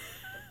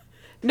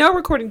 No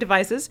recording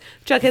devices.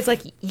 Jughead's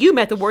like, you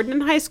met the warden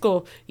in high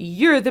school.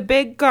 You're the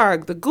big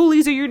garg. The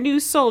ghoulies are your new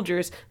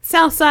soldiers.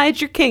 Southside's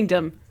your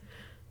kingdom.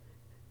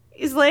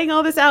 He's laying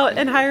all this out,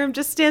 and Hiram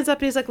just stands up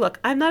and he's like, look,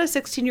 I'm not a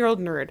 16-year-old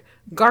nerd.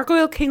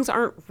 Gargoyle kings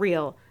aren't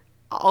real.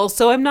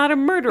 Also, I'm not a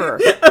murderer.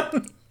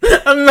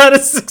 I'm not a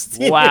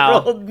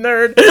 16-year-old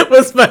nerd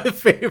was my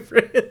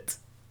favorite.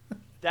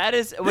 that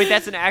is... Wait,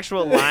 that's an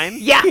actual line?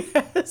 Yeah.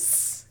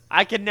 Yes.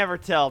 I can never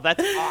tell.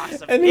 That's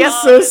awesome. And he's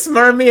so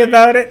smarmy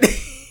about it.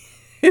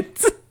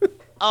 It's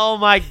Oh,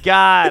 my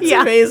God.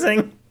 Yeah.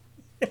 amazing.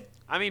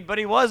 I mean, but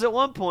he was at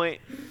one point.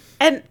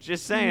 And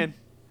Just saying.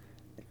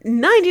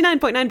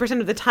 99.9%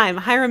 of the time,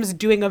 Hiram's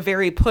doing a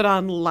very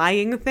put-on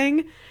lying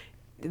thing.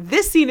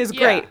 This scene is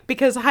great Yeah.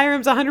 because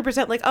Hiram's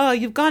 100% like, oh,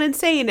 you've gone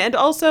insane, and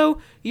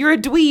also, you're a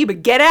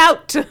dweeb. Get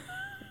out!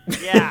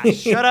 Yeah,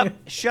 shut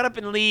up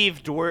and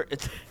leave,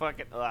 It's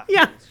fucking...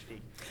 Yeah.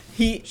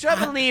 Shut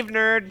up and leave,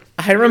 nerd.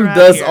 Hiram You're out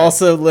does here.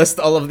 also list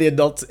all of the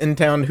adults in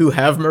town who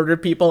have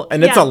murdered people,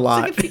 and it's a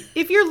lot. like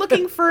if you're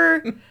looking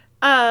for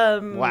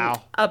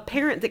Wow. a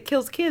parent that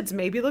kills kids,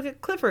 maybe look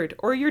at Clifford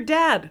or your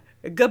dad.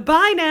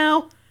 Goodbye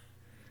now.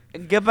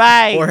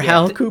 Goodbye. Or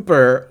Hal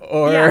Cooper,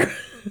 or Yeah.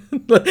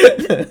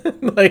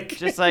 like,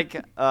 Just like,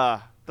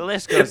 the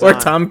list goes or on.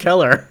 Tom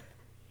Keller.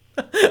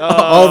 Oh,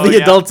 All the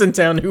yeah. adults in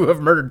town who have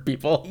murdered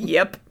people.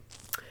 Yep.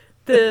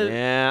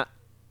 Yeah.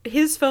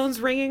 His phone's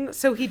ringing,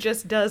 so he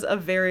just does a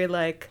very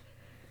like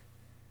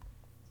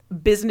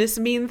business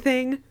mean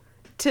thing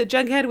to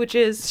Jughead, which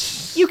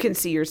is you can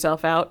see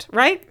yourself out,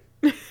 right?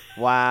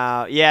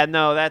 Wow. Yeah,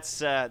 no,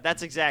 that's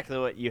exactly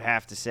what you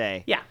have to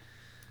say. Yeah.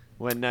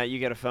 When you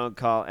get a phone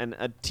call and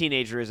a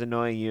teenager is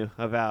annoying you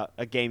about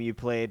a game you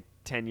played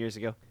 10 years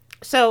ago.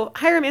 So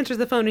Hiram answers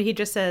the phone and he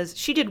just says,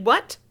 "She did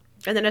what?"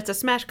 And then it's a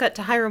smash cut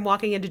to Hiram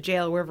walking into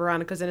jail where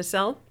Veronica's in a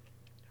cell.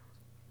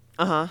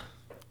 Uh-huh.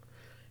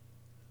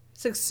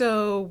 It's like,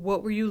 so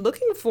what were you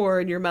looking for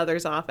in your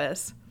mother's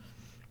office?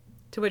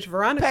 To which Pack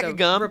Veronica of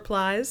gum.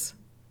 replies,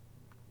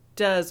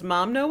 "Does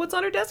mom know what's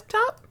on her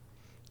desktop?"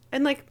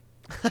 And like,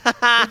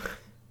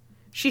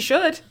 she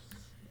should,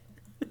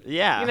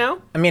 Yeah. you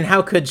know? I mean,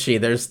 how could she?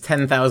 There's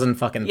 10,000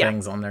 fucking Yeah.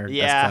 things on their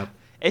Yeah. desktop.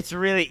 It's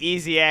really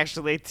easy,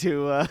 actually,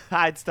 to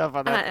hide stuff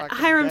on that fucking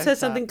Hiram says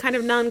desktop. something kind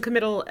of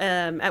non-committal,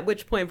 at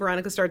which point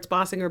Veronica starts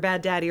bossing her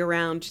bad daddy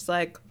around. She's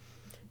like,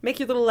 "Make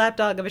your little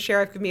lapdog of a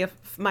sheriff give me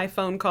my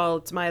phone call.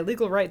 It's my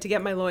legal right to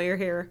get my lawyer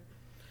here."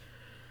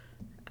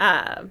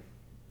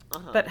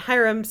 But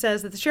Hiram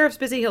says that the sheriff's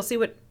busy. He'll see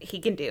what he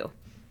can do.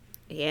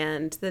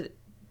 And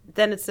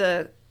then it's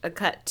a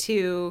cut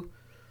to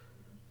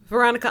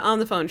Veronica on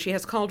the phone. She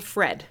has called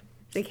Fred.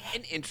 Like,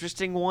 An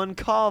interesting one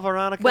call,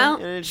 Veronica. well,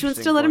 An she wants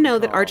interesting to let him one know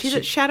that call. Archie's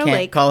at Shadow Can't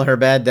Lake. call her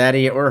bad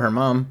daddy or her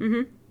mom.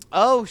 Mm-hmm.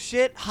 Oh,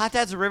 shit. Hot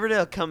Dads of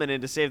Riverdale coming in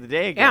to save the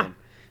day again. Yeah.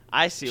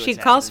 I see what's She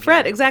calls happening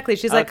Fred. here. Exactly.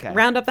 She's like, Okay.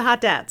 round up the hot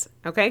dads.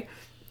 Okay.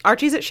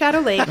 Archie's at Shadow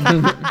Lake.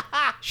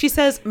 She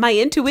says, my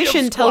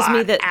intuition Dilf tells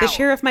me squad, that the ow.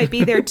 sheriff might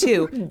be there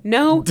too.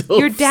 No, Dilf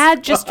your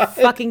dad just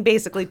fucking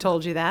basically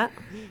told you that.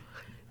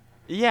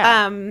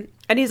 Yeah.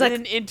 And he's I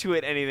like, didn't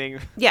intuit anything.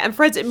 yeah. And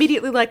Fred's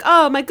immediately like,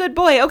 oh, my good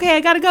boy. Okay,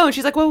 I gotta go. And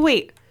she's like, well,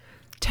 wait.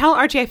 Tell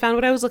Archie I found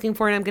what I was looking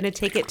for and I'm going to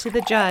take it to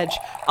the judge.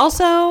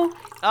 Also,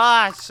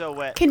 It's so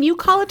wet. can you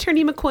call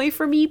Attorney McCoy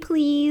for me,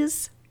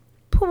 please?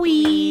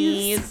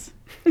 Please.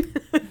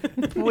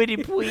 Woody,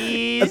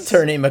 please.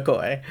 Attorney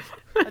McCoy.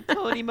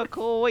 Tony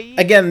McCoy.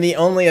 Again, the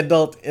only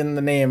adult in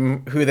the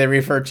name who they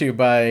refer to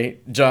by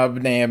job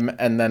name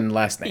and then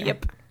last name.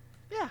 Yep.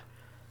 Yeah.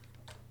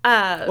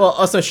 Well,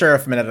 also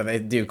Sheriff Mineta, they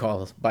do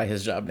call by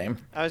his job name.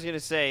 I was gonna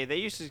say they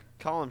used to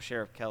call him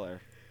Sheriff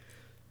Keller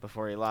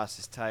before he lost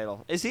his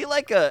title. Is he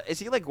like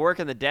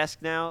working the desk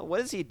now? What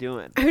is he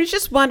doing? I was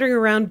just wandering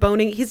around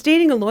boning. He's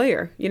dating a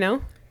lawyer, you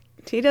know?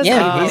 He does Yeah,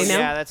 that, he's- you know?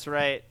 Yeah, that's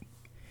right.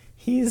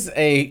 He's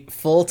a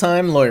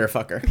full-time lawyer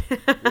fucker.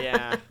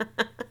 Yeah.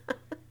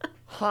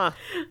 Huh.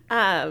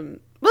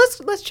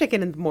 Let's check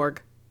in the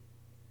morgue.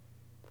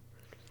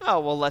 Oh,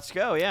 well, let's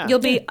go, yeah. You'll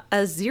be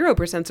a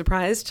 0%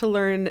 surprised to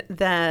learn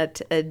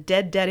that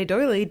dead Daddy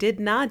Doily did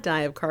not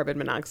die of carbon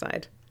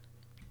monoxide.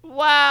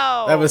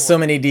 Wow. That was so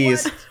many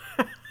D's.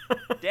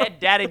 Dead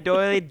Daddy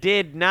Doily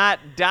did not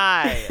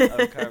die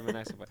of carbon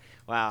monoxide.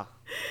 Wow.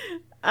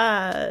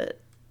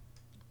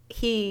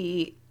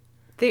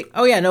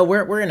 Oh yeah, no,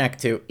 we're in Act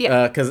 2.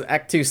 Yeah. Because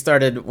Act 2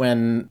 started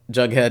when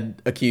Jughead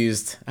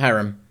accused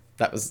Hiram.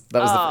 That was the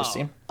first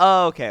scene.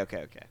 Oh, okay.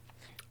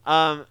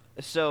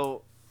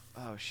 So,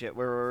 oh shit,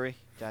 where were we?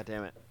 God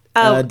damn it.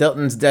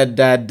 Delton's dead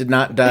dad did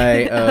not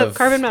die of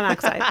carbon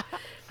monoxide.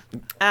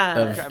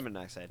 Carbon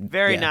monoxide.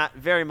 Very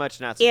much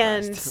not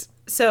surprised. And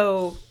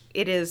so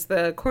it is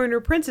the coroner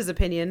Prince's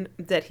opinion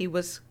that he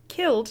was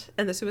killed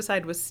and the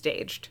suicide was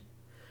staged.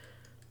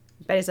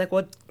 Betty's like,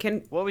 well,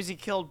 What was he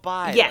killed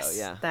by? yes, though?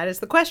 Yeah. that is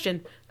the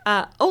question.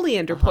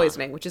 Oleander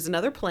poisoning, which is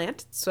another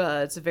plant. It's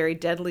a very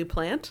deadly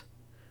plant.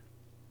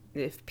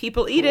 If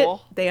people eat it,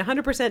 Cool. they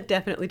 100%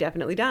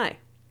 definitely die.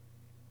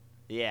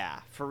 Yeah,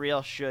 for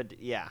real should,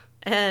 yeah.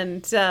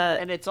 And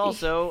And it's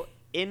also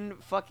in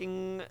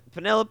fucking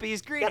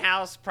Penelope's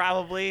greenhouse,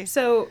 probably.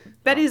 so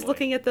Betty's boy.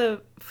 looking at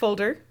the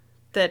folder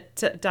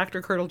that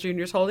Dr. Curdle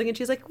Jr. is holding, and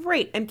she's like,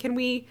 great, and can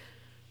we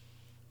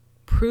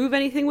prove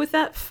anything with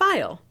that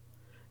file?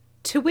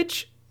 To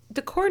which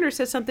the coroner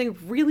says something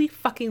really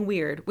fucking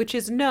weird, which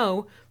is,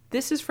 no,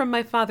 this is from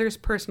my father's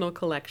personal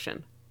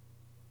collection.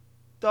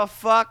 The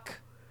fuck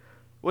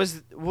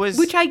was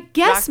Which I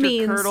guess Dr.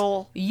 means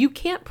Curdle, you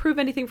can't prove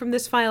anything from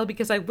this file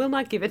because I will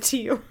not give it to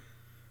you.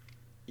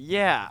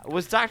 yeah,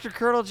 was Dr.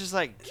 Curdle just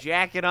like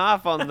jacking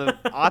off on the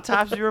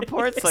autopsy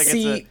reports? Like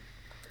See,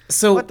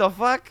 so what the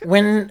fuck?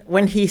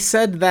 when he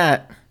said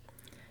that,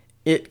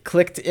 it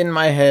clicked in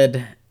my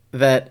head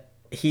that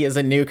he is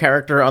a new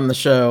character on the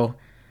show,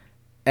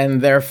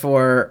 and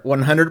therefore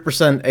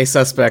 100% a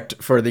suspect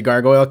for the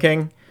Gargoyle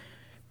King,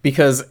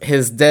 because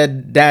his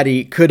dead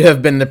daddy could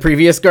have been the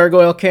previous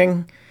Gargoyle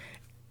King,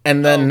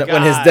 and then Oh,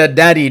 when his God. dead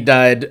daddy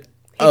died took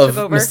of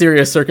over.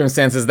 mysterious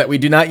circumstances that we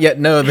do not yet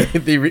know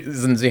the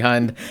reasons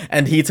behind,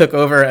 and he took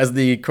over as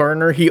the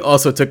coroner, he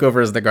also took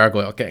over as the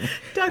Gargoyle King.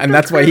 Dr. And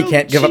that's why he Curdle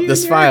can't give up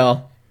this Jr..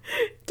 file.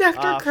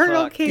 Dr.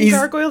 Curdle fuck. King He's-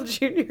 Gargoyle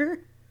Jr.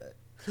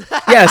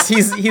 Yes,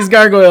 he's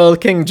Gargoyle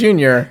King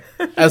Jr.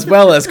 as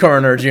well as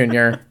Coroner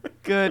Jr.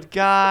 Good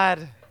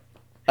God.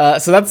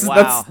 So that's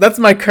Wow. that's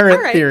my current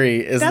All right, theory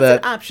is that's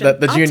that an option. that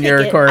the I'll take junior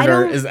it. I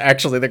coroner don't- is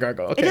actually the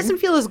Gargoyle It King doesn't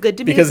feel as good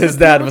to me because as his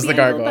dad was the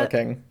Penelope angle, Gargoyle but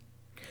King.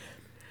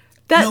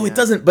 That, No, it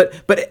doesn't.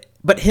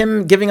 But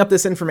him giving up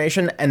this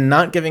information and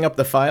not giving up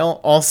the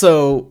file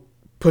also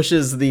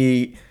pushes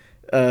the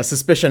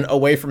suspicion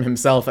away from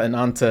himself and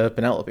onto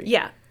Penelope.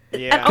 yeah.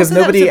 Yeah. And Because also,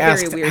 that was nobody a very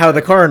asked weird how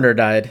the move. coroner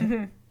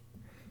died.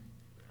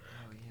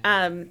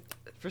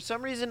 For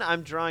some reason,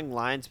 I'm drawing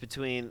lines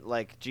between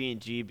like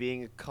G&G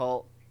being a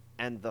cult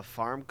and the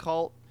farm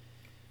cult.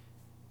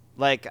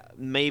 Like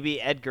maybe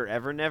Edgar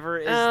Evernever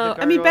is the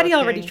I mean, Gargoyle Betty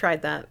already King.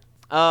 tried that.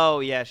 Oh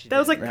yeah, she. That did.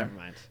 was like- Never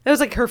mind. That was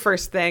like her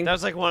first thing. That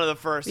was like one of the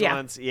first Yeah.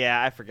 ones.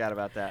 Yeah, I forgot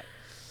about that.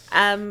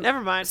 Never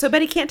mind. So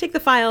Betty can't take the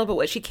file, but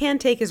what she can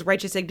take is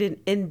righteous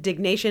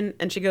indignation,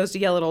 and she goes to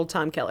yell at old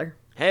Tom Keller.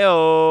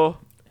 Heyo.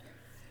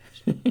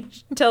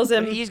 Tells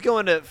him He's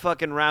going to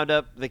fucking round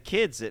up the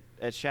kids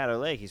at Shadow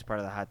Lake. He's part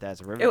of the Hot Dads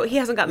of River. oh, he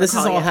hasn't gotten This the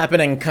is call all yet.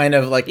 happening kind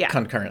of like Yeah.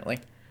 concurrently.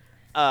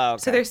 Oh,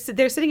 okay. So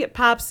they're sitting at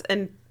Pops,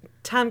 and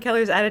Tom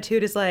Keller's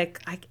attitude is like,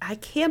 I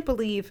can't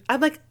believe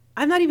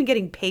I'm not even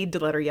getting paid to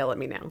let her yell at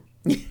me now.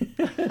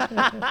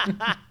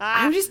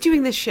 I'm just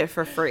doing this shit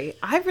for free.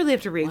 I really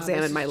have to Wow,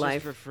 re-examine this my is just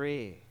life. for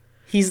free.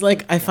 He's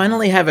like, I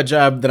finally have a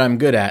job that I'm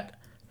good at.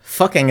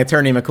 Fucking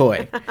Attorney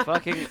McCoy.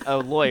 Fucking a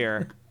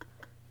lawyer.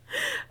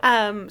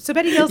 So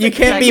Betty yells. You at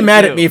can't be Exactly.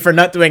 mad at me for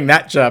not doing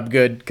that job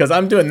good, because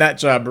I'm doing that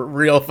job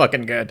real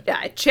fucking good. Yeah,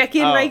 I check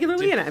in Oh,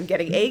 regularly, dude. and I'm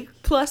getting A+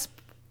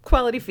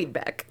 quality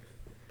feedback.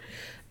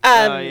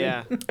 Oh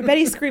yeah.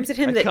 Betty screams at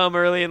him that Come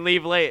early and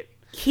leave late.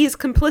 he's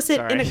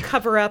complicit in a Sorry.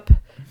 cover-up,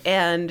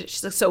 and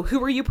she's like, so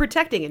who are you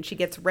protecting? And she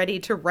gets ready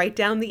to write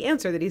down the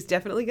answer that he's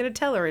definitely going to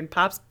tell her in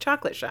Pop's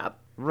chocolate shop.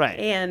 Right.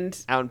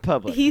 And Out in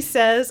public. he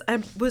says,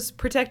 I was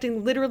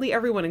protecting literally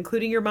everyone,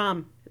 including your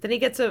mom. Then he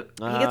gets a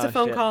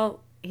phone shit.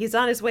 call. He's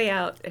on his way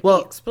out. And Well,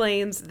 he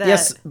explains that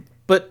Yes,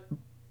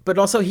 but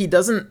also he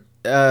doesn't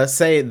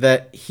say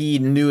that he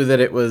knew that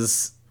it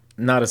was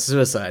not a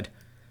suicide.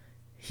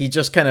 He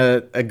just kind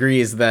of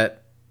agrees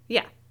that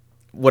Yeah.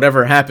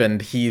 whatever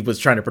happened, he was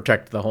trying to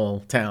protect the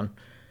whole town.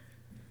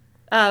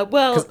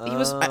 Well, he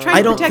was trying I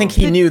to don't protect think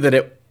he knew that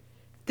it...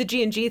 the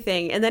G&G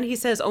thing, and then he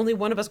says only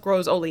one of us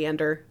grows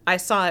oleander. I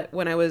saw it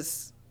when I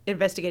was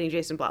investigating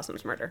Jason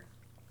Blossom's murder.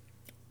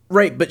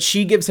 Right, but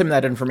she gives him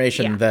that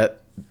information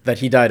that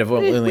he died of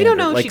oleander. We don't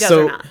know if she does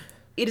or not.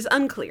 It is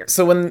unclear.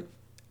 So when...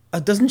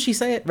 doesn't she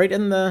say it right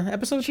in the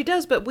episode? She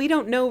does, but we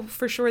don't know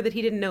for sure that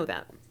he didn't know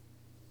that.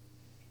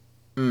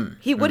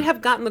 He would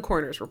have gotten the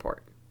coroner's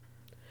report.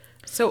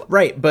 So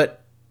Right,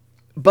 but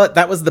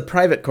that was the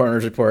private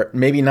coroner's report,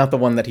 maybe not the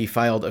one that he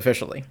filed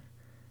officially.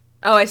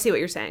 Oh, I see what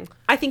you're saying.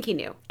 I think he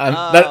knew.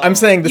 I'm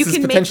saying this You is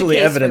can make the potentially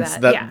case for evidence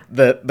that, that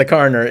yeah. the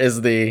coroner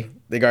is the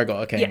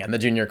Gargoyle King, Yeah. and the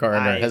junior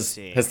coroner has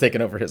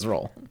taken over his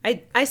role.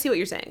 I see what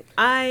you're saying.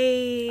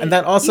 And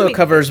that you also make the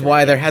covers case for why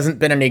that. there hasn't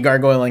been any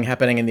gargoyling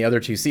happening in the other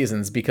 2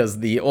 seasons,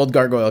 because the old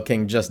Gargoyle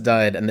King just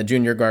died, and the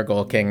junior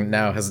Gargoyle King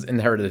now has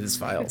inherited his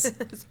files.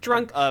 It's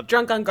drunk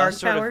on guard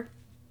power.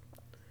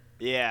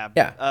 Yeah.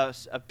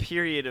 A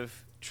period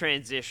of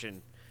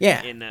transition.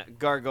 Yeah. In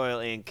Gargoyle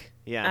Inc.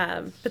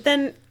 Yeah. But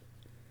then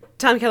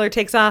Tom Keller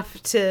takes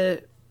off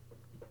to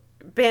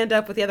band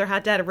up with the other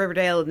hot dad of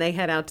Riverdale, and they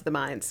head out to the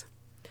mines.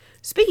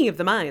 Speaking of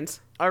the mines,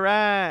 All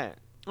right.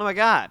 Oh my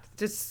God.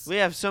 just We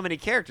have so many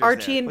characters.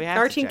 Archie there. and We have to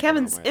Archie and check 'em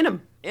Kevin's out. in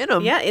them. In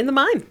them. Yeah, in the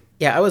mine.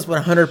 Yeah, I was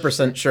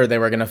 100% sure they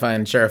were going to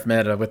find Sheriff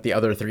Mineta with the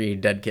other 3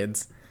 dead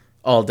kids.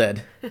 All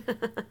dead.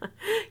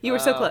 You were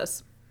so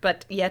close,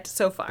 but yet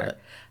so far.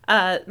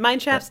 Mine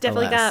shafts but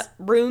definitely alas. got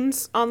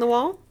runes on the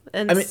wall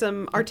and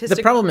some artistic.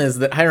 The problem is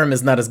that Hiram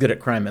is not as good at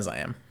crime as I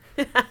am.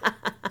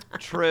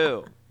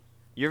 True.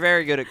 You're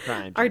very good at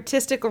crime.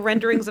 artistic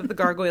renderings of the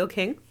Gargoyle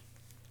King.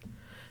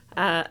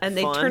 And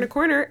they Fun. turn a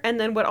corner, and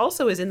then what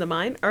also is in the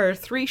mine are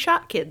 3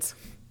 shot kids.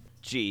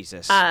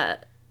 Jesus.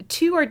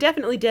 2 are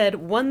definitely dead.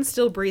 1's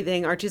still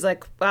breathing. Archie's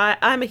like,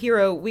 I'm a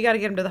hero. We got to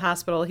get him to the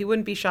hospital. He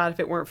wouldn't be shot if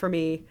it weren't for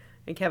me.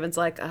 And Kevin's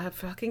like,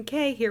 fucking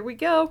K, here we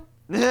go.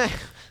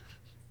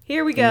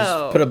 Here we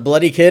go. Put a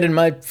bloody kid in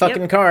my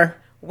fucking Yep. car.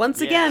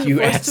 Once Yeah. again, You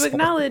forced asshole. to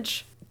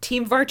acknowledge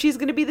Team Varchie's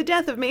going to be the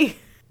death of me.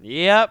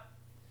 Yep.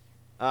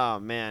 Oh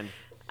man,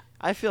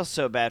 I feel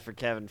so bad for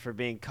Kevin for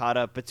being caught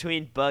up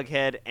between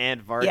Bughead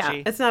and Varchie.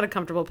 Yeah, it's not a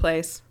comfortable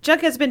place.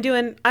 Jughead's been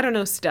doing, I don't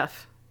know,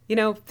 stuff. You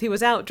know, he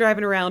was out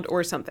driving around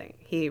or something.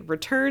 He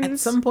returns. At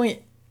some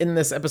point in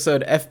this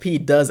episode,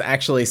 FP does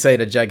actually say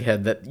to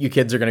Jughead that you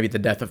kids are going to be the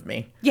death of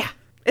me. Yeah,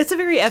 it's a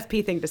very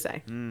FP thing to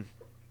say.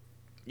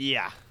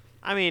 Yeah.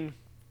 I mean,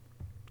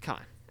 come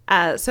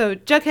on. So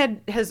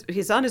Jughead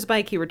he's on his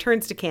bike. He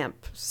returns to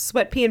camp.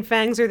 Sweat Pea and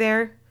Fangs are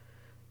there.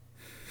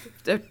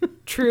 The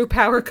true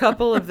power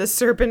couple of the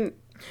Serpent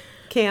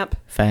camp.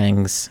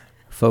 Fangs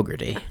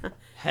Fogarty.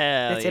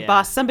 Hell They say, yeah.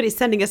 boss, somebody's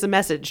sending us a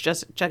message.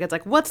 Just Jughead's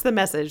like, what's the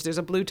message? There's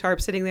a blue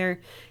tarp sitting there.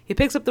 He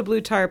picks up the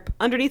blue tarp.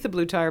 Underneath the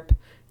blue tarp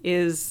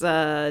is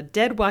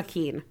dead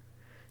Joaquin.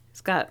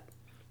 He's got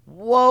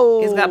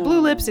blue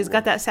lips. He's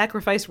got that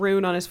sacrifice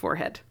rune on his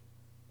forehead.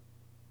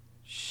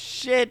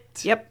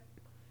 Shit. Yep.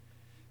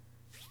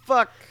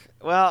 Fuck.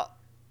 Well,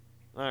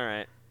 all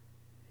right.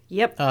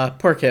 Yep.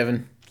 Poor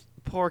Kevin.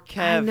 Poor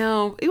Kev. I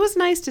know. It was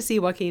nice to see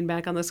Joaquin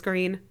back on the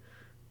screen.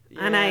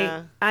 And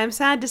Yeah. I'm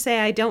sad to say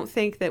I don't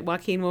think that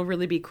Joaquin will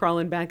really be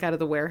crawling back out of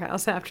the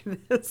warehouse after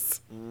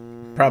this.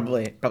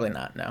 Probably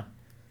not, no.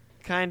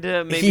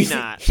 Kinda, maybe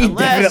not. He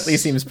Unless- definitely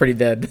seems pretty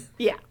dead.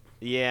 Yeah.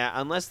 Yeah,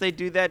 unless they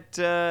do that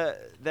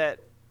that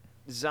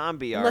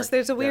zombie arc. Unless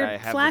there's a that weird I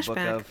have the book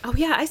flashback. of. Oh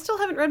yeah, I still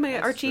haven't read my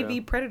That's Archie true.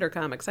 v Predator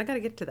comics. I got to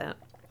get to that.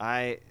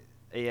 I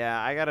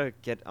gotta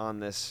get on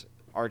this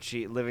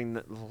Archie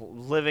living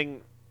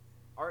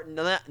art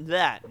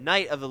that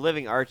Night of the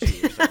Living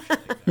Archie or something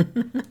like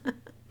that.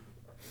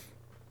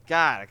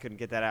 God, I couldn't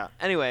get that out.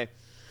 Anyway,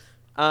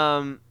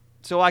 so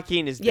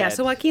Joaquin is dead. Yeah,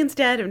 so Joaquin's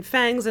dead, and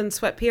Fangs and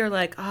Sweat Pea are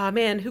like, "Oh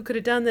man, who could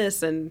have done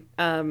this?" And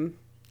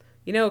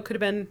it could have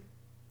been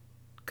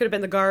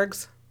the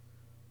Gargs,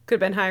 could have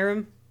been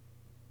Hiram.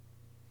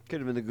 Could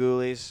have been the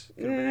Ghoulies.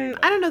 Could have been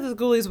anybody. I don't know that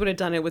the Ghoulies would have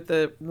done it with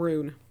the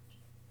rune.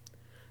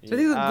 So I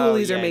think the Oh,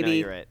 Ghoulies yeah, are no, maybe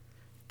you're right.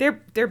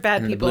 they're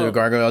bad And the people, blue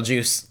gargoyle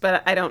juice.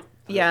 but I don't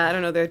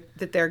know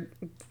that they're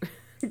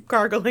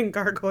gargling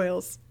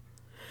gargoyles.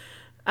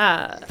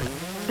 That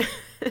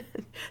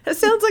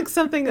sounds like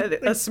something that a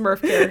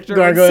Smurf character would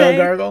Gargoyle, say.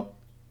 gargle.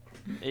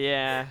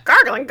 Yeah.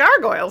 Gargling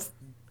gargoyles.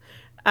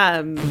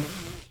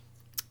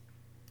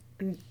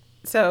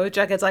 So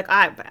Jughead's like,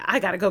 I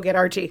gotta go get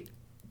Archie.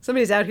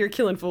 Somebody's out here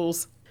killing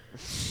fools.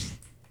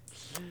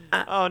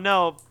 Oh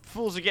no,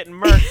 fools are getting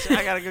murked.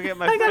 I gotta go get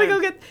my I gotta friend. go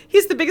get.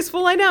 He's the biggest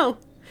fool I know.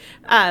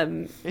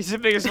 He's the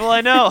biggest fool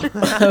I know.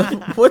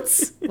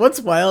 What's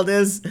wild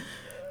is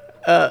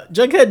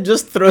Jughead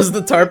just throws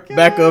the tarp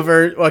back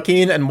over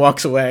Joaquin and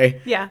walks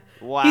away. Yeah.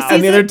 Wow. He sees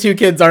And the it. other 2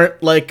 kids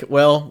aren't like,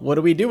 well, what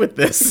do we do with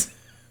this?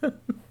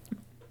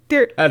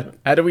 They're,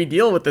 How do we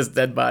deal with this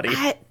dead body?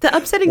 the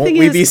upsetting Won't thing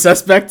we is be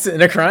suspects in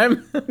a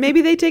crime?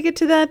 maybe they take it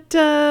to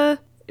that.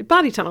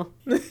 Body tunnel.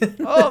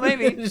 Oh,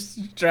 maybe.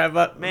 Just drive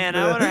up. Man,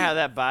 I wonder how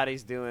that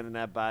body's doing in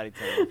that body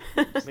tunnel.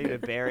 Maybe they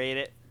buried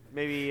it.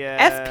 Maybe.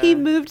 FP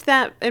moved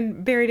that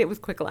and buried it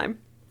with quicklime.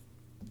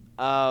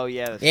 Oh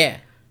yeah. Yeah.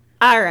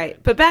 All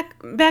right, but back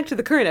to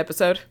the current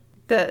episode.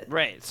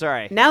 Right.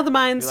 Sorry. Now the We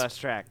mine's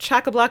lost track.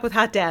 chock-a-block with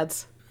hot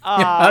dads.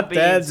 Hot Beans.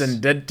 dads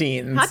and dead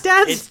teens. Hot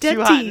dads, It's dead too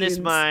teens. hot in this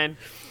mine.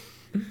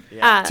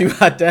 Yeah. 2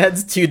 hot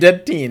dads, 2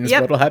 dead teens.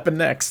 Yep. What'll happen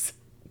next?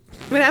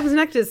 What happens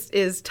next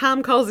is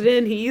Tom calls it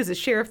in. He uses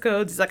sheriff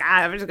codes. He's like,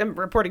 I'm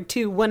reporting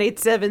 2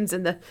 187s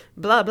and the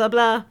blah, blah,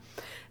 blah.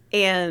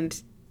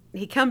 And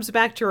he comes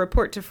back to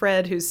report to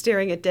Fred, who's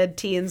staring at dead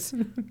teens,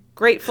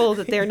 grateful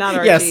that they're not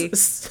Archie.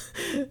 Yes.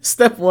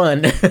 Step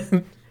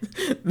 1.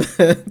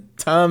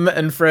 Tom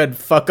and Fred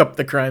fuck up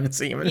the crime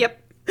scene. Yep.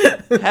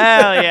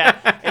 Hell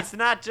yeah. It's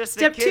not just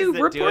Step the kids 2,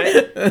 that report do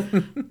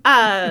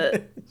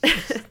it.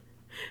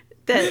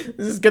 that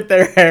Just get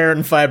their hair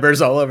and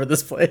fibers all over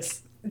this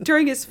place.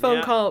 during his phone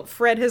Yeah. call,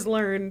 Fred has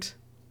learned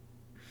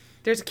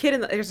there's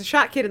a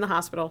shot kid in the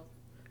hospital.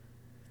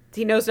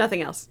 He knows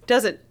nothing else.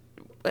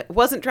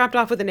 Wasn't dropped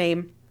off with a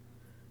name.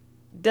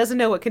 Doesn't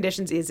know what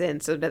conditions he's in,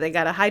 so they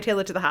got to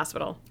hightail it to the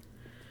hospital.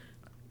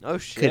 Oh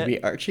shit. Could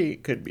be Archie,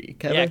 could be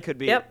Kevin. Yeah, it could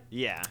be. Yep.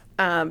 Yeah.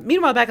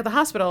 Meanwhile, back at the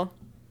hospital,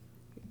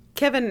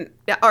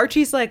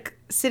 Archie's like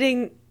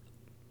sitting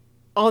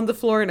on the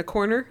floor in a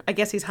corner. I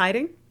guess he's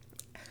hiding.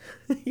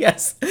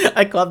 Yes.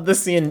 I called the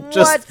scene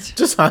What?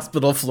 just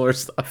hospital floor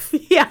stuff.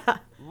 Yeah.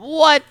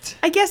 What?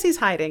 I guess he's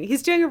hiding.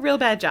 He's doing a real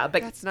bad job.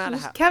 But That's not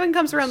how- Kevin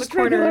comes around the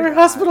Regular corner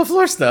hospital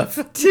floor stuff.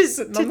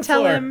 to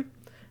tell him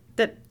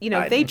that,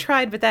 they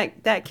tried, but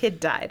that kid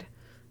died.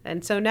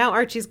 And so now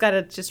Archie's got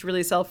to just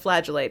really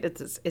self-flagellate.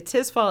 It's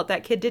his fault.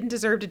 That kid didn't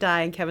deserve to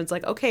die. And Kevin's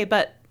like, okay,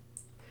 but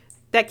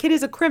that kid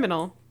is a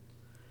criminal.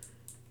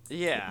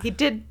 Yeah. He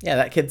did Yeah,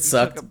 that kid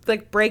sucked.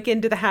 like break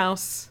into the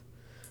house,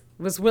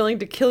 was willing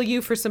to kill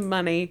you for some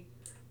money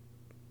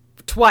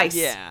twice,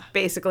 Yeah.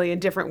 basically in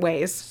different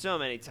ways. So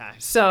many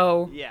times.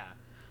 So, Yeah.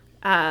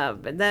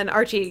 and then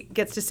Archie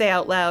gets to say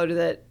out loud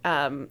that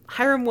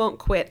Hiram won't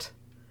quit.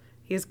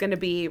 He's going to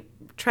be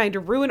trying to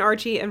ruin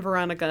Archie and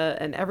Veronica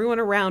and everyone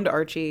around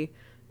Archie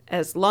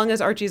as long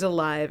as Archie's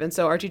alive. And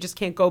so Archie just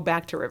can't go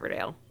back to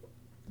Riverdale.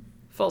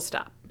 Full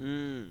stop.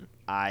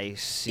 I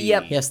see.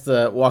 Yep. He has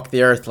to walk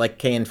the earth like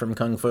Kane from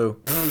Kung Fu.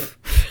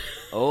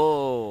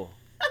 Oh.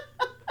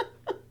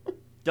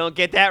 Don't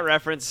get that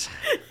reference.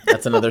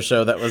 That's another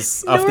show that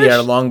was off Nor the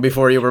air sh- long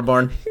before you were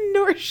born.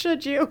 Nor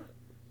should you.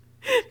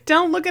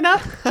 Don't look it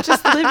up.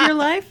 Just live your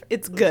life.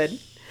 It's good.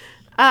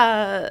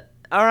 All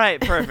right,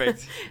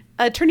 perfect.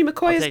 Attorney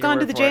McCoy I'll has take gone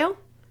your to the word for it. jail,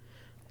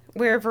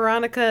 where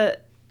Veronica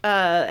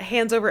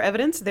hands over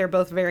evidence. They're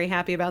both very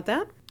happy about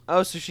that.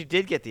 Oh, so she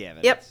did get the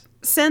evidence. Yep.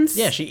 Since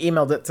Yeah, she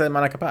emailed it to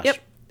Monica Posh. Yep.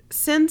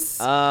 Since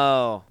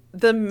Oh,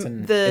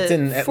 the It's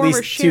in at former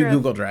least sheriff, 2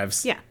 Google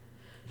Drives. Yeah.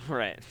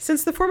 right.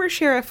 Since the former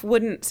sheriff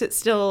wouldn't sit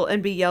still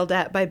and be yelled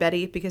at by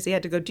Betty because he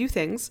had to go do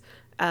things,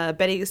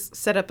 Betty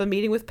set up a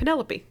meeting with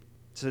Penelope.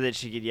 So that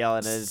she could yell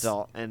at an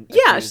adult and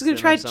Yeah, accuse she's gonna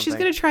them try. of She's something.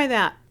 gonna try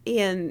that.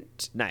 And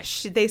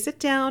Nice. they sit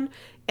down,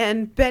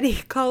 and Betty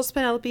calls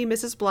Penelope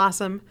Mrs.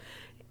 Blossom,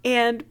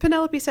 and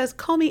Penelope says,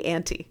 "Call me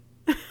Auntie."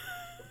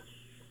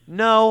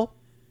 No,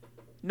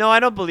 I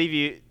don't believe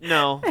you.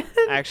 No,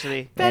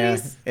 actually,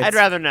 Betty's. Yeah, I'd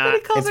rather not.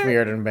 Betty calls It's her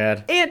weird and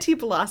bad. Auntie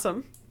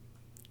Blossom.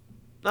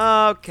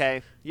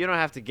 Okay, you don't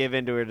have to give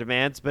in to her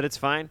demands, but it's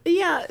fine.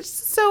 Yeah.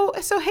 So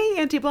hey,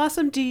 Auntie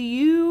Blossom, do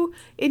you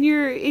in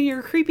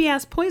your creepy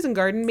ass poison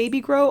garden maybe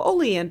grow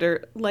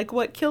oleander like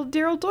what killed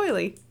Daryl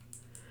Doyley?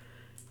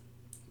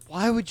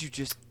 Why would you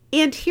just?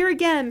 And here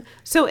again,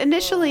 so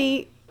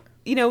initially,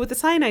 with the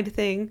cyanide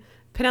thing,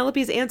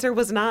 Penelope's answer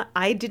was not,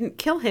 I didn't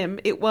kill him.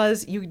 It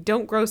was, you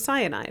don't grow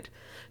cyanide.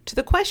 To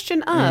the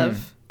question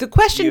of, the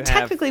question You have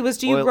technically was,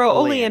 do you oil- grow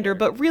oleander? oleander.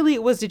 But really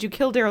it was, did you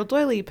kill Daryl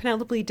Doyley?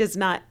 Penelope does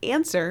not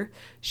answer.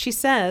 She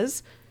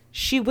says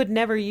she would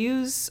never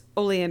use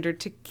oleander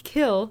to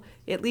kill.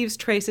 It leaves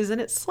traces and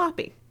it's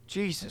sloppy.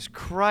 Jesus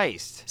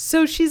Christ.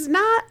 So she's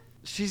not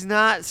She's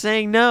not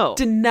saying no.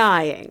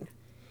 denying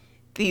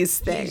these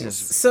things. Jesus.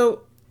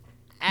 So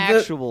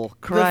Actual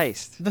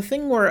Christ. The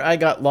thing where I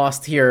got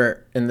lost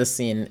here in this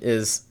scene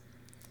is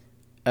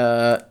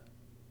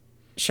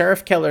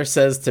Sheriff Keller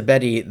says to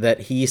Betty that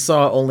he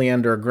saw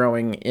oleander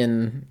growing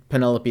in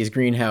Penelope's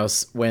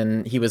greenhouse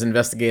when he was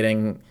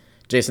investigating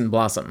Jason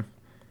Blossom.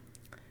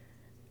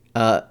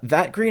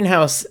 That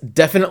greenhouse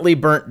definitely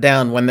burnt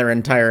down when their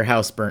entire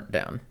house burnt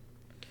down.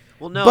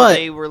 Well, no, but-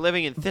 they were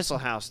living in Thistle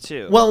House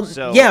too. Well,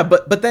 so, yeah,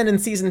 but then in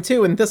season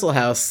 2 in Thistle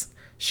House,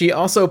 she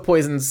also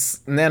poisons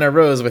Nana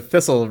Rose with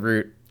thistle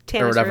root or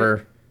Tannis whatever.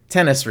 root.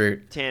 Tennis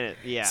root. Tanit,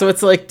 yeah. So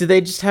it's like, do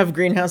they just have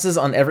greenhouses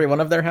on every one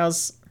of their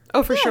house?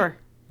 Oh, for sure.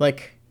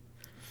 Like,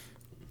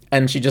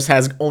 and she just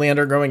has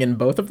oleander growing in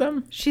both of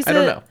them? She's I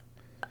don't a- know.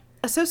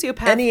 A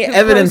sociopath. Any who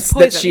evidence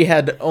grows that poison. she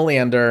had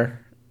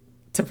oleander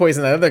to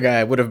poison that other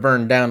guy would have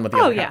burned down with the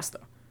Oh, other yeah. house, though.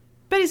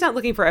 Betty's not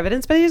looking for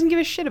evidence, but he doesn't give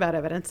a shit about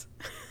evidence.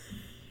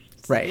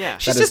 Right. Yeah.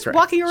 that She's is just correct.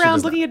 walking She around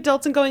does looking not. at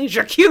adults and going,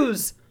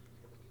 "J'accuse."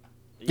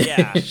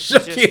 Yeah.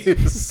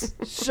 J'accuse.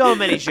 So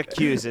many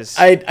j'accuses.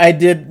 I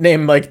did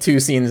name like 2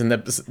 scenes in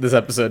this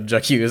episode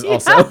j'accuse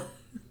also.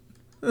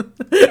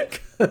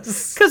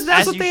 Because that's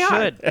As what you they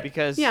should, are.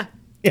 because Yeah.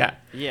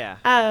 yeah.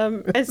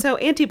 And so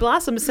Auntie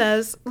Blossom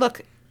says,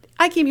 "Look,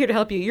 I came here to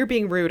help you. You're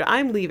being rude.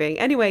 I'm leaving.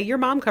 Anyway, your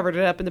mom covered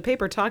it up in the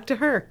paper. Talk to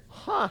her."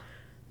 Huh.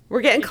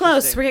 We're getting close.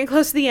 Interesting. We're getting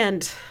close to the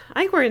end.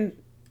 I think we're in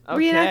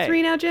reenact Okay.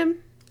 3 now, Jim.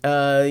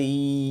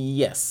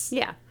 Yes.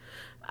 Yeah.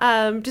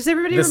 Does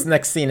everybody This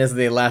next scene is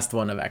the last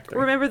one of Act 3.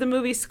 remember the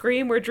movie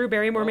Scream where Drew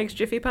Barrymore makes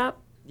Jiffy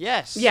Pop?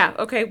 Yes. Yeah.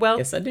 Okay. Well,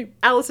 Yes, I do.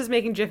 Alice is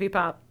making Jiffy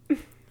Pop.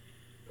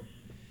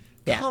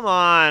 Yeah. Come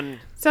on.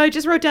 So I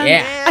just wrote down.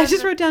 Yeah. I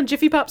just wrote down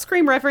Jiffy Pop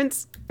Scream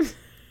reference.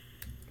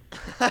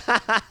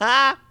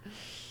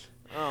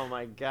 Oh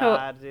my So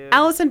god, dude.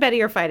 Alice and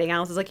Betty are fighting.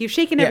 Alice is like, "You've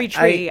shaken every Yeah,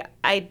 tree.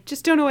 I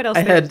just don't know what else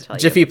I there is to had tell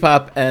Jiffy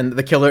Pop and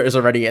the killer is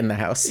already in the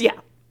house. you." Yeah.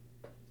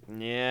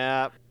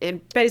 Yeah.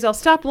 And Betty's all,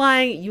 "Stop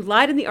lying. You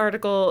lied in the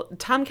article.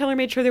 Tom Keller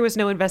made sure there was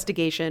no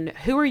investigation.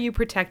 Who are you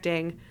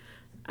protecting?"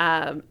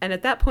 And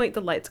at that point,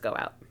 the lights go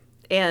out.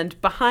 And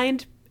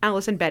behind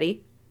Alice and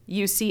Betty,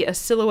 you see a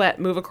silhouette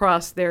move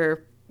across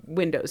their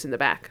windows in the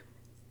back.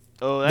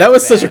 Oh, That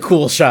was bad. such a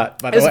cool shot,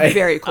 by It the was way. a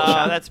very cool Oh,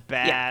 shot. that's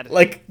bad.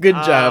 Like, good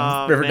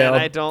job, Oh, Riverdale. Man,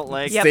 I don't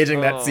like staging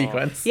oh. that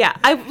sequence. Yeah,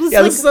 I was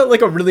Yeah, like, this is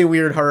like a really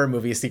weird horror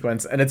movie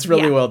sequence, and it's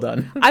really Yeah. well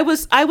done. I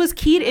was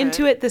keyed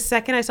into it the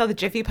second I saw the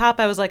Jiffy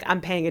Pop. I was like,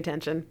 I'm paying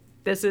attention.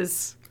 This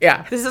is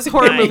Yeah.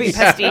 horror Nice. movie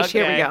Yeah. prestige.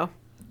 Here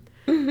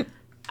we Okay. go.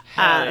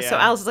 Hell So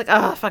yeah. Alice is like,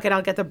 "Oh, fuck it,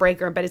 I'll get the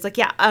breaker." And Betty's like,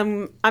 "Yeah,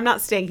 I'm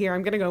not staying here.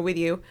 I'm gonna go with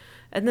you."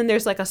 And then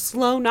there's like a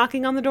slow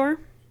knocking on the door.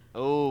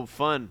 Oh,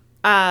 fun.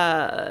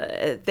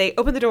 They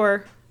open the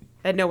door,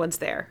 and no one's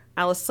there.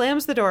 Alice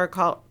slams the door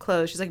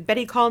closed. She's like,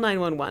 "Betty, call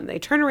 911." They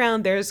turn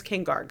around. There's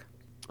King Garg.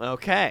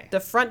 Okay. The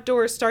front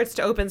door starts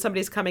to open.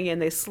 Somebody's coming in.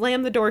 They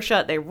slam the door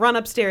shut. They run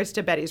upstairs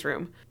to Betty's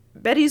room.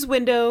 Betty's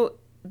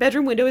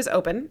bedroom window is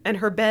open, and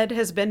her bed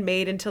has been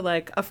made into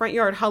like a front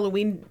yard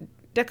Halloween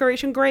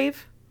decoration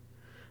grave.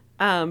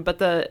 But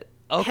the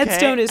Okay.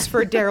 headstone is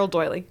for Daryl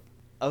Doyley.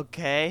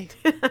 Okay.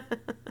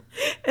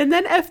 And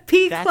then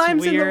FP That's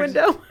climbs in the weird.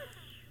 window.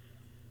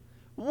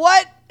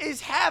 What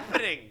is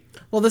happening?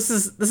 Well, this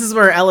is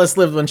where Alice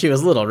lived when she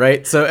was little,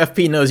 right? So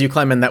FP knows you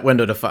climb in that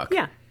window to fuck.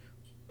 Yeah.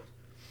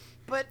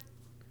 But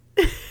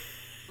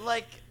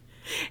like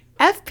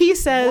FP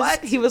says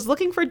What? he was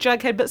looking for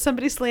Jughead, but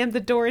somebody slammed the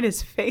door in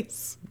his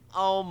face.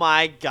 oh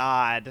my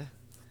god.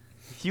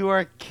 You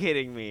are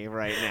kidding me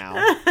right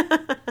now.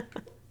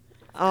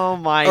 Oh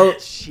my Oh,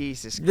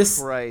 Jesus This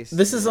Christ.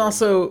 this is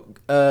also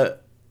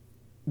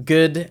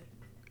good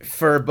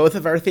for both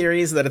of our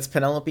theories that it's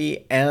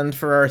Penelope and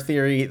for our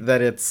theory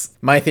that it's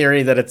my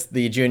theory that it's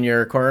the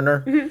junior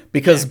coroner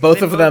because both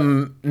they of both-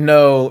 them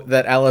know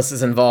that Alice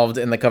is involved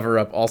in the cover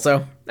up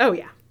also. Oh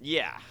yeah,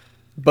 Yeah.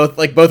 Both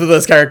of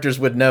those characters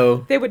would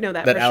know they would know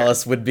that that for sure.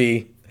 Alice would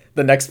be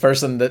the next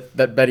person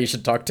that Betty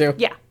should talk to.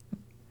 Yeah.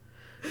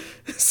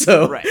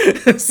 So Right.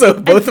 so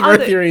both of our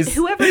other- theories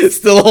whoever's-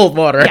 still hold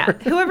water. Yeah,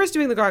 whoever's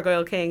doing the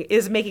Gargoyle King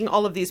is making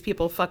all of these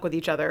people fuck with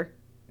each other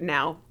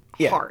now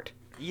Yeah. hard.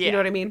 Yeah. You know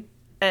what I mean?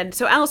 And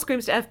so Alice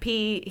screams to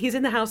FP. He's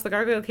in the house. The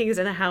Gargoyle King is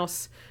in the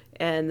house.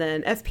 And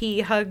then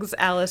FP hugs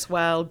Alice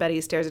while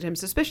Betty stares at him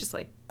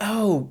suspiciously.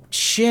 Oh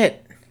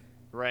shit.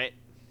 Right.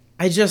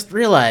 I just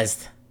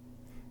realized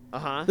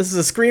Uh-huh. this is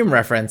a Scream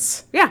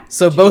reference. Yeah.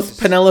 So both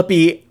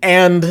Penelope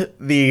and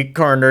the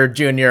coroner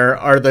junior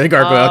are the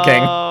Gargoyle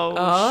King. Oh.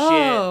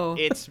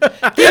 Shit.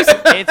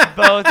 It's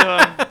both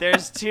of them.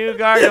 There's 2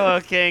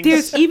 Gargoyle Kings.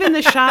 There's even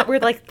the shot where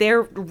like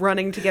they're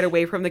running to get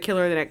away from the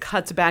killer, and then it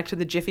cuts back to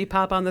the Jiffy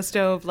Pop on the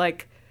stove.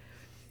 Like,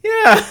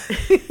 Yeah.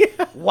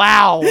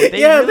 wow. They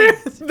yeah, really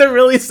they're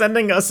really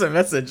sending us a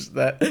message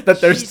that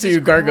there's Jesus 2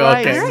 Gargoyle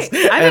Christ.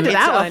 Kings. all right, I'm And into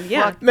that It's a one.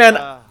 Yeah. fuck- man,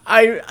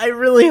 I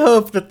really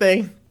hope that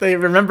they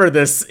remember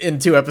this in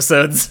 2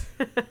 episodes.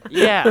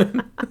 Yeah.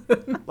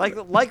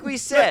 Like we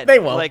said. They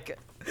won't. Like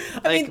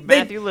mean, they-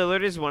 Matthew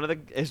Lillard is one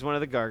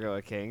of the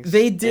Gargoyle Kings.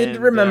 They did And,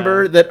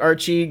 remember that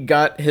Archie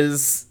got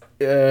his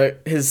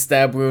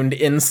stab wound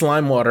in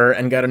slime water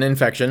and got an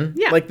infection.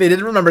 Yeah. Like they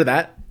did remember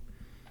that.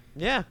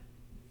 Yeah.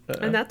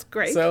 And that's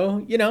great.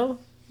 So,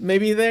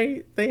 maybe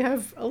they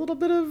have a little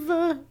bit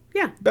of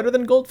yeah. better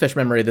than goldfish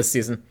memory this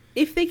season.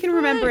 If they can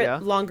remember you it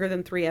go. longer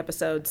than 3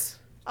 episodes,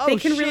 Oh, they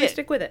can really shit.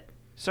 stick with it.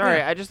 Sorry,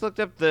 Yeah. I just looked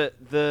up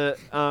the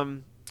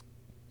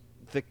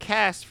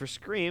cast for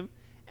Scream,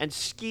 and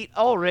Skeet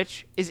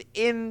Ulrich is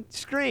in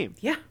Scream.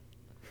 Yeah.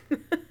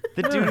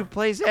 The dude who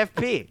plays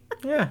FP.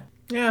 Yeah.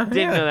 Yeah.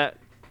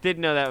 Didn't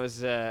know that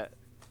was okay,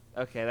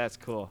 that's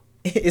cool.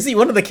 Is he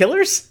one of the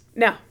killers?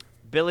 No.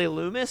 Billy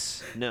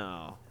Loomis?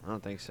 No, I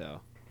don't think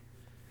so.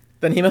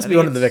 Then he must I be think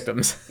one of the it's-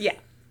 victims. Yeah.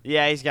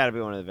 Yeah, he's got to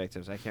be one of the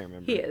victims. I can't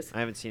remember. He is. I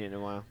haven't seen it in a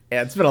while.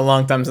 Yeah, it's been a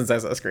long time since I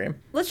saw Scream.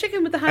 Let's check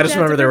in with the hot I just dads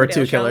remember of there were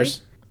Riverdale, 2 shall we?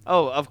 killers.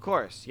 Oh, of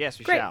course. Yes,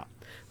 we Great. shall.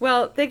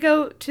 Well, they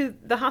go to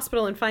the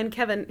hospital and find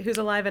Kevin, who's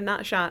alive and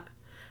not shot.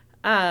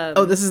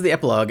 Oh, this is the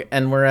epilogue,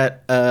 and we're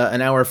at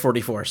an hour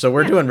 44, so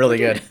we're doing really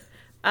good.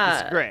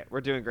 It's great.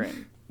 We're doing great.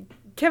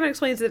 Kevin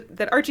explains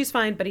that Archie's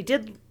fine, but he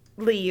did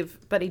leave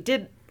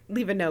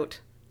a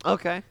note.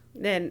 Okay.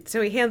 And so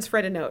he hands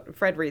Fred a note, and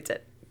Fred reads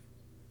it.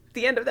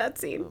 The end of that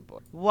scene. Oh, boy.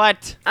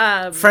 What?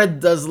 Fred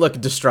does look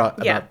distraught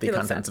Yeah, about the he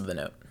looks contents sad. of the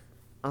note.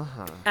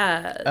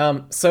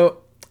 Uh-huh. So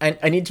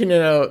I need you to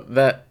know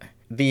that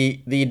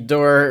the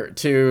door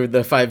to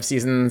the 5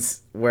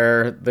 seasons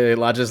where the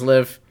lodges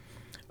live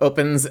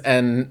opens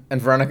and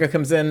Veronica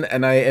comes in,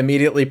 and I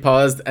immediately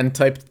paused and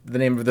typed the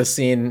name of the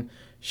scene.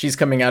 She's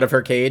coming out of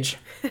her cage.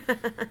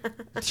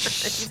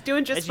 She's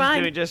doing just She's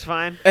fine. doing just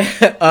fine.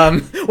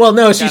 Well,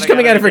 no, she's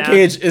coming gotta out of her be down.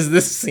 cage is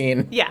this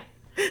scene. Yeah.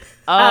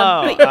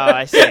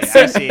 I see.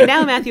 I see.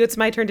 Now, Matthew, it's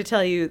my turn to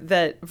tell you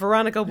that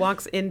Veronica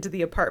walks into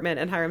the apartment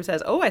and Hiram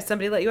says, "Oh,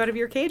 somebody let you out of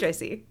your cage, I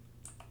see."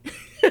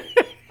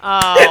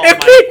 Oh, It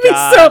my made me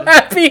God. so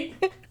happy.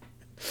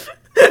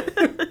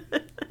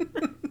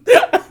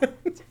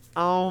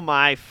 Oh,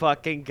 my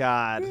fucking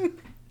God.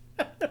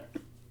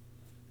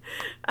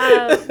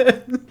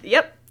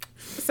 Yep.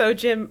 So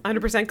Jim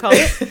 100% called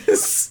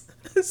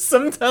it.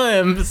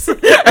 Sometimes,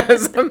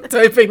 as I'm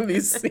typing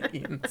these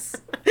scenes,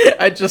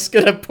 I just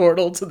get a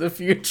portal to the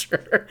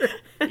future.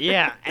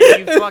 Yeah,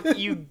 and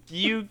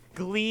you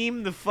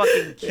gleam the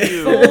fucking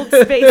cube. Fold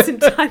space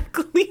and time,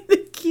 clean the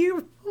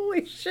cube.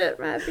 Holy shit,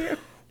 Matthew.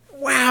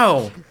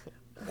 Wow.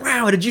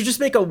 Did you just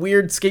make a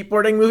weird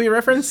skateboarding movie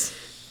reference?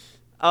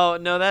 Oh,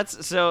 no,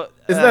 that's so...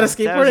 Is that a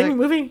skateboarding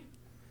movie?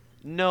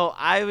 No,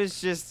 I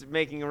was just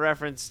making a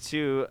reference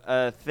to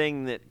a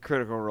thing that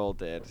Critical Role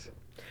did.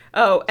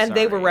 Oh, and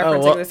they were Sorry.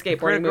 referencing the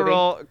skateboarding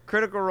movie.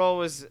 Critical Role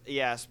was,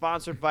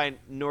 sponsored by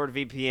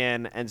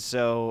NordVPN, and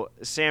so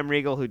Sam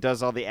Riegel, who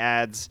does all the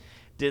ads,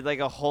 did like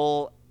a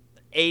whole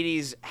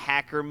 80s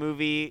hacker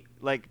movie,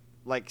 like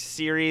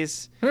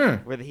series,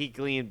 where he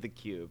gleamed the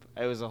cube.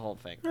 It was a whole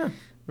thing.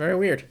 Very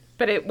weird.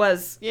 But it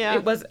was Yeah.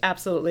 it was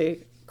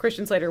absolutely...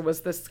 Christian Slater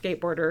was the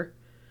skateboarder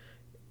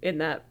in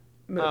that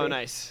movie. Oh,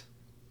 nice.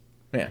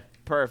 Yeah.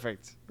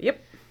 Perfect. Yep.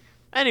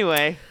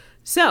 Anyway.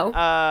 So,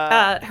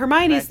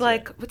 Hermione's back to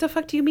like, "What the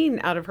fuck do you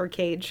mean out of her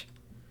cage?"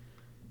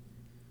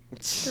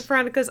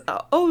 Veronica's,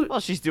 "Oh,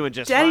 Well, she's doing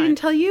just Daddy fine. didn't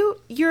tell you?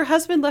 Your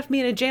husband left me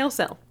in a jail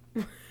cell."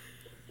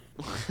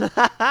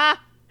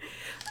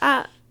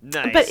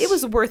 Nice. But it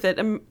was worth it.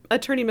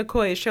 Attorney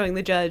McCoy is showing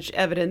the judge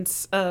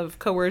evidence of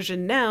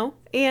coercion now,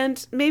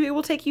 and maybe it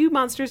will take you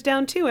monsters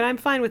down too, and I'm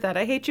fine with that.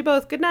 I hate you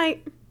both. Good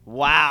night.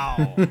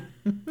 Wow.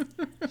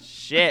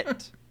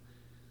 Shit.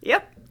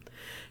 Yep.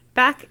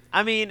 Back.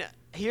 I mean,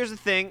 here's the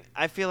thing.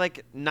 I feel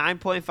like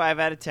 9.5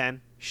 out of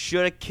 10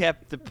 should have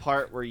kept the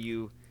part where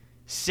you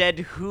said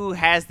who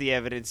has the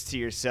evidence to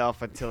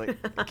yourself until it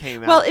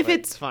came out. Well, if but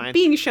it's fine.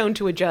 being shown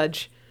to a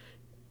judge.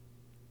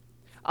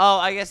 Oh,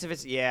 I guess if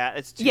it's,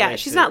 it's too Yeah, late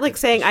she's to- not like to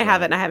saying I describe.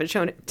 have it and I haven't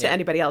shown it to Yeah.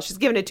 anybody else. She's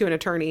giving it to an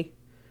attorney.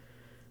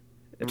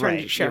 Attorney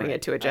Right, showing you're right.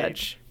 it to a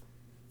judge.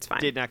 It's fine.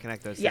 Did not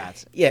connect those Yeah.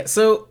 dots. Yeah,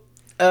 so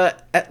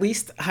at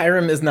least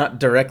Hiram is not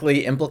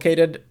directly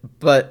implicated,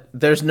 but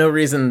there's no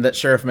reason that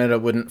Sheriff Mineta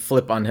wouldn't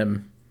flip on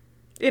him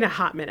In a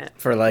hot minute.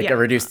 for like Yeah. a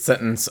reduced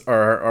sentence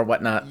or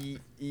whatnot.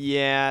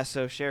 Yeah,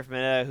 so Sheriff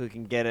Mineta, who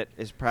can get it,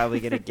 is probably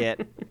going to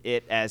get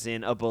it as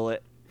in a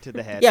bullet to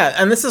the head. Yeah,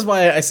 and this is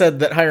why I said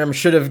that Hiram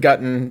should have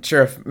gotten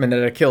Sheriff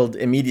Mineta killed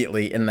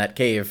immediately in that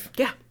cave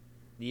Yeah.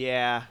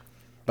 Yeah.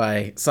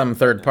 by some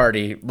third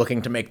party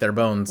looking to make their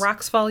bones.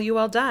 Rocks fall, you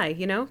all die.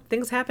 You know?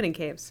 Things happen in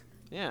caves.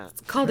 Yeah.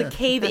 Called a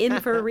cave in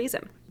for a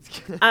reason.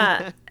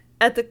 At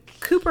the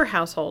Cooper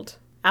household,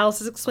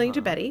 Alice is explaining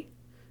to Betty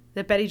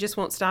that Betty just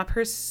won't stop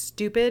her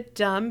stupid,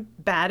 dumb,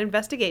 bad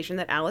investigation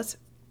that Alice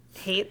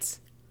hates.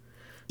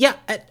 Yeah,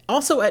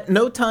 also at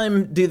no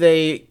time do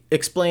they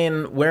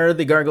explain where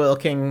the Gargoyle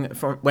King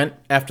went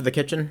after the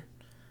kitchen.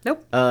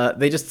 Nope.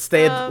 They just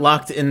stayed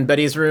locked in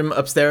Betty's room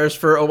upstairs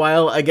for a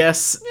while, I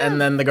guess,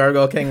 and then the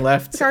Gargoyle King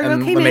left. Gargoyle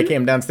and came when they in,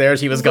 came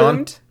downstairs, he was gone.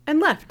 Loomed and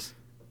left.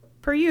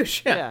 Per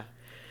usual. Yeah.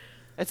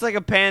 It's like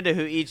a panda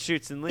who eats,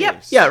 shoots, and leaves.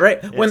 Yep. Yeah,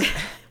 right.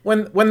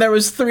 When there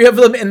was 3 of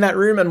them in that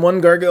room and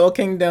 1 Gargoyle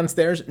King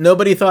downstairs,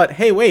 nobody thought,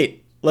 "Hey,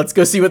 wait, let's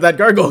go see what that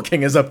Gargoyle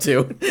King is up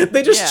to."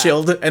 They just Yeah.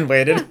 chilled and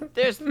waited.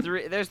 There's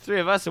 3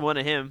 of us and 1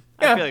 of him.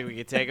 Yeah. I feel like we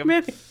could take him.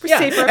 Man, we're Yeah,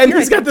 safer up and here,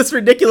 he's I got this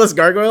ridiculous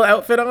gargoyle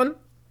outfit on.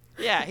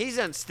 Yeah, he's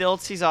on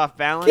stilts. He's off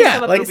balance. Yeah,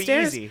 It'll like be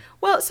stairs. easy.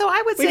 Well, so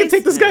I would We say can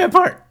take this guy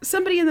apart.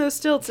 somebody in those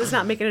stilts is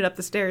not making it up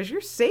the stairs.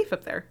 You're safe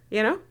up there,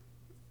 you know?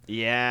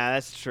 Yeah,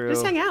 that's true.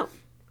 Just hang out.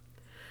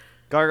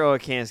 Gargoyle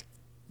can't.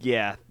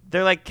 Yeah,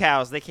 they're like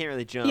cows. They can't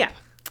really jump.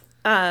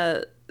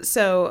 Yeah.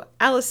 So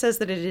Alice says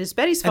that it is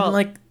Betty's fault. And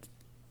like,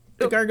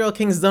 the Gargoyle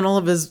King's done all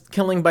of his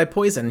killing by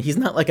poison. He's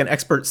not like an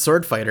expert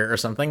sword fighter or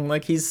something.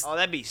 Like he's Oh,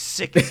 that'd be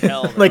sick as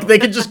hell. like though. they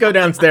could just go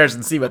downstairs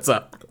and see what's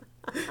up,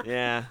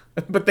 Yeah.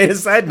 but they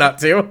decide not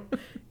to.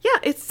 yeah,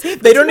 it's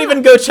safe. They don't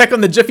even go check on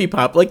the Jiffy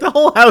Pop. Like the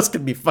whole house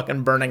could be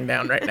fucking burning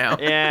down right now.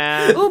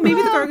 Yeah. Oh,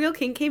 maybe the Gargoyle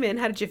King came in,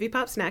 had a Jiffy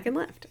Pop snack, and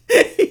left.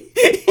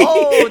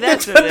 Oh,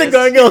 that's what the it is.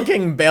 Gargoyle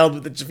King bailed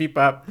with the Jiffy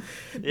Pop.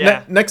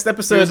 Yeah. Next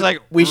episode, was like,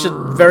 we should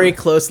very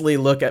closely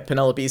look at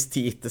Penelope's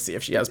teeth to see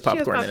if she has She has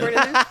popcorn in it.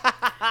 popcorn in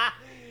there.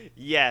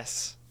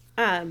 Yes.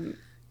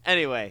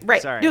 Anyway,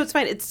 Right. sorry. No, it's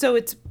fine. It's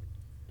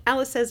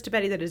Alice says to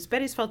Betty that it's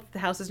Betty's fault that the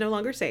house is no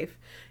longer safe.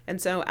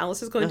 And so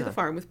Alice is going to the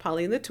farm with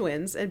Polly and the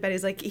twins. And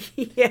Betty's like,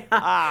 yeah,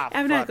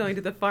 I'm not going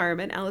to the farm.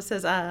 And Alice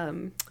says,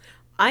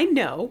 I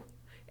know.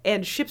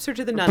 And ships her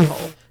to the nun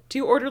hole.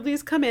 2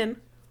 orderlies come in.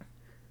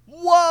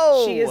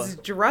 Whoa! She is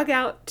drug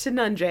out to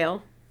nun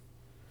jail.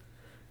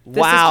 The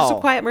Wow. Sisters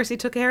of Quiet Mercy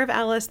took care of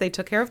Alice. They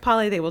took care of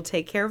Polly. They will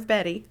take care of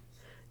Betty.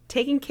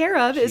 Taken care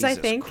of is, I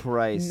Jesus think,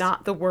 Christ.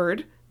 not the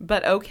word,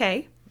 but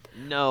okay.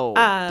 No,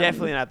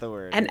 definitely not the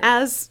word. And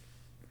as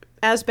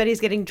Betty's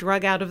getting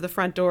drug out of the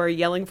front door,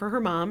 yelling for her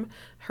mom,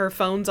 her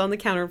phone's on the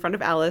counter in front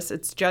of Alice.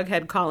 It's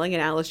Jughead calling,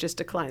 and Alice just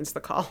declines the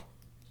call.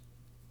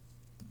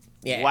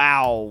 Yeah.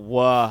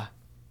 Wow.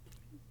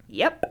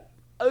 Yep,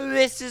 Oh,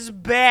 this is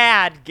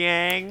bad,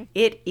 gang.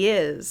 it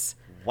is.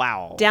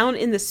 Wow. Down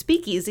in the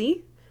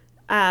speakeasy,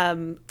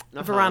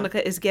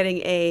 Veronica is getting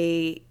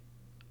a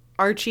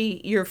Archie,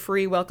 you're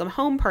free, welcome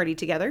home party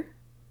together.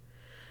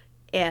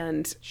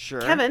 And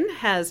Sure. Kevin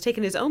has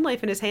taken his own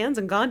life in his hands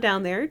and gone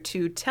down there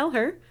to tell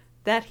her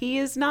that he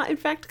is not, in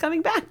fact,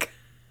 coming back.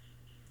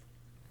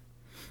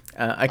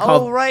 I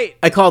called. Oh, right.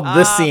 I called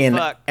this scene,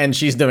 fuck. and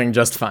she's doing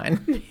just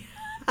fine.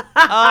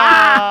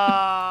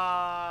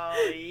 Oh,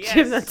 yes.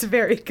 Jim, that's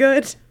very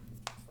good.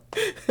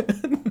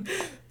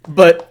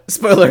 But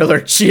spoiler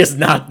alert, she is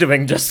not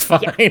doing just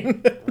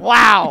fine.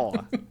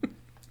 Wow.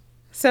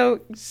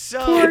 So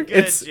So Poor- good,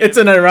 it's Jim.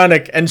 an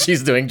ironic, and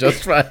she's doing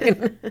just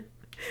fine.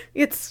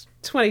 it's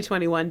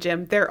 2021,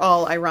 Jim. They're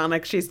all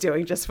ironic. She's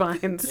doing just fine.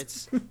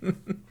 It's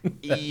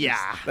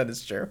yeah. That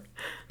is true.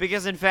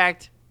 Because in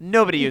fact,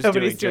 nobody's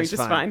Nobody's doing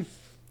just fine.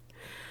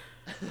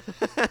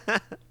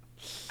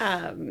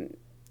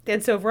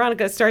 And so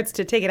Veronica starts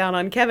to take it out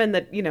on Kevin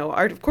that,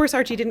 of course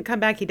Archie didn't come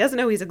back. He doesn't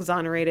know he's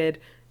exonerated.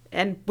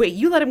 And wait,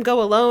 you let him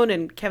go alone?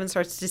 And Kevin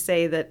starts to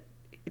say that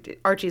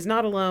Archie's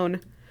not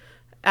alone.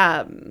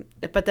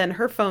 But then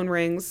her phone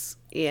rings,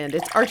 and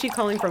it's Archie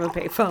calling from a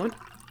payphone.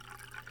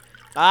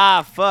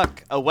 Ah,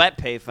 fuck. A wet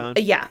payphone.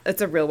 Yeah,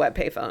 it's a real wet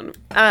payphone.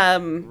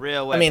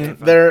 Real wet I mean,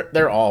 payphone.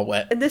 they're all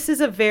wet. And this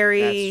is a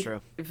very, That's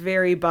true.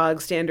 very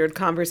bog standard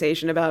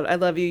conversation about I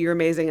love you, you're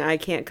amazing, I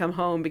can't come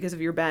home because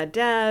of your bad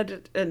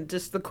dad, and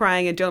just the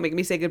crying and don't make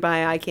me say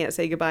goodbye, I can't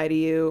say goodbye to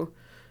you,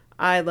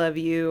 I love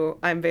you,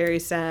 I'm very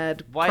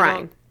sad,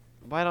 crying.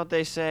 Why don't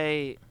they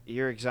say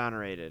you're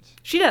exonerated?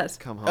 She does.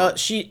 Come home.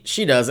 She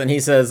does, and he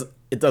saes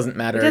it doesn't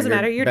matter. It doesn't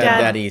matter, your bad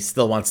dad- daddy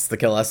still wants to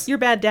kill us. Your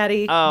bad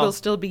daddy Oh. will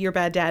still be your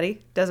bad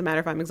daddy. Doesn't matter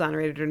if I'm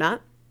exonerated or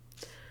not.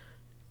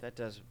 That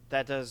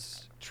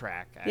does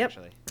track Yep.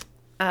 actually.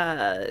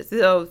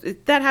 So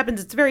that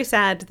happens. It's very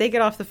sad. They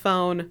get off the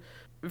phone.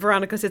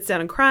 Veronica sits down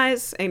and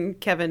cries, and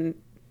Kevin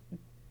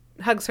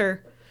hugs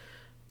her.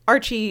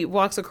 Archie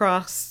walks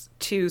across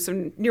to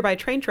some nearby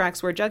train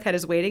tracks where Jughead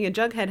is waiting, and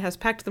Jughead has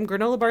packed them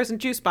granola bars and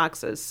juice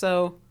boxes.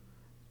 So,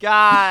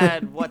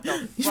 God, what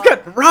the You've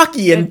fuck? got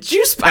Rocky and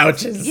juice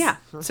pouches. yeah.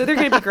 So they're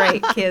going to be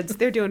great, kids.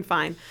 They're doing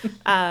fine.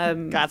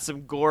 Got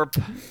some gorp.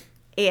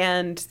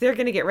 And they're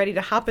going to get ready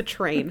to hop a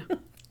train.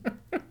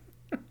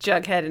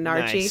 Jughead and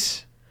Archie.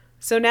 Nice.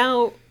 So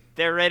now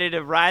They're ready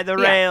to ride the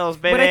Yeah. rails,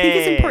 baby. What I think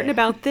is important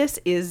about this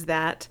is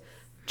that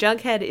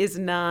Jughead is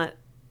not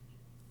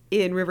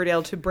in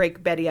Riverdale to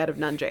break Betty out of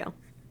nun jail.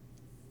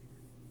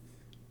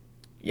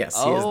 Yes,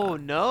 he is. Oh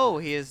no,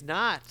 he is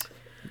not.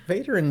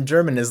 Vader in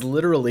German is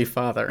literally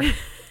father.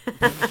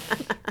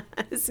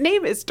 His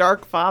name is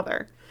Dark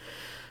Father.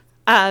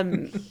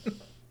 I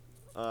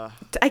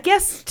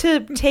guess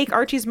to take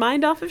Archie's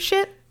mind off of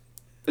shit,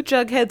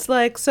 Jughead's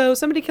like, so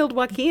somebody killed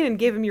Joaquin and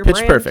gave him your Pitch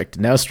brand. Perfect,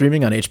 now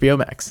streaming on HBO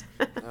Max.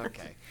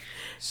 Okay.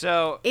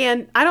 So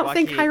And I don't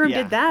think Joaquin- Hiram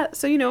yeah. did that.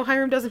 So,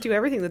 Hiram doesn't do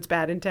everything that's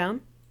bad in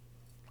town.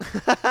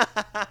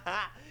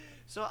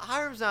 So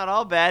Hiram's not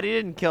all bad. He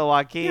didn't kill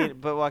Joaquin, Yeah.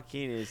 but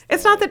Joaquin is.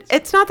 It's not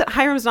that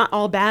Hiram's not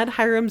all bad.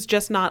 Hiram's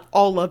just not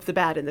all of the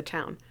bad in the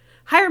town.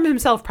 Hiram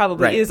himself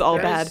probably Right. is all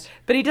There's- bad,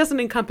 but he doesn't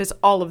encompass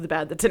all of the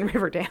bad that's in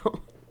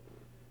Riverdale.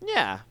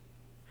 Yeah.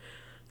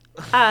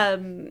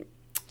 And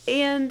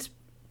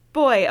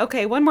boy,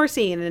 okay, one more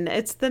scene, and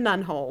it's the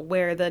nun hole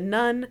where the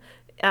nun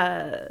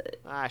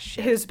Ah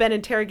shit. who's been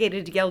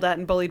interrogated, yelled at,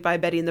 and bullied by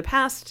Betty in the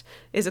past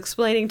is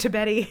explaining to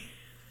Betty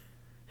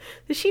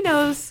that she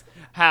knows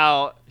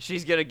How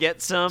she's gonna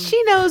get some?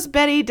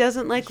 Betty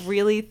doesn't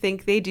really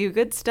think they do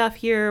good stuff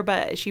here,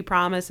 but she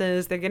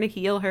promises they're going to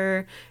heal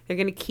her. They're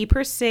going to keep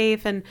her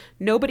safe, and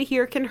nobody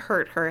here can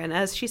hurt her. And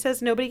as she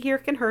says, nobody here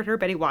can hurt her,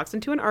 Betty walks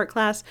into an art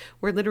class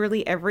where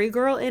literally every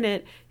girl in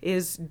it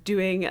is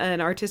doing an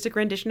artistic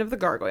rendition of the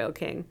Gargoyle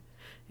King.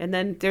 And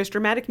then there's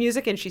dramatic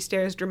music, and she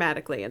stares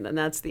dramatically, and then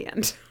that's the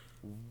end.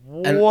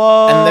 And,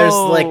 Whoa. and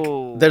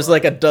there's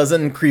like a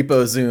dozen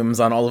creepo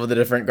zooms on all of the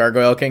different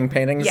Gargoyle King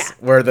paintings. Yeah.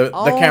 Where the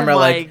Oh camera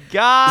my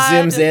God.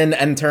 zooms in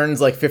and turns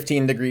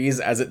 15 degrees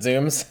as it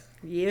zooms.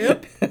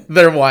 Yep.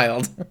 They're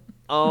wild.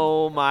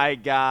 Oh my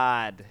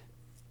God.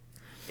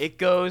 It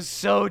goes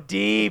so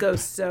deep.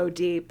 Goes so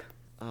deep.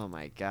 Oh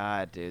my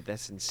God, dude,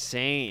 that's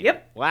insane.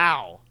 Yep.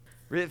 Wow.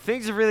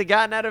 Things have really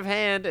gotten out of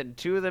hand, and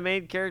 2 of the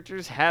main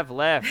characters have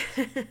left.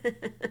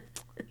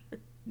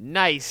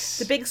 Nice.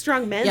 The big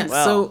strong men. Yeah,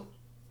 Well.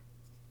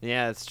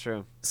 Yeah, that's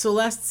true. so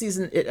last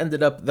season it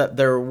ended up that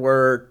there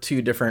were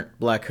 2 different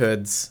Black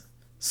Hoods,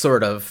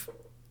 sort of.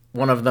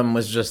 One of them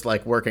was just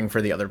like working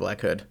for the other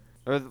Black Hood.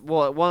 Or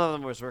well, one of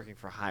them was working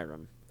for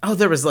Hiram. Oh,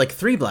 there was like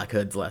 3 Black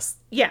Hoods last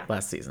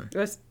season. It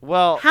was,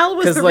 Well, Hal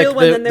was Because the like real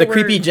one. Then there the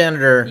creepy were,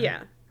 janitor,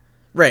 Yeah.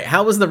 right?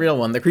 Hal was the real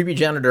one. The creepy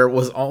janitor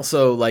was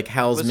also like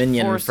Hal's Was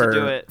minion forced to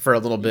do it. for a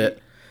little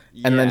bit,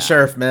 and yeah. then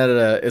Sheriff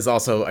Mineta is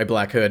also a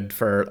Black Hood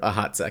for a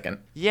hot second.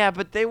 Yeah,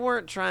 but they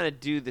weren't trying to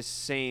do the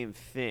same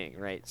thing,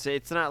 right? So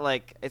it's not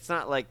like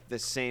the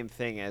same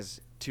thing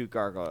as 2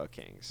 Gargoyle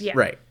Kings. Yeah.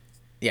 Right.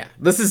 Yeah.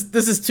 This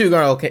is 2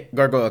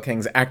 Gargoyle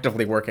Kings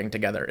actively working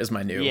together is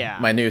my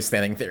new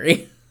standing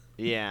theory,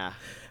 Yeah.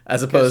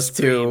 as opposed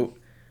to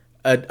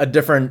a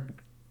different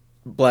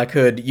Black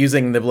Hood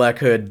using the Black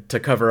Hood to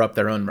cover up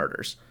their own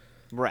murders.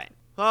 Right.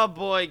 Oh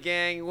boy,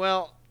 gang.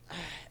 Well,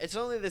 it's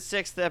only the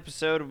 6th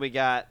episode, and we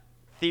got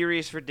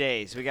theories for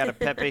days. We got a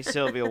Pepe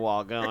Sylvia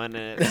wall going,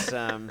 and it's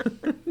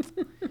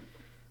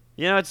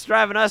it's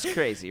driving us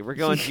crazy. We're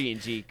going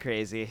G&G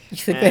crazy. You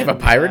think they have a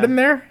pirate in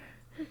there?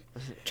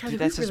 Charlie,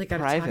 that's we really just got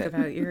to talk private.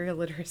 about your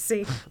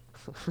illiteracy.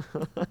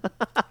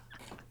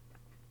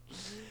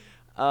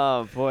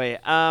 Oh boy.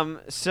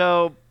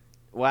 So,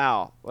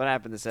 wow, what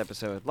happened this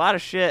episode? A lot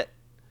of shit.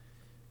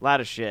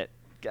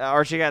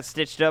 Archie got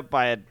stitched up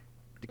by a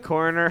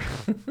coroner.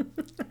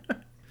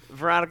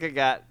 Veronica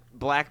got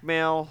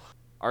blackmail.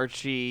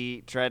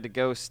 Archie tried to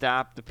go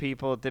stop the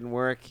people. It didn't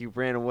work. He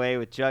ran away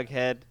with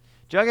Jughead.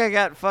 Jughead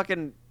got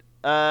fucking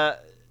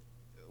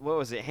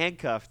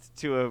handcuffed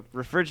to a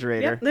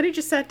refrigerator. Yep. Then he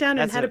just sat down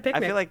and had a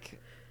picnic. I feel like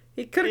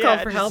he could have called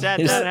for just help. sat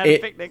He down just and had a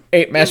picnic.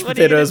 ate mashed What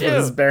are you gonna potatoes with do?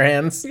 his bare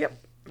hands Yep.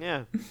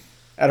 Yeah.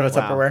 out of a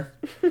Wow. Tupperware.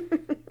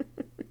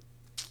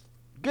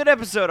 Good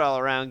episode all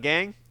around,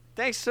 gang.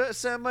 Thanks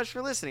so much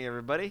for listening,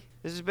 everybody.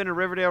 This has been a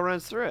Riverdale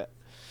Runs Through It.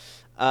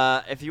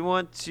 If you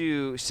want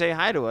to say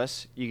hi to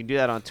us, you can do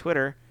that on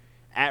Twitter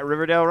at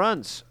Riverdale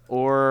Runs,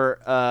 or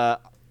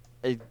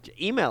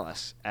email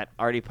us at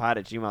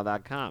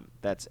artipod@gmail.com.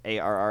 That's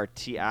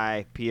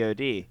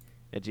ARRTIPOD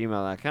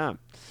 @gmail.com.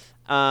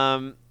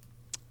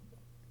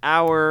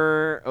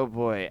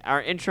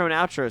 Our intro and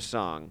outro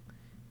song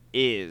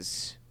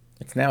is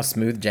It's now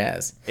smooth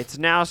jazz. It's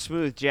now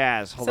smooth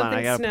jazz. Hold on, I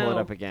Something gotta pull Snow.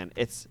 it up again.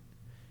 It's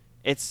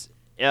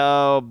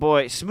oh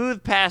boy,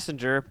 Smooth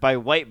Passenger by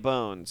White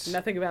Bones.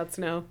 Nothing about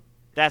snow.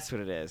 That's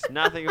what it is.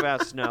 Nothing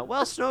about snow.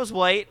 Well, snow's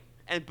white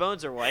and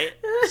bones are white,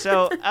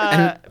 so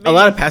And a maybe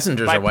lot of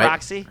passengers by are white.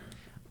 proxy,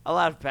 a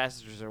lot of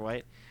passengers are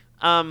white,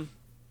 and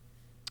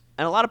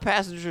a lot of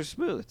passengers are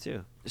smooth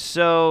too.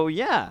 So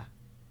yeah,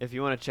 if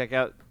you want to check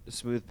out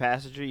Smooth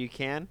Passenger, you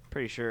can.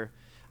 Pretty sure.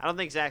 I don't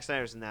think Zack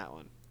Snyder's in that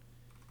one.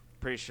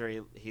 Pretty sure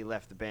he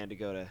left the band to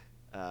go to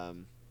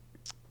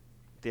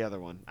the other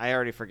one. I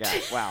already forgot.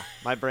 Wow,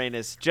 my brain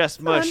is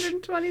just mush.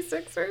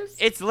 126ers.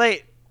 It's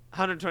late.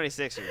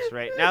 126ers,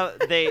 right? Now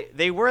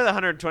they were the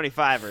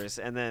 125ers,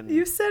 and then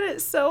You said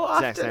it so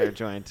Zack Snyder often.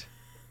 joined.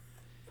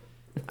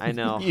 I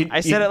know. You- I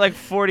said it like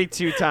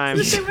 42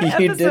 times. What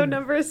You episode did.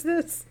 number is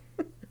this?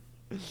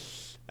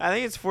 I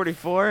think it's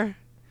 44.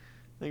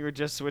 I think we're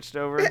just switched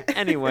over.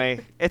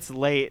 Anyway, it's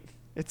late.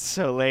 It's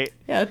so late.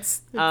 Yeah,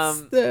 it's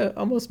Um,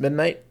 almost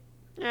midnight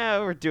Yeah,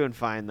 we're doing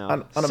fine though.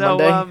 on a So,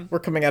 Monday. We're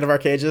coming out of our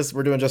cages.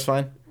 We're doing just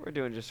fine. we're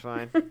doing just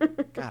fine.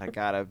 God, I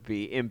gotta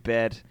be in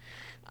bed.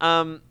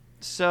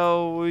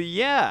 So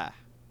yeah,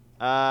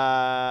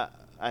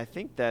 I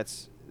think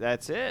that's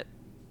it.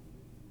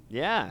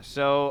 Yeah.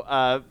 So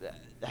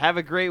have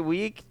a great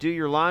week. Do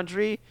your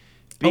laundry.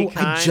 Be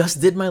kind. I just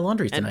did my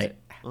laundry and- tonight.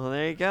 Well,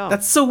 there you go.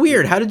 That's so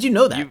weird. How did you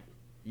know that?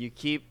 you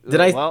keep. Did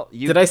I Well,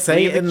 you did I say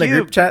leave in the cube.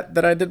 group chat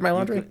that I did my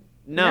laundry?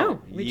 No,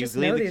 No, we you just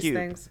leave know the these cube.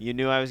 things. You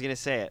knew I was gonna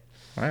say it.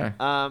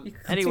 Wow.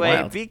 Anyway,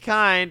 wild. be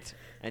kind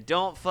and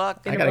don't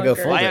fuck. I a gotta go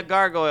bunker. fold Buy a it.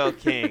 gargoyle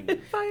king,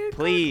 Buy a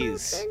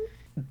please,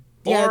 gargoyle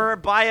Yeah. or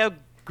buy a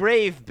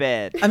grave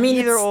bed. I mean,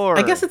 either it's- or.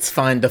 I guess it's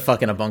fine to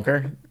fuck in a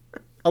bunker.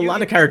 A lot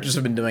can- of characters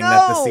have been doing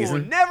that this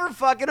season. never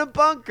fuck in a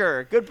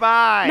bunker.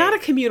 Goodbye. Not a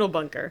communal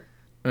bunker.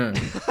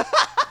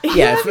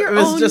 Yeah, have if your it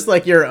was own just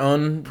like your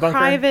own bunker.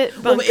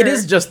 private Well, it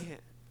is bunker. just.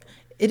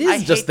 It I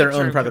is just hate their the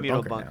own term private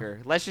communal bunker.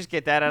 now. Let's just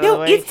get that out of the No,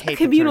 way. it's Hate a the term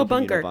communal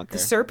bunker. bunker. The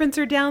serpents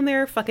are down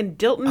there. Fucking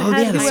Dilton Oh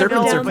had yeah, the one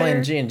serpents down are playing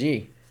there.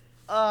 G&G.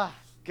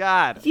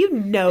 God. You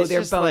know It's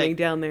they're just boning like-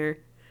 down there.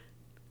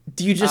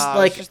 Do you just It's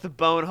like? just the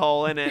bone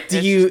hole in it. Do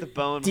It's you just the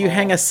bone do you hole.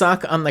 hang a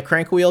sock on the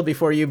crank wheel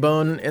before you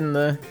bone in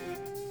the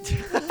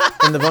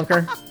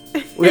bunker?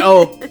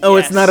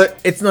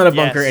 It's not a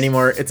bunker Yes.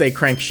 anymore. It's a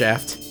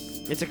crankshaft.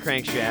 It's a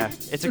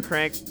crankshaft. It's a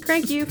crank.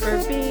 Crank you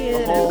for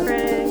being whole- a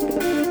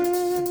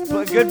crank.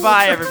 But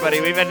goodbye,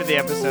 everybody. We've ended the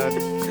episode.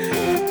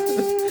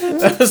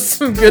 That was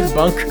some good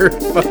bunker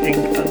fucking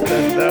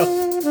content,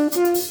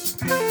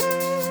 though.